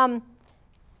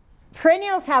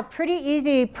 Perennials have pretty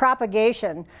easy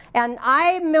propagation, and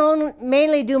I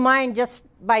mainly do mine just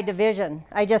by division.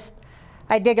 I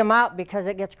dig them out because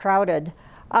it gets crowded.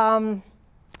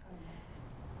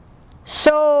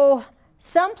 So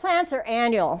some plants are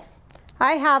annual.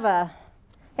 I have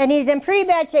and he's in pretty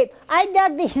bad shape. I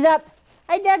dug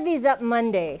these up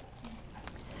Monday.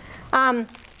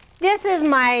 This is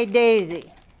my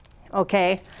daisy,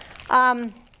 okay?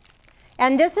 And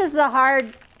this is the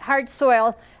hard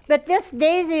soil, but this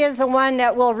daisy is the one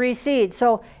that will reseed.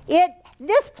 So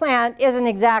this plant isn't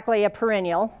exactly a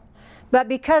perennial, but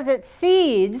because it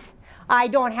seeds, I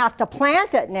don't have to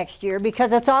plant it next year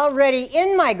because it's already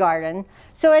in my garden,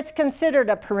 so it's considered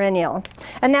a perennial.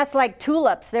 And that's like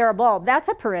tulips, they're a bulb. That's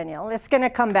a perennial. It's going to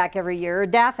come back every year, or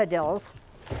daffodils.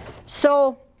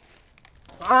 So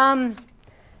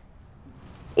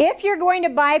if you're going to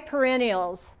buy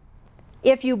perennials,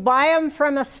 if you buy them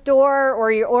from a store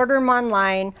or you order them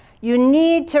online, you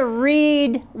need to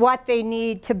read what they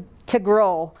need to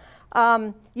grow.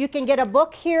 You can get a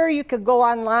book here, you could go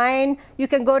online, you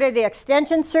can go to the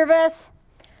extension service.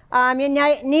 You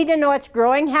need to know its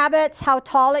growing habits, how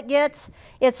tall it gets,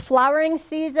 its flowering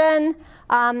season,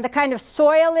 the kind of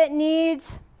soil it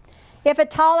needs, if it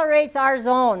tolerates our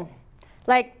zone.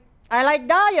 Like, I like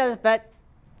dahlias, but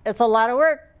it's a lot of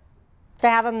work to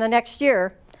have them the next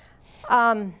year.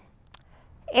 And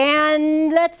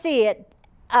let's see,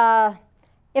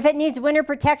 if it needs winter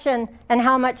protection and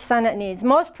how much sun it needs.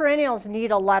 Most perennials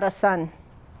need a lot of sun.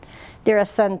 They're a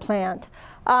sun plant.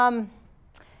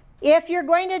 If you're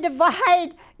going to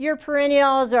divide your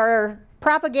perennials or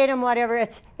propagate them, whatever,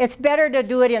 it's better to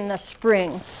do it in the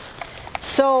spring.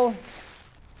 So,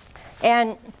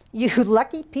 and you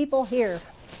lucky people here.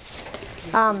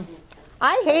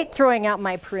 I hate throwing out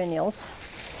my perennials.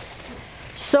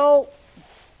 So,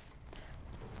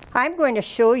 I'm going to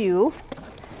show you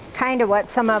kind of what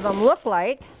some of them look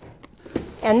like,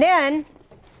 and then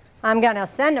I'm going to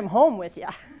send them home with you.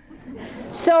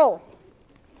 So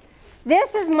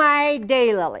this is my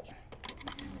daylily.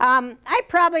 I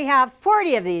probably have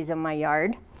 40 of these in my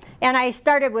yard, and I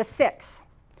started with 6.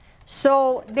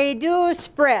 So they do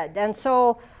spread. And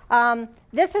so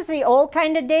this is the old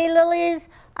kind of daylilies.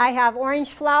 I have orange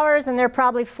flowers, and they're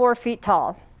probably 4 feet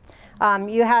tall.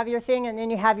 You have your thing, and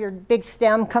then you have your big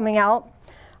stem coming out.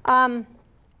 I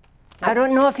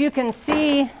don't know if you can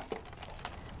see.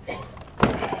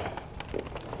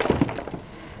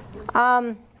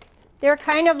 They're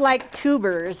kind of like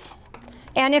tubers.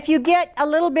 And if you get a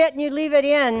little bit and you leave it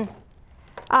in,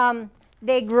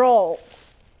 they grow.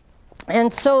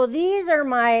 And so these are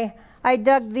I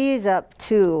dug these up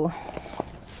too.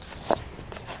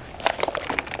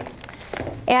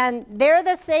 And they're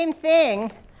the same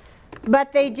thing,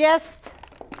 but they just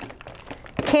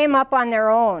came up on their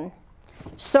own.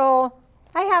 So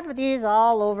I have these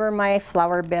all over my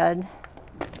flower bed.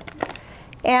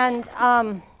 And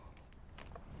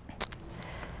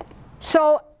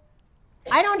so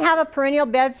I don't have a perennial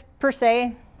bed per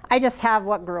se. I just have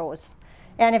what grows.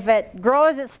 And if it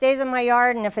grows, it stays in my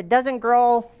yard. And if it doesn't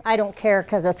grow, I don't care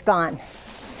because it's gone.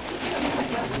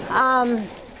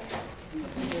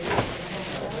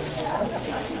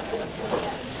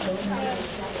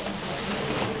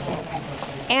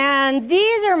 And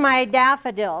these are my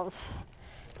daffodils.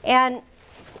 And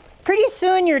pretty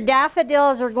soon your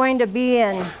daffodils are going to be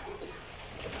in.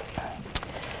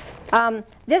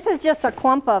 This is just a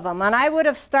clump of them. And I would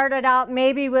have started out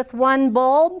maybe with 1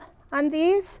 bulb on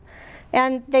these.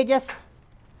 And they just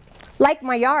like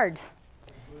my yard.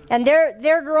 And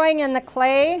they're growing in the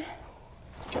clay.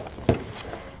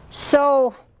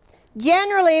 So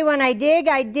generally when I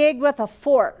dig with a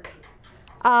fork.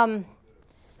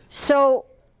 So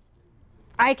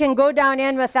I can go down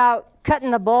in without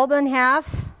cutting the bulb in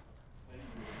half.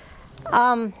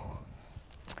 And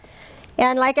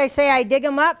like I say, I dig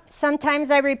them up. Sometimes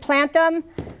I replant them.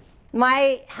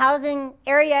 My housing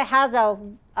area has a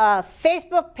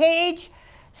Facebook page.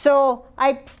 So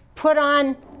I put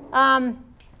on,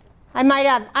 I might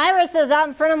have irises out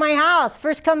in front of my house.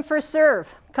 First come, first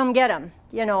serve. Come get them,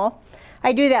 you know.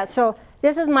 I do that. So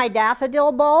this is my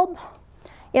daffodil bulb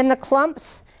in the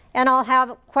clumps. And I'll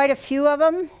have quite a few of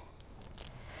them.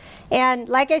 And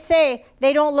like I say,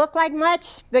 they don't look like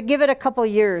much, but give it a couple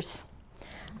years.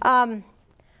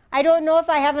 I don't know if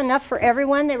I have enough for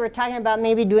everyone. They were talking about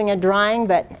maybe doing a drawing,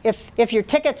 but if your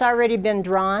ticket's already been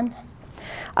drawn.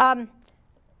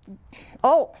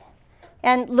 Oh,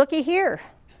 and looky here.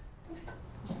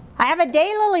 I have a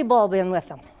daylily bulb in with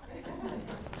them.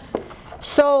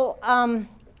 So I'm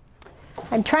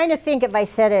trying to think if I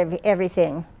said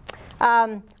everything.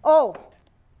 Oh,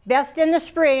 best in the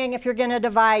spring. If you're going to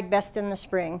divide, best in the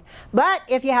spring. But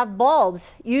if you have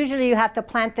bulbs, usually you have to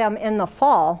plant them in the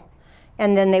fall,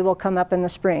 and then they will come up in the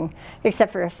spring,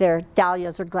 except for if they're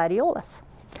dahlias or gladiolas.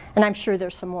 And I'm sure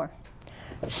there's some more.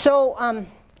 So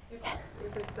if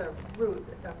it's a root,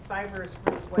 a fibrous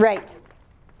root, right.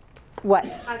 What?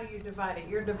 How do you divide it?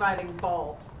 You're dividing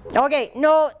bulbs. Okay,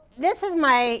 no, this is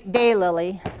my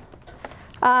daylily.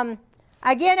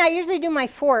 Again, I usually do my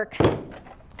fork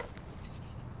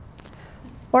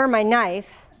or my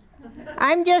knife.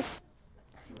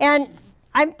 And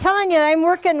I'm telling you, I'm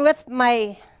working with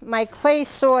my clay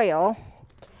soil,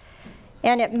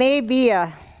 and it may be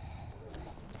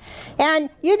and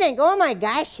you think, oh my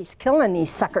gosh, she's killing these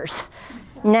suckers.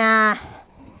 Nah.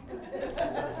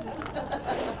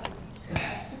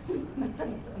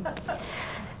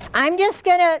 I'm just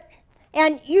gonna,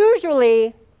 and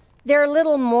usually they're a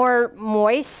little more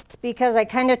moist because I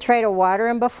kind of try to water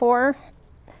them before.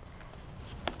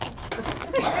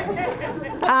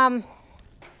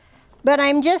 But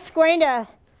I'm just going to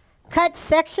cut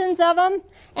sections of them,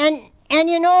 and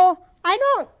you know, I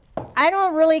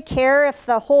don't really care if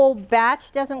the whole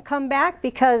batch doesn't come back,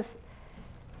 because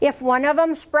if one of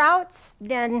them sprouts,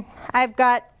 then I've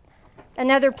got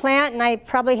another plant, and I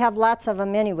probably have lots of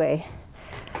them anyway.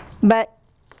 But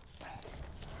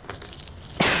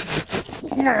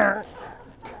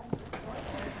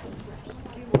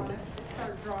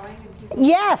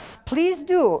yes, please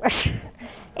do.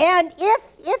 And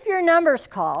if your number's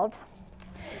called,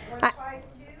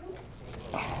 152.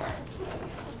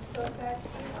 So if that's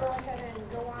you, go ahead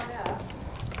and go on up.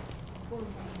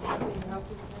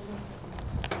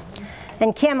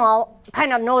 and Kim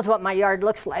kind of knows what my yard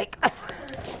looks like.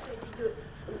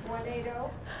 180. I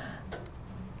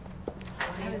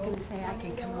was going to say I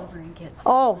can come over and get some.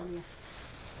 Oh.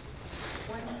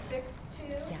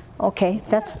 162. Yeah. Okay,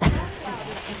 that's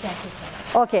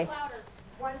okay.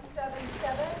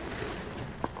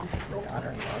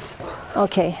 177.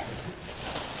 Okay.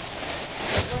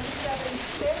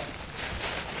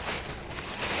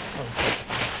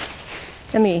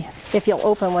 176. Let me, if you'll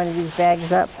open one of these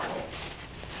bags up.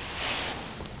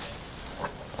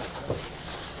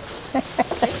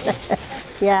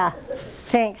 Yeah,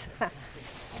 thanks.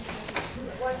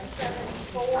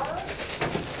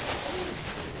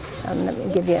 174. Let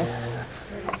me give you.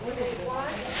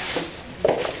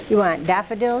 You want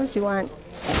daffodils? You want? Yeah,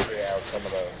 some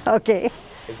of those. Okay.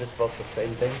 Is this both the same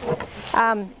thing?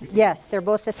 Yes, they're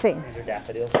both the same. These are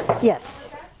daffodils?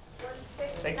 Yes.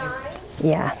 Thank you.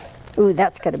 Yeah. Ooh,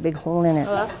 that's got a big hole in it.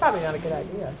 Oh, that's probably not a good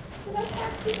idea.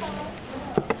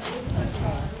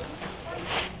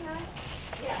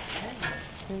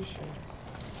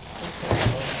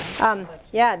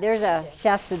 Yeah, there's a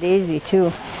Shasta daisy too.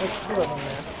 There's 2 of them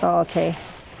there. Oh, okay.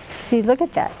 See, look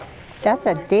at that. That's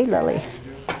a daylily.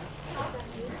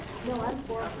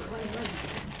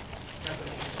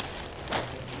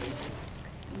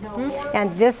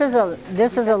 And this is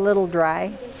a little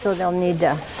dry, so they'll need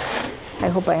to. I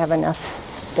hope I have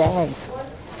enough bags.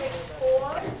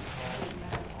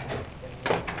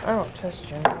 I don't trust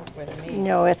your milk with me.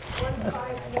 No, it's. So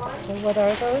what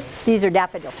are those? These are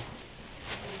daffodils.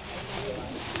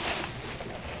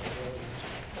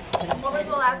 What was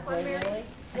the last one, Mary?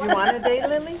 You want a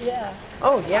daylily? Yeah.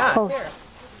 Oh, yeah. Oh. Here.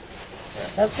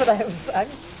 That's what I was.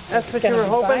 That's what you gonna were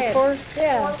hoping buy it. for?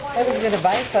 Yeah. I was going to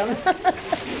buy some.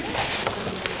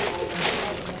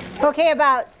 Okay,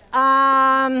 about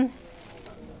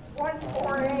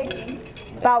 148.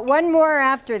 about one more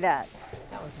after that.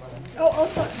 Oh,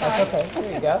 sorry. That's okay.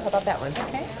 Here you go. How about that one?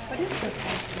 Okay. What is this?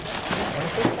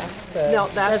 No,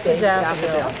 that's a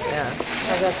daffodil. Okay. Yeah.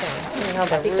 How's that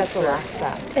sound? I think that's the last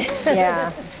set.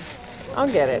 Yeah. I'll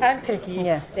get it. I'm picky.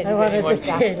 Yeah. I wanted the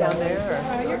taste down there.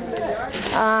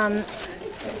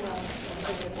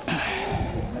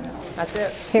 That's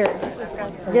it. Here.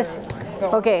 This.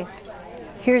 Okay.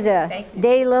 Here's a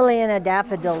daylily and a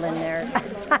daffodil in there.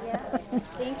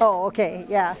 Oh, okay.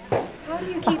 Yeah. How do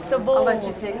you keep the bowls? I'll let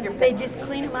you take your They just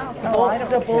clean them out. Oh, I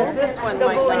don't care. This one They'll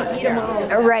might go not and eat them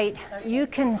care. all. Right. You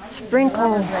can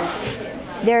sprinkle.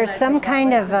 There's some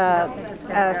kind of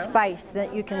spice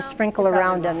that you can sprinkle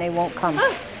around and they won't come.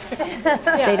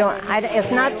 They don't.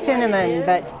 It's not cinnamon,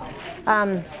 but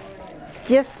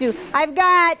just do. I've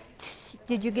got.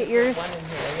 Did you get yours? One in here.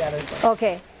 Yeah, there's one.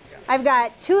 Okay. I've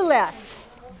got 2 left.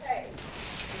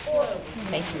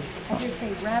 Thank you. I just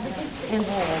say rabbits and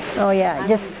bowls. Oh yeah.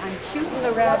 Just. I'm shooting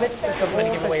the rabbits, but the Want to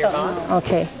give bowls away are your something box? else.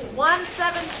 Okay.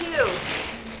 172.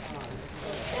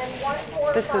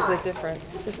 This is a different.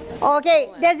 Okay.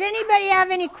 Does anybody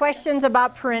have any questions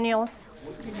about perennials?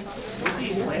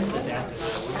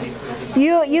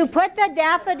 You put the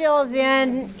daffodils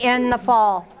in the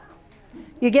fall.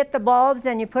 You get the bulbs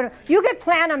and you put them. You could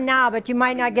plant them now, but you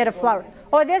might not get a flower.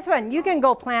 Oh, this one you can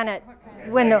go plant it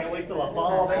when the.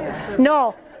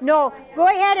 No. Go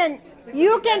ahead and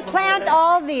you can plant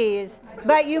all these,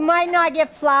 but you might not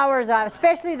get flowers out,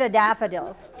 especially the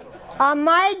daffodils.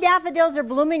 My daffodils are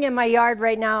blooming in my yard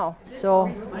right now. So.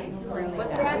 She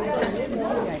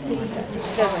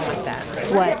doesn't like that.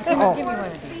 What? Oh.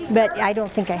 But I don't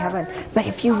think I have one. But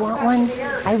if you want one,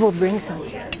 I will bring some.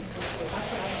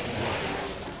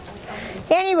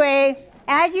 Anyway,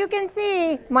 as you can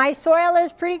see, my soil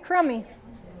is pretty crummy.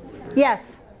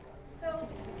 Yes? So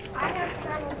I have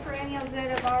several perennials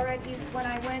that have already, when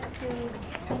I went to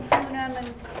prune them and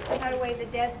cut away the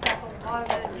dead stuff, a lot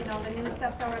of the, the new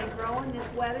stuff's already growing. This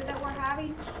weather that we're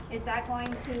having, is that going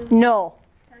to? No.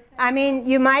 I mean,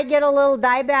 you might get a little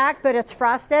dieback, but it's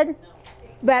frosted.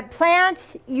 But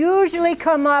plants usually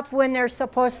come up when they're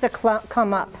supposed to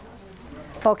come up.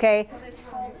 Okay?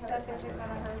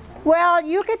 Well,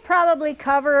 you could probably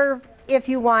cover if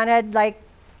you wanted, like,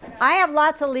 I have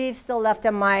lots of leaves still left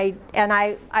in my, and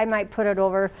I might put it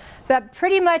over, but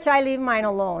pretty much I leave mine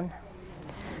alone.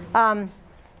 I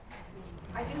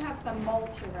do have some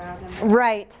mulch around them.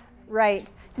 Right.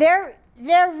 They're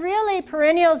really,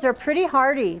 perennials are pretty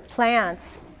hardy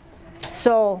plants.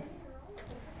 So,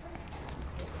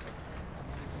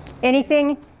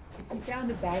 anything? You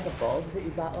found a bag of bulbs that you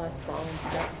bought last fall and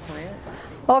forgot to plant?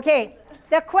 Okay,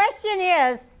 the question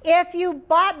is, if you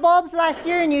bought bulbs last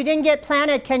year and you didn't get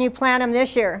planted, can you plant them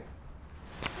this year?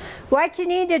 What you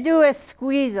need to do is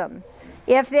squeeze them.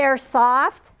 If they're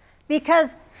soft,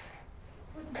 because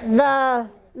the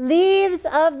leaves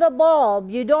of the bulb,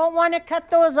 you don't want to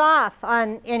cut those off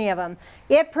on any of them.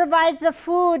 It provides the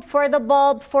food for the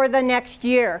bulb for the next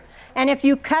year. And if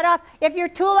you cut off, if your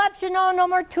tulips, no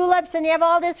more tulips, and you have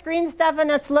all this green stuff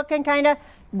and it's looking kind of,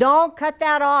 don't cut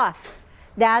that off.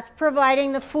 That's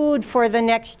providing the food for the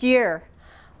next year.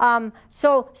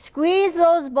 So squeeze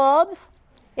those bulbs.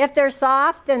 If they're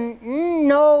soft, then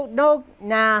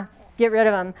nah, get rid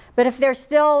of them. But if they're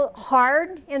still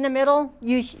hard in the middle,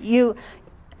 you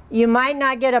might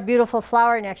not get a beautiful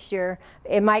flower next year.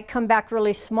 It might come back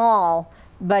really small,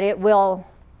 but it will,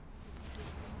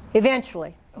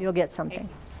 eventually, you'll get something.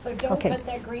 So don't cut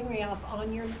that greenery off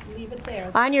on your, leave it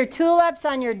there. On your tulips,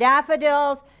 on your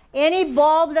daffodils, any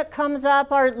bulb that comes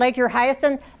up, or like your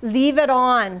hyacinth, leave it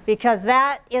on, because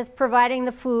that is providing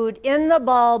the food in the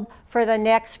bulb for the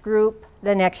next group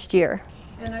the next year.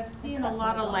 And I've seen a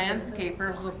lot of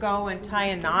landscapers will go and tie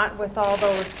a knot with all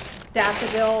those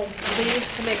daffodil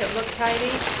leaves to make it look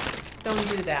tidy. Don't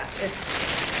do that.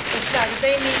 It's not,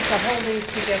 they need to hold these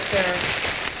to get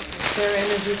their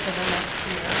energy for the next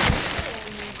year.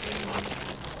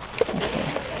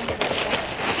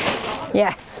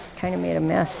 Yeah, kind of made a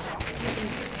mess.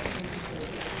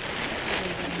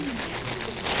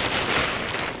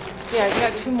 Yeah, you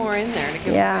got 2 more in there to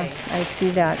give Yeah, away. I see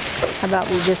that. How about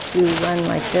we just do one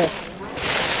like this?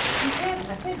 You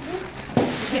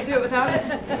can't do it without it?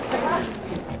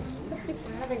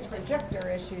 We're having projector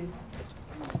issues.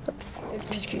 Oops,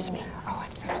 excuse me. Oh,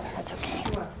 I'm so sorry. That's okay.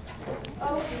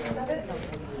 Oh, is that it?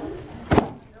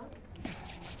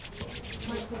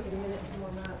 Might take a minute to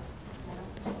warm up.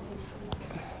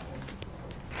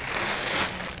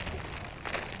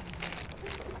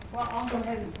 Well, I'll go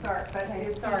ahead and start, but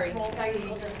it's sorry. It won't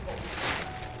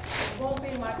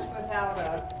be much without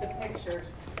the pictures.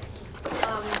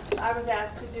 I was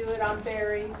asked to do it on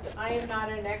berries. I am not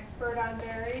an expert on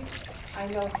berries. I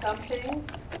know some things,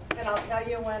 and I'll tell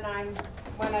you when I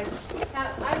like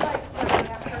when I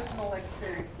have personal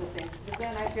experience with things, because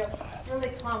then I feel really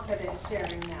confident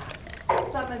sharing that.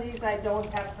 Some of these I don't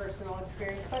have personal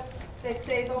experience, but they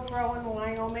say they'll grow in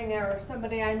Wyoming, or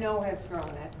somebody I know has grown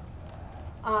it.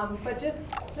 But this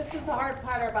is the hard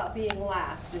part about being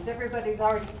last, is everybody's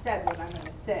already said what I'm going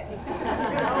to say.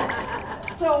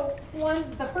 So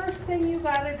the first thing you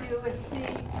got to do is see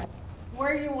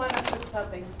where you want to put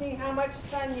something. See how much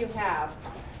sun you have.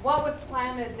 What was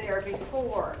planted there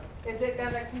before? Is it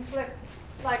going to conflict?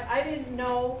 Like, I didn't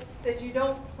know that you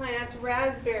don't plant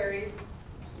raspberries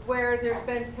where there's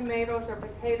been tomatoes or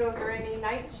potatoes or any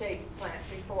nightshade plant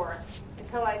before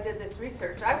until I did this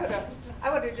research. I would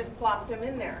have just plopped them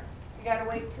in there. You got to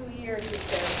wait 2 years, he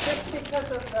says, just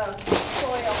because of the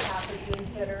soil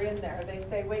pathogens that are in there. They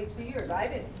say wait 2 years.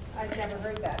 I'd never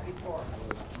heard that before.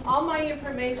 All my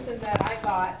information that I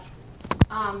got,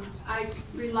 I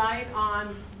relied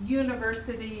on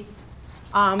university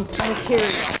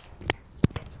material.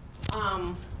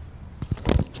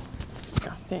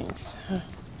 Thanks.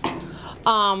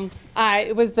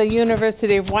 It was the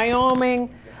University of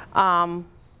Wyoming,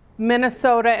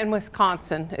 Minnesota, and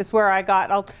Wisconsin is where I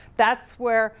got. That's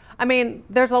where, I mean,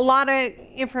 there's a lot of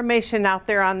information out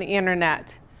there on the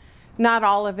internet. Not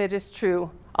all of it is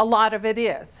true. A lot of it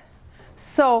is.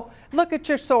 So look at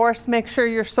your source, make sure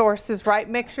your source is right,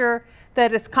 make sure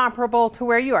that it's comparable to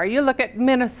where you are. You look at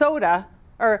Minnesota,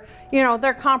 or, you know,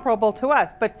 they're comparable to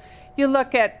us, but you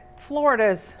look at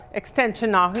Florida's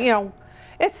extension, you know,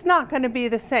 it's not going to be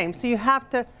the same. So you have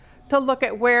to look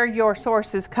at where your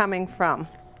source is coming from.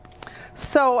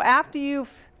 So after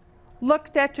you've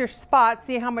looked at your spot,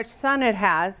 see how much sun it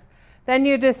has, then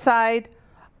you decide,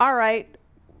 all right,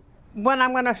 when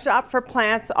I'm going to shop for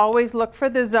plants, always look for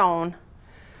the zone.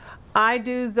 I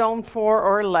do zone 4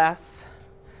 or less.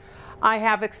 I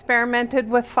have experimented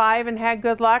with 5 and had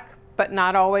good luck, but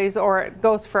not always, or it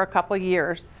goes for a couple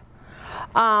years.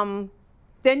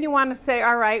 Then you want to say,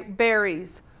 all right,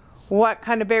 berries. What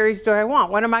kind of berries do I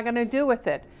want? What am I going to do with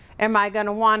it? Am I going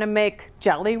to want to make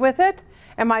jelly with it?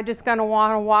 Am I just going to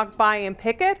want to walk by and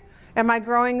pick it? Am I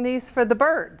growing these for the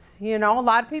birds? You know, a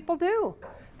lot of people do.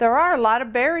 There are a lot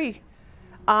of berry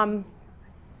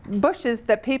bushes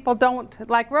that people don't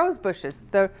like, rose bushes.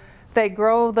 They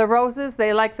grow the roses,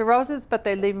 they like the roses, but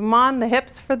they leave them on the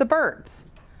hips for the birds.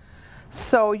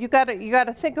 So you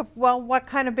gotta think of, well, what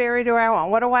kind of berry do I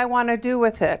want? What do I want to do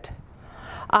with it?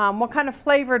 What kind of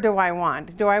flavor do I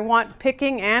want? Do I want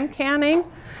picking and canning?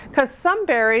 Because some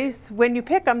berries, when you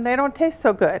pick them, they don't taste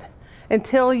so good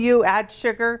until you add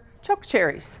sugar. Choke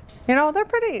cherries, you know, they're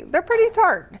pretty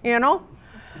tart, you know.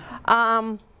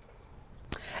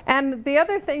 And the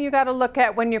other thing you got to look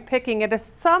at when you're picking it is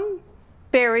some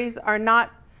berries are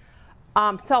not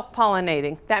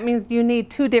self-pollinating. That means you need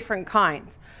 2 different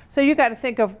kinds. So you got to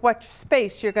think of what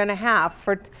space you're going to have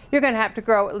for. You're going to have to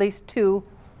grow at least 2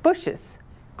 bushes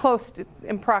close to,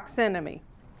 in proximity.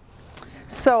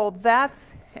 So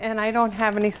that's, and I don't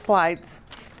have any slides.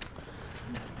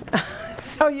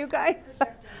 So you guys,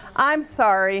 I'm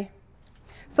sorry.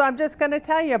 So I'm just going to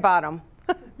tell you about them.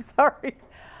 Sorry.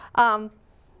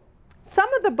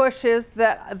 Some of the bushes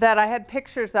that I had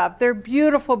pictures of, they're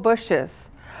beautiful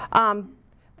bushes.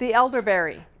 The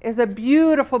elderberry is a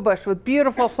beautiful bush with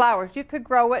beautiful flowers. You could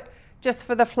grow it just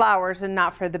for the flowers and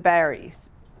not for the berries,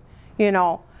 you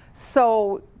know.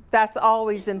 So that's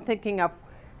always in thinking of,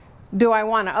 do I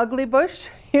want an ugly bush,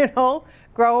 you know,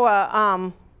 grow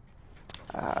a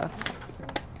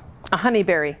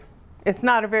honeyberry. It's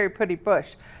not a very pretty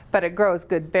bush, but it grows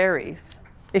good berries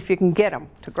if you can get them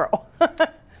to grow.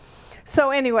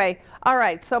 So anyway, all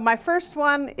right, so my first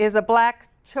one is a black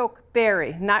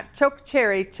chokeberry, not choke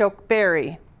cherry,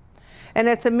 chokeberry. And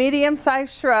it's a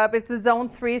medium-sized shrub. It's a zone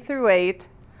 3 through 8.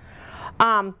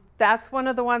 That's one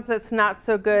of the ones that's not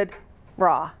so good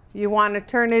raw. You want to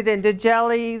turn it into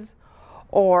jellies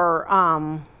or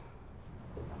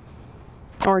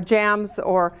jams,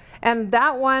 and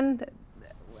that one,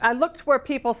 I looked where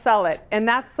people sell it, and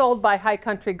that's sold by High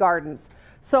Country Gardens.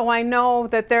 So I know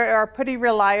that they are a pretty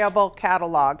reliable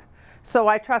catalog. So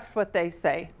I trust what they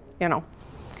say, you know.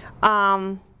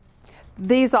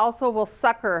 These also will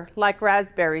sucker like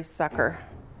raspberries sucker.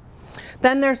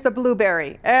 Then there's the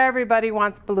blueberry. Everybody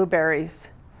wants blueberries.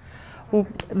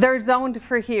 They're zoned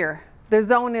for here. The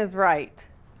zone is right,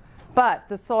 but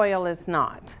the soil is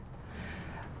not.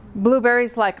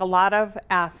 Blueberries like a lot of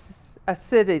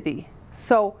acidity.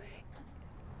 So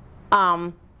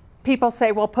people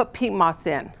say, well, put peat moss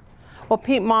in. Well,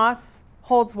 peat moss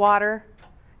holds water.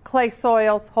 Clay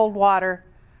soils hold water.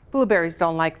 Blueberries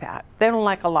don't like that. They don't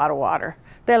like a lot of water.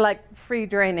 They like free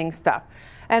draining stuff.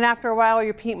 And after a while,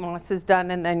 your peat moss is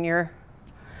done, and then your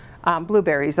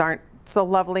blueberries aren't so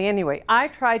lovely anyway. I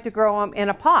tried to grow them in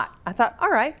a pot. I thought,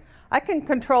 all right, I can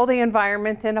control the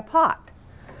environment in a pot.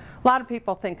 A lot of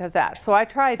people think of that, so I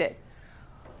tried it.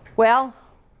 Well,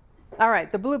 all right,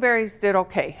 the blueberries did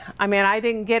okay. I mean, I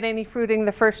didn't get any fruiting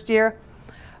the first year,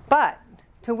 but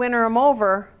to winter them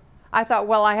over, I thought,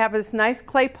 well, I have this nice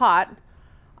clay pot.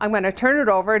 I'm going to turn it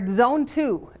over. It's zone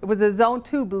 2. It was a zone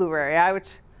 2 blueberry,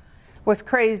 which was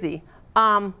crazy.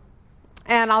 And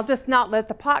I'll just not let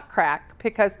the pot crack,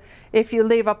 because if you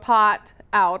leave a pot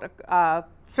out, a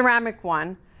ceramic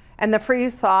one, and the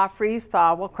freeze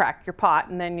thaw will crack your pot,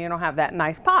 and then you don't have that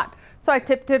nice pot. So I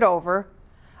tipped it over.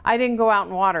 I didn't go out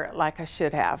and water it like I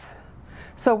should have.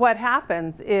 So what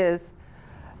happens is,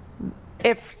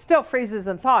 it still freezes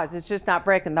and thaws. It's just not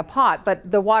breaking the pot,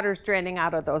 but the water's draining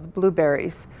out of those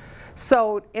blueberries.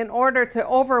 So in order to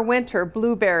overwinter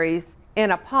blueberries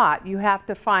in a pot, you have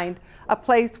to find a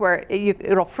place where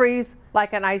it'll freeze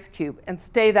like an ice cube and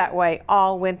stay that way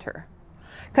all winter.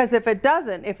 Because if it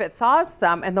doesn't, if it thaws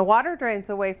some and the water drains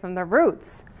away from the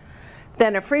roots,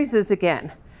 then it freezes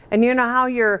again. And you know how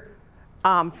your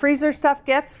freezer stuff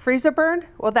gets freezer burned?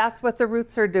 Well, that's what the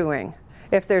roots are doing.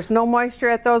 If there's no moisture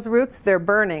at those roots, they're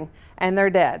burning and they're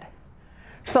dead.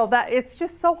 So that it's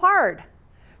just so hard.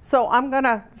 So I'm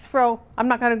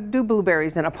not gonna do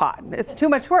blueberries in a pot. It's too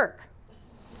much work.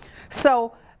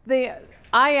 So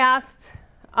I asked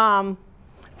the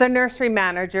nursery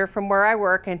manager from where I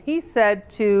work, and he said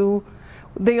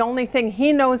the only thing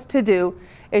he knows to do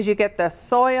is you get the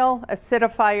soil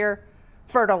acidifier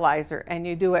fertilizer, and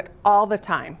you do it all the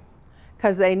time,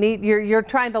 because you're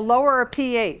trying to lower a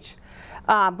pH.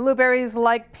 Blueberries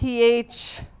like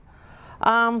pH,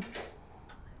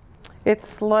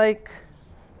 it's like,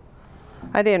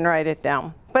 I didn't write it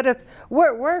down, but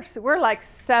we're like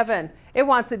 7. It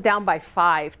wants it down by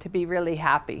 5 to be really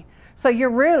happy. So you're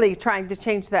really trying to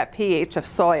change that pH of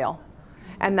soil.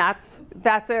 And that's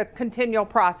a continual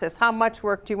process. How much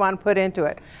work do you want to put into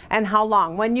it? And how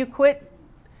long? When you quit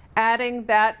adding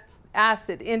that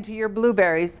acid into your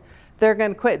blueberries, they're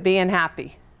going to quit being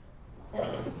happy.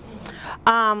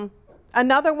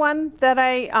 Another one that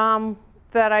I'm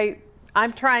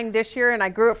trying this year, and I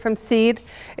grew it from seed,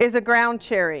 is a ground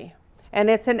cherry. And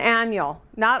it's an annual.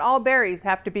 Not all berries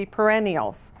have to be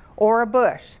perennials or a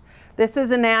bush. This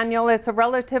is an annual. It's a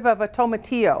relative of a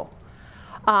tomatillo.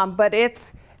 But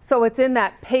it's in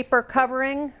that paper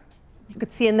covering. You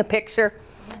could see in the picture.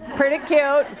 It's pretty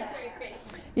cute.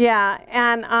 Yeah,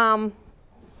 and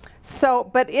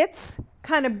but it's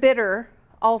kind of bitter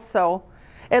also.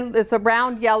 It's a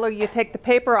round yellow. You take the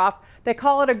paper off. They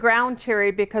call it a ground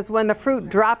cherry because when the fruit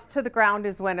drops to the ground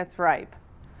is when it's ripe.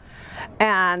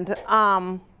 And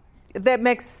that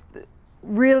makes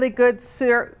really good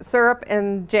syrup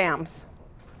and jams.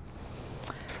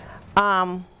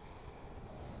 And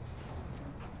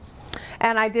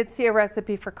I did see a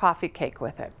recipe for coffee cake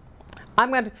with it.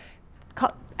 I'm going to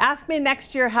ask me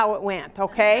next year how it went,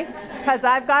 okay? Because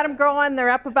I've got them growing. They're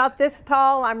up about this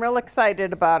tall. I'm real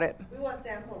excited about it. We want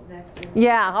samples next year.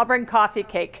 Yeah, I'll bring coffee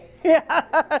cake.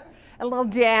 Yeah, a little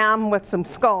jam with some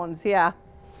scones, yeah.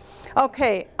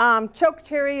 Okay, choke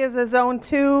cherry is a zone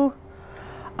 2.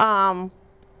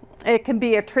 It can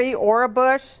be a tree or a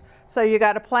bush, so you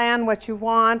got to plan what you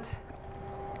want.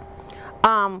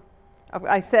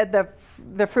 I said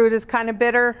the fruit is kind of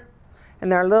bitter,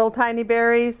 and they're little tiny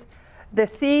berries. The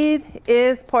seed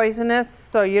is poisonous,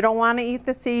 so you don't want to eat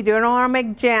the seed. You don't want to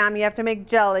make jam. You have to make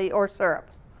jelly or syrup.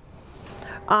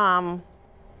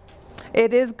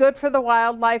 It is good for the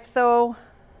wildlife, though.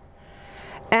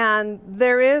 And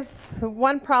there is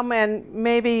one problem, and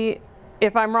maybe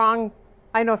if I'm wrong,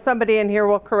 I know somebody in here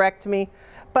will correct me,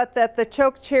 but that the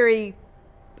chokecherry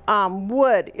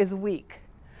wood is weak.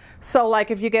 So like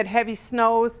if you get heavy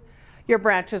snows, your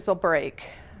branches will break.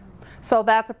 So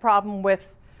that's a problem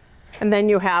with, and then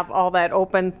you have all that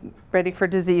open, ready for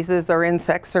diseases or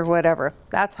insects or whatever.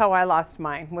 That's how I lost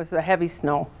mine, was the heavy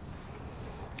snow.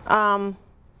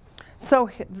 So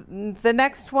the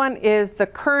next one is the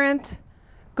currant,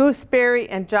 gooseberry,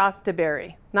 and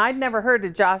jostaberry. Now I'd never heard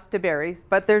of jostaberries,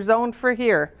 but they're zoned for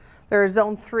here. They're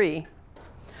zone 3.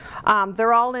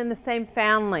 They're all in the same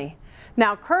family.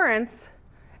 Now currants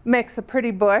makes a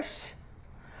pretty bush.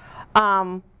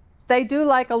 They do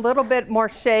like a little bit more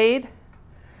shade.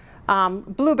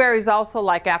 Blueberries also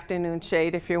like afternoon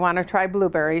shade if you want to try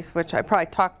blueberries, which I probably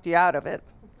talked you out of it.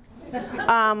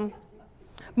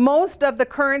 Most of the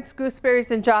currants, gooseberries,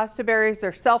 and jostaberries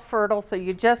are self-fertile, so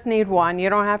you just need one. You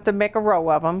don't have to make a row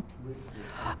of them.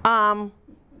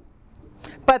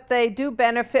 But they do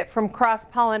benefit from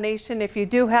cross-pollination. If you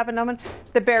do have an oven,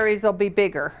 the berries will be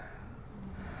bigger.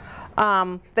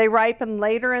 They ripen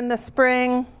later in the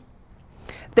spring.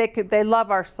 They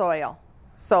love our soil,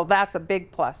 so that's a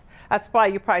big plus. That's why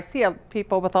you probably see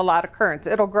people with a lot of currants.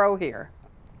 It'll grow here.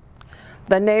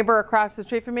 The neighbor across the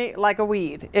street from me, like a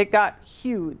weed. It got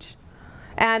huge.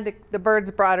 And the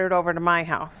birds brought it over to my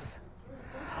house.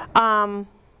 And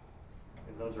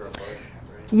those are a bush, right?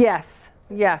 Yes,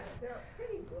 yes.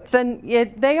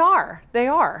 They are.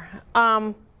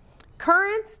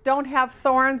 Currants don't have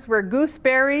thorns where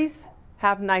gooseberries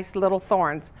have nice little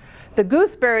thorns. The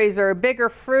gooseberries are a bigger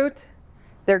fruit.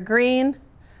 They're green,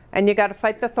 and you got to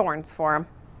fight the thorns for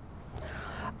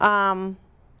them.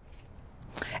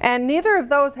 And neither of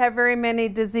those have very many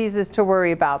diseases to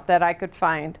worry about that I could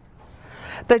find.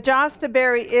 The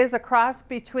jostaberry is a cross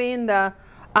between the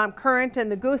currant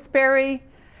and the gooseberry,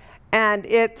 and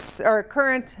it's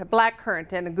black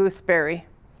currant and a gooseberry.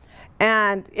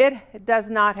 And it does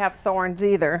not have thorns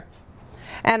either.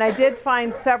 And I did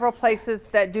find several places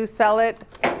that do sell it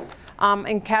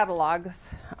in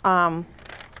catalogs. I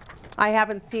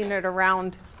haven't seen it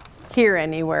around here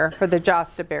anywhere for the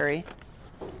jostaberry.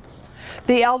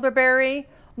 The elderberry,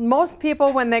 most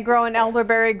people when they grow an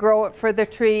elderberry grow it for the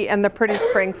tree and the pretty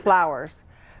spring flowers.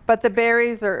 But the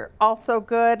berries are also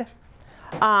good.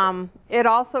 It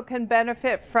also can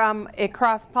benefit from a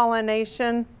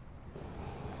cross-pollination.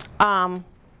 And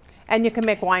you can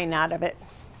make wine out of it.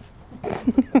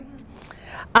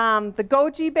 The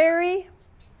goji berry,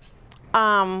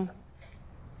 that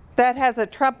has a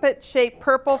trumpet-shaped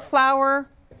purple flower,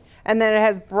 and then it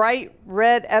has bright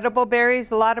red edible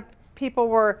berries. A lot of people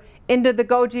were into the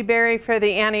goji berry for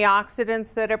the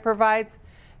antioxidants that it provides.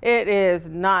 It is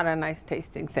not a nice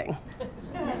tasting thing.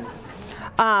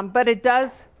 But it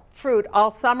does fruit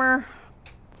all summer.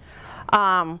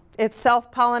 It's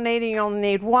self-pollinating, you only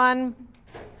need one.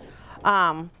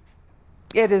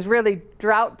 It is really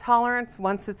drought tolerant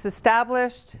once it's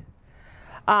established.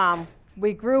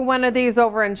 We grew one of these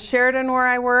over in Sheridan where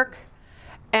I work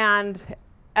and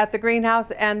at the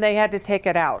greenhouse, and they had to take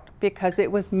it out because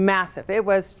it was massive. It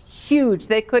was huge.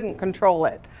 They couldn't control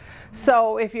it.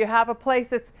 So if you have a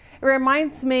place it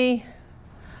reminds me,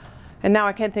 and now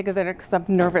I can't think of it because I'm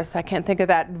nervous. I can't think of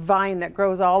that vine that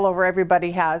grows all over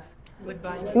everybody has.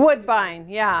 Woodbine. Woodbine,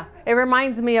 yeah. It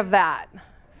reminds me of that.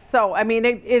 So, I mean,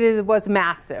 it was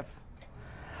massive.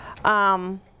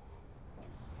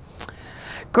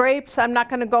 Grapes, I'm not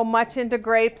going to go much into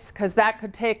grapes because that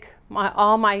could take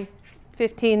all my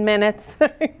 15 minutes,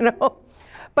 you know.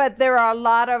 But there are a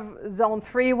lot of zone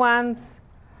 3 ones.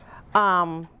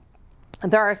 There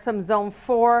are some zone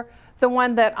 4. The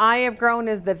one that I have grown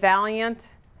is the Valiant,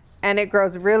 and it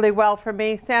grows really well for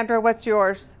me. Sandra, what's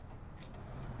yours?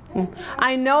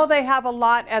 I know they have a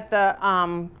lot at the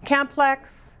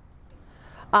Camplex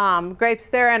grapes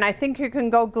there, and I think you can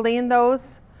go glean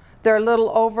those. They're a little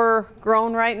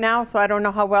overgrown right now, so I don't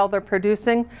know how well they're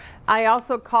producing. I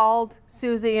also called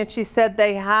Susie, and she said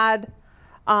they had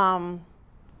some,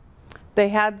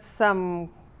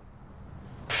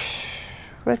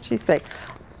 what'd she say?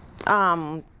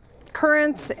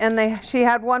 Currants, and she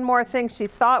had one more thing she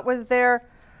thought was there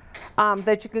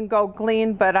that you can go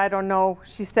glean, but I don't know.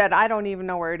 She said, I don't even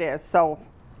know where it is, so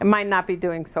it might not be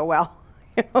doing so well.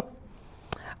 You know?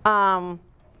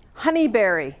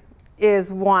 Honeyberry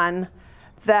is one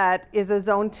that is a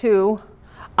zone 2.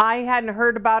 I hadn't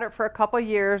heard about it for a couple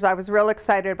years. I was real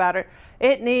excited about it.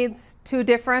 It needs 2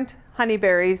 different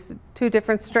honeyberries, 2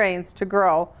 different strains to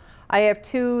grow. I have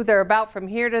 2, they're about from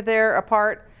here to there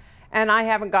apart, and I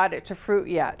haven't got it to fruit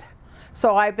yet.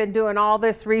 So I've been doing all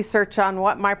this research on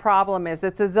what my problem is.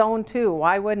 It's a zone 2,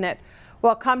 why wouldn't it?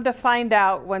 Well, come to find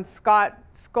out, when Scott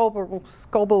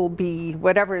Scobelby,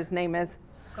 whatever his name is,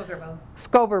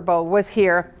 Scoberbo was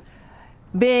here,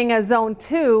 being a zone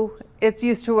 2, it's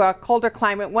used to a colder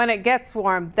climate. When it gets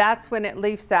warm, that's when it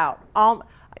leaves out.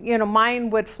 You know, mine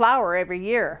would flower every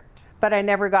year, but I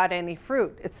never got any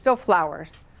fruit. It still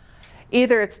flowers.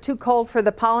 Either it's too cold for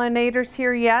the pollinators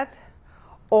here yet,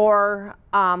 or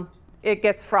it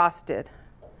gets frosted.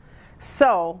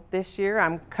 So this year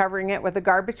I'm covering it with a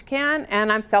garbage can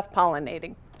and I'm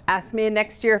self-pollinating. Ask me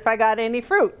next year if I got any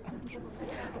fruit.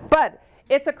 But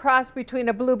it's a cross between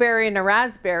a blueberry and a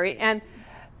raspberry, and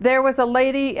there was a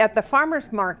lady at the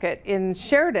farmer's market in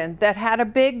Sheridan that had a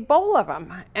big bowl of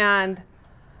them, and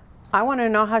I want to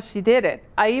know how she did it.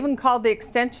 I even called the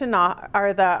extension,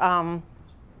 or the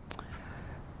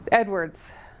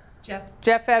Edwards.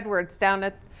 Jeff Edwards down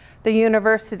at the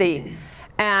university,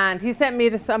 and he sent me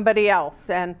to somebody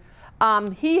else, and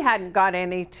he hadn't got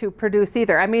any to produce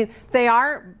either. I mean, they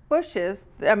are bushes.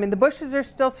 I mean, the bushes are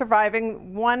still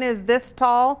surviving. One is this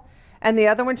tall and the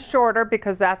other one's shorter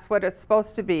because that's what it's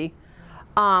supposed to be.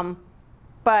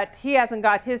 But he hasn't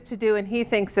got his to do, and he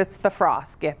thinks it's the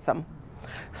frost gets them.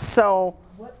 So,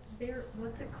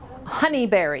 what's it called?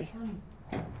 Honeyberry.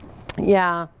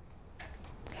 Yeah.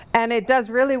 And it does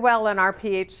really well in our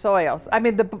pH soils. I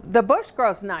mean, the bush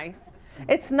grows nice.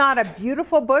 It's not a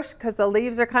beautiful bush because the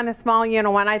leaves are kind of small. You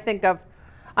know, when I think of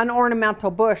an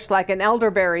ornamental bush like an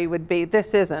elderberry would be,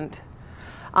 this isn't.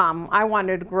 I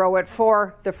wanted to grow it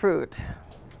for the fruit.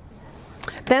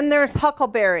 Then there's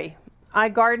huckleberry. I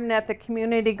garden at the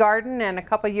community garden, and a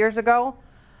couple years ago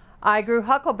I grew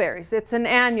huckleberries. It's an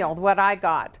annual, what I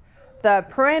got. The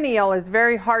perennial is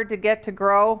very hard to get to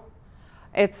grow.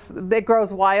 It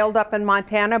grows wild up in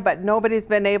Montana, but nobody's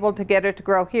been able to get it to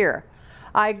grow here.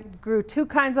 I grew 2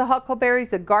 kinds of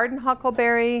huckleberries, a garden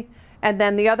huckleberry, and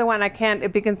then the other one I can't,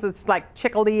 it begins, it's like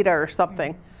chickalita or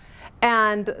something.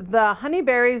 And the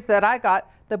honeyberries that I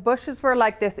got, the bushes were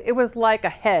like this. It was like a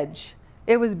hedge.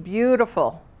 It was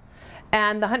beautiful.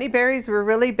 And the honeyberries were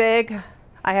really big.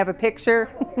 I have a picture.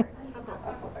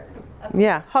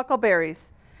 Yeah,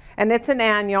 huckleberries. And it's an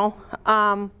annual.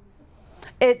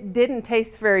 It didn't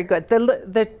taste very good.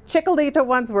 The chickalita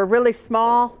ones were really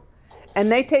small,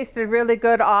 and they tasted really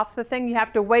good off the thing. You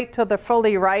have to wait till they're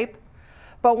fully ripe.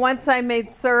 But once I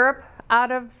made syrup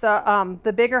out of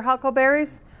the bigger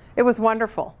huckleberries, it was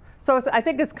wonderful. So I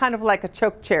think it's kind of like a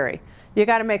choke cherry. You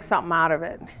got to make something out of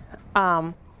it,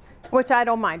 which I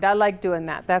don't mind. I like doing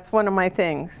that. That's one of my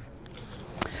things.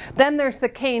 Then there's the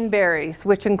caneberries,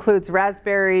 which includes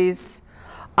raspberries,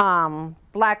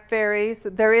 blackberries.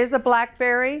 There is a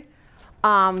blackberry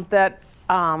that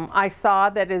I saw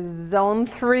that is zone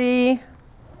 3.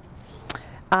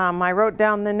 I wrote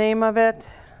down the name of it.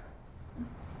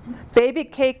 Baby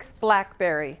Cakes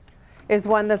Blackberry is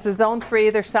one that's a zone 3.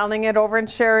 They're selling it over in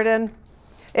Sheridan.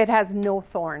 It has no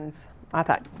thorns. I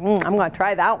thought, I'm going to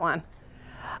try that one.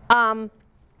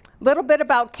 Little bit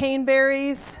about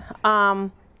caneberries.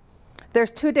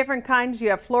 There's 2 different kinds. You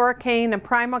have floricane and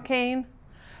primocane.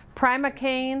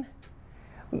 Primocane,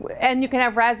 and you can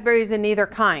have raspberries in either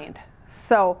kind.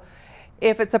 So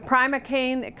if it's a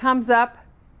primocane, it comes up,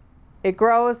 it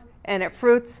grows, and it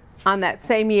fruits on that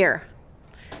same year.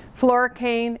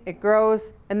 Floricane, it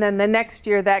grows, and then the next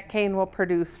year that cane will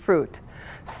produce fruit.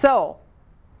 So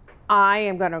I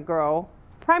am going to grow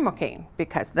primocane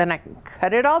because then I can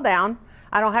cut it all down.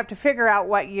 I don't have to figure out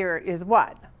what year is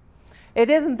what. It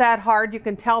isn't that hard. You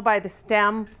can tell by the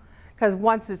stem, because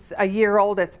once it's a year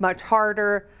old, it's much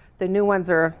harder. The new ones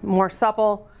are more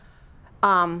supple.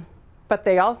 But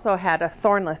they also had a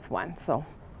thornless one. So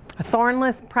a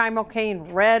thornless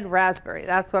primocane red raspberry.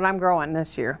 That's what I'm growing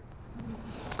this year.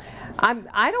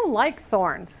 I don't like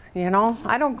thorns, you know.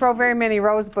 I don't grow very many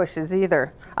rose bushes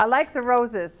either. I like the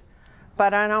roses,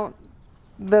 but I don't.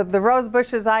 The rose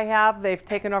bushes I have, they've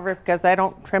taken over because I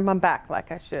don't trim them back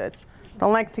like I should.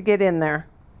 Don't like to get in there.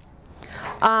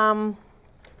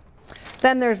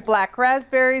 Then there's black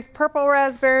raspberries, purple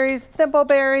raspberries,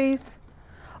 thimbleberries,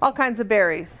 all kinds of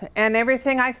berries. And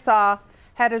everything I saw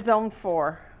had a zone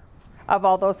 4 of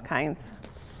all those kinds.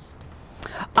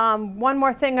 One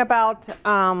more thing about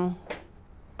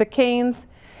the canes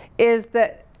is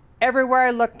that everywhere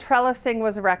I looked, trellising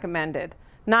was recommended.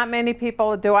 Not many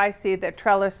people do I see that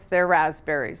trellis their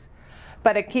raspberries.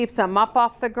 But it keeps them up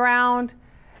off the ground.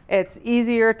 It's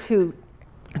easier to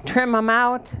trim them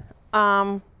out.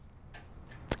 And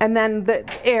then the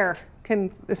air can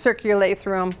circulate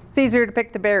through them. It's easier to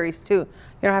pick the berries too. You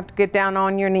don't have to get down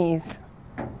on your knees.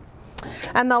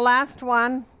 And the last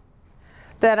one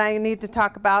that I need to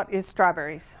talk about is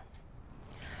strawberries.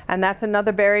 And that's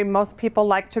another berry most people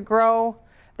like to grow.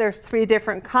 There's 3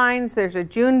 different kinds. There's a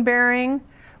June bearing,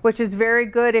 which is very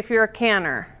good if you're a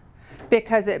canner,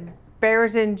 because it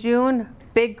bears in June,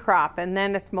 big crop, and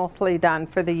then it's mostly done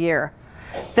for the year.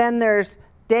 Then there's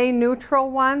day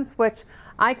neutral ones, which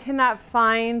I cannot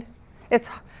find.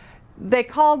 They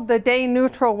called the day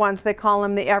neutral ones, they call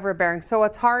them the everbearing. So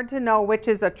it's hard to know which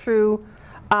is a true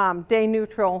day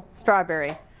neutral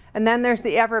strawberry. And then there's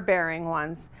the everbearing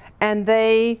ones, and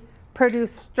they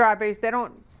produce strawberries.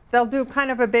 They'll do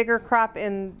kind of a bigger crop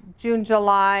in June,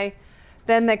 July.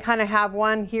 Then they kind of have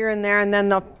one here and there, and then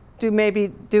they'll maybe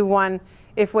do one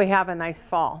if we have a nice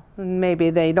fall. And maybe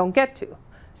they don't get to.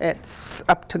 It's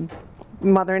up to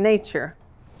Mother Nature.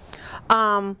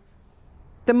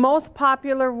 The most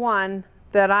popular one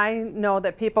that I know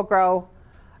that people grow,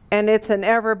 and it's an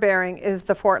everbearing, is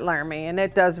the Fort Laramie, and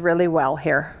it does really well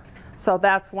here. So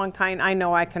that's one kind I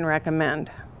know I can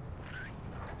recommend.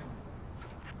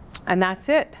 And that's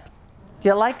it.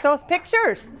 You like those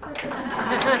pictures?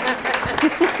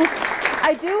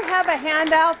 I do have a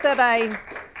handout that I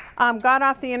got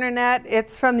off the internet.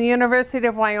 It's from the University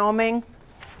of Wyoming.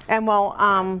 And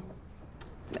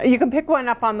you can pick one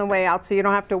up on the way out, so you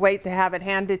don't have to wait to have it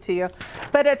handed to you.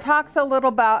 But it talks a little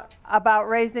about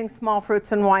raising small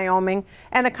fruits in Wyoming,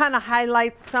 and it kind of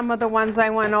highlights some of the ones I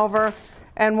went over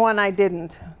and one I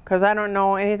didn't, because I don't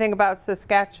know anything about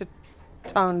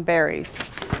Saskatchewan berries.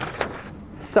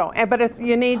 So, but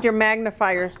you need your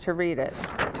magnifiers to read it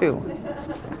too.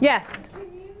 Yes? Can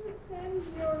you send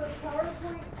your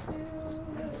PowerPoint to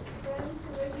the friends so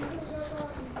they can pick it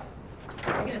up?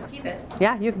 You can just keep it.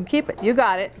 Yeah, you can keep it. You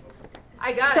got it.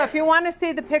 I got it. So if you want to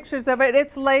see the pictures of it,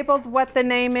 it's labeled what the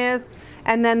name is,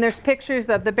 and then there's pictures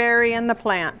of the berry and the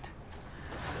plant.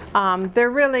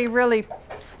 They're really, really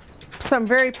some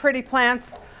very pretty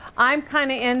plants. I'm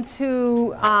kind of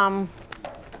into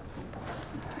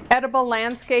edible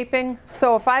landscaping.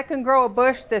 So if I can grow a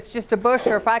bush that's just a bush,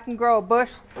 or if I can grow a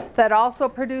bush that also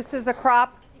produces a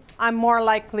crop, I'm more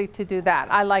likely to do that.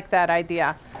 I like that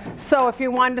idea. So if you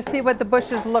wanted to see what the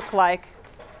bushes look like.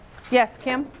 Yes,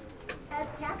 Kim?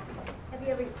 Hascap. Have you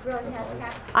ever grown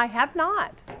hascap? I have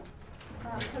not.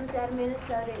 Comes out of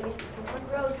Minnesota. It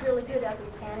grows really good up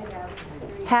in Canada.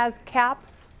 Hascap?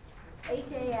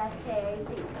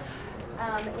 H-A-S-K-A-P.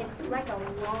 It's like a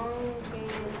long game.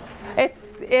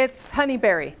 It's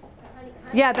honeyberry.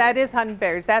 Yeah, that is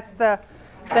honeyberry. That's the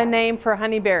name for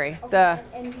honeyberry. Okay,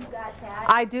 and you got that?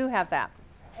 I do have that.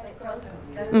 And it grows?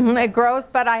 It grows,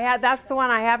 but that's the one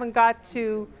I haven't got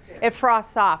to. It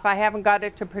frosts off. I haven't got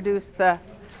it to produce the.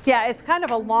 Yeah, it's kind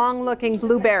of a long-looking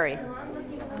blueberry.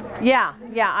 Yeah,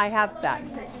 I have that.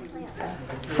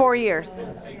 4 years.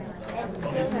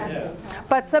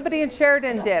 But somebody in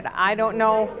Sheridan did. I don't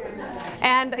know.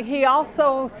 And he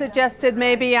also suggested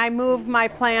maybe I move my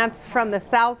plants from the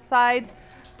south side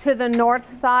to the north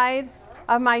side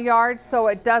of my yard so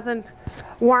it doesn't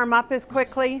warm up as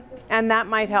quickly, and that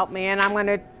might help me, and I'm going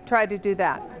to try to do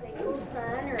that. Are they full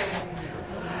sun or?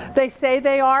 They say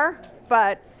they are,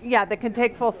 but yeah, they can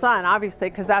take full sun, obviously,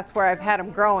 because that's where I've had them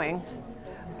growing.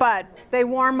 But they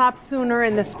warm up sooner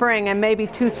in the spring, and maybe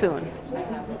too soon.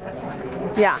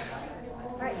 Yeah.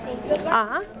 All right, thank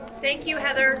you. Thank you,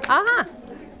 Heather. Uh-huh.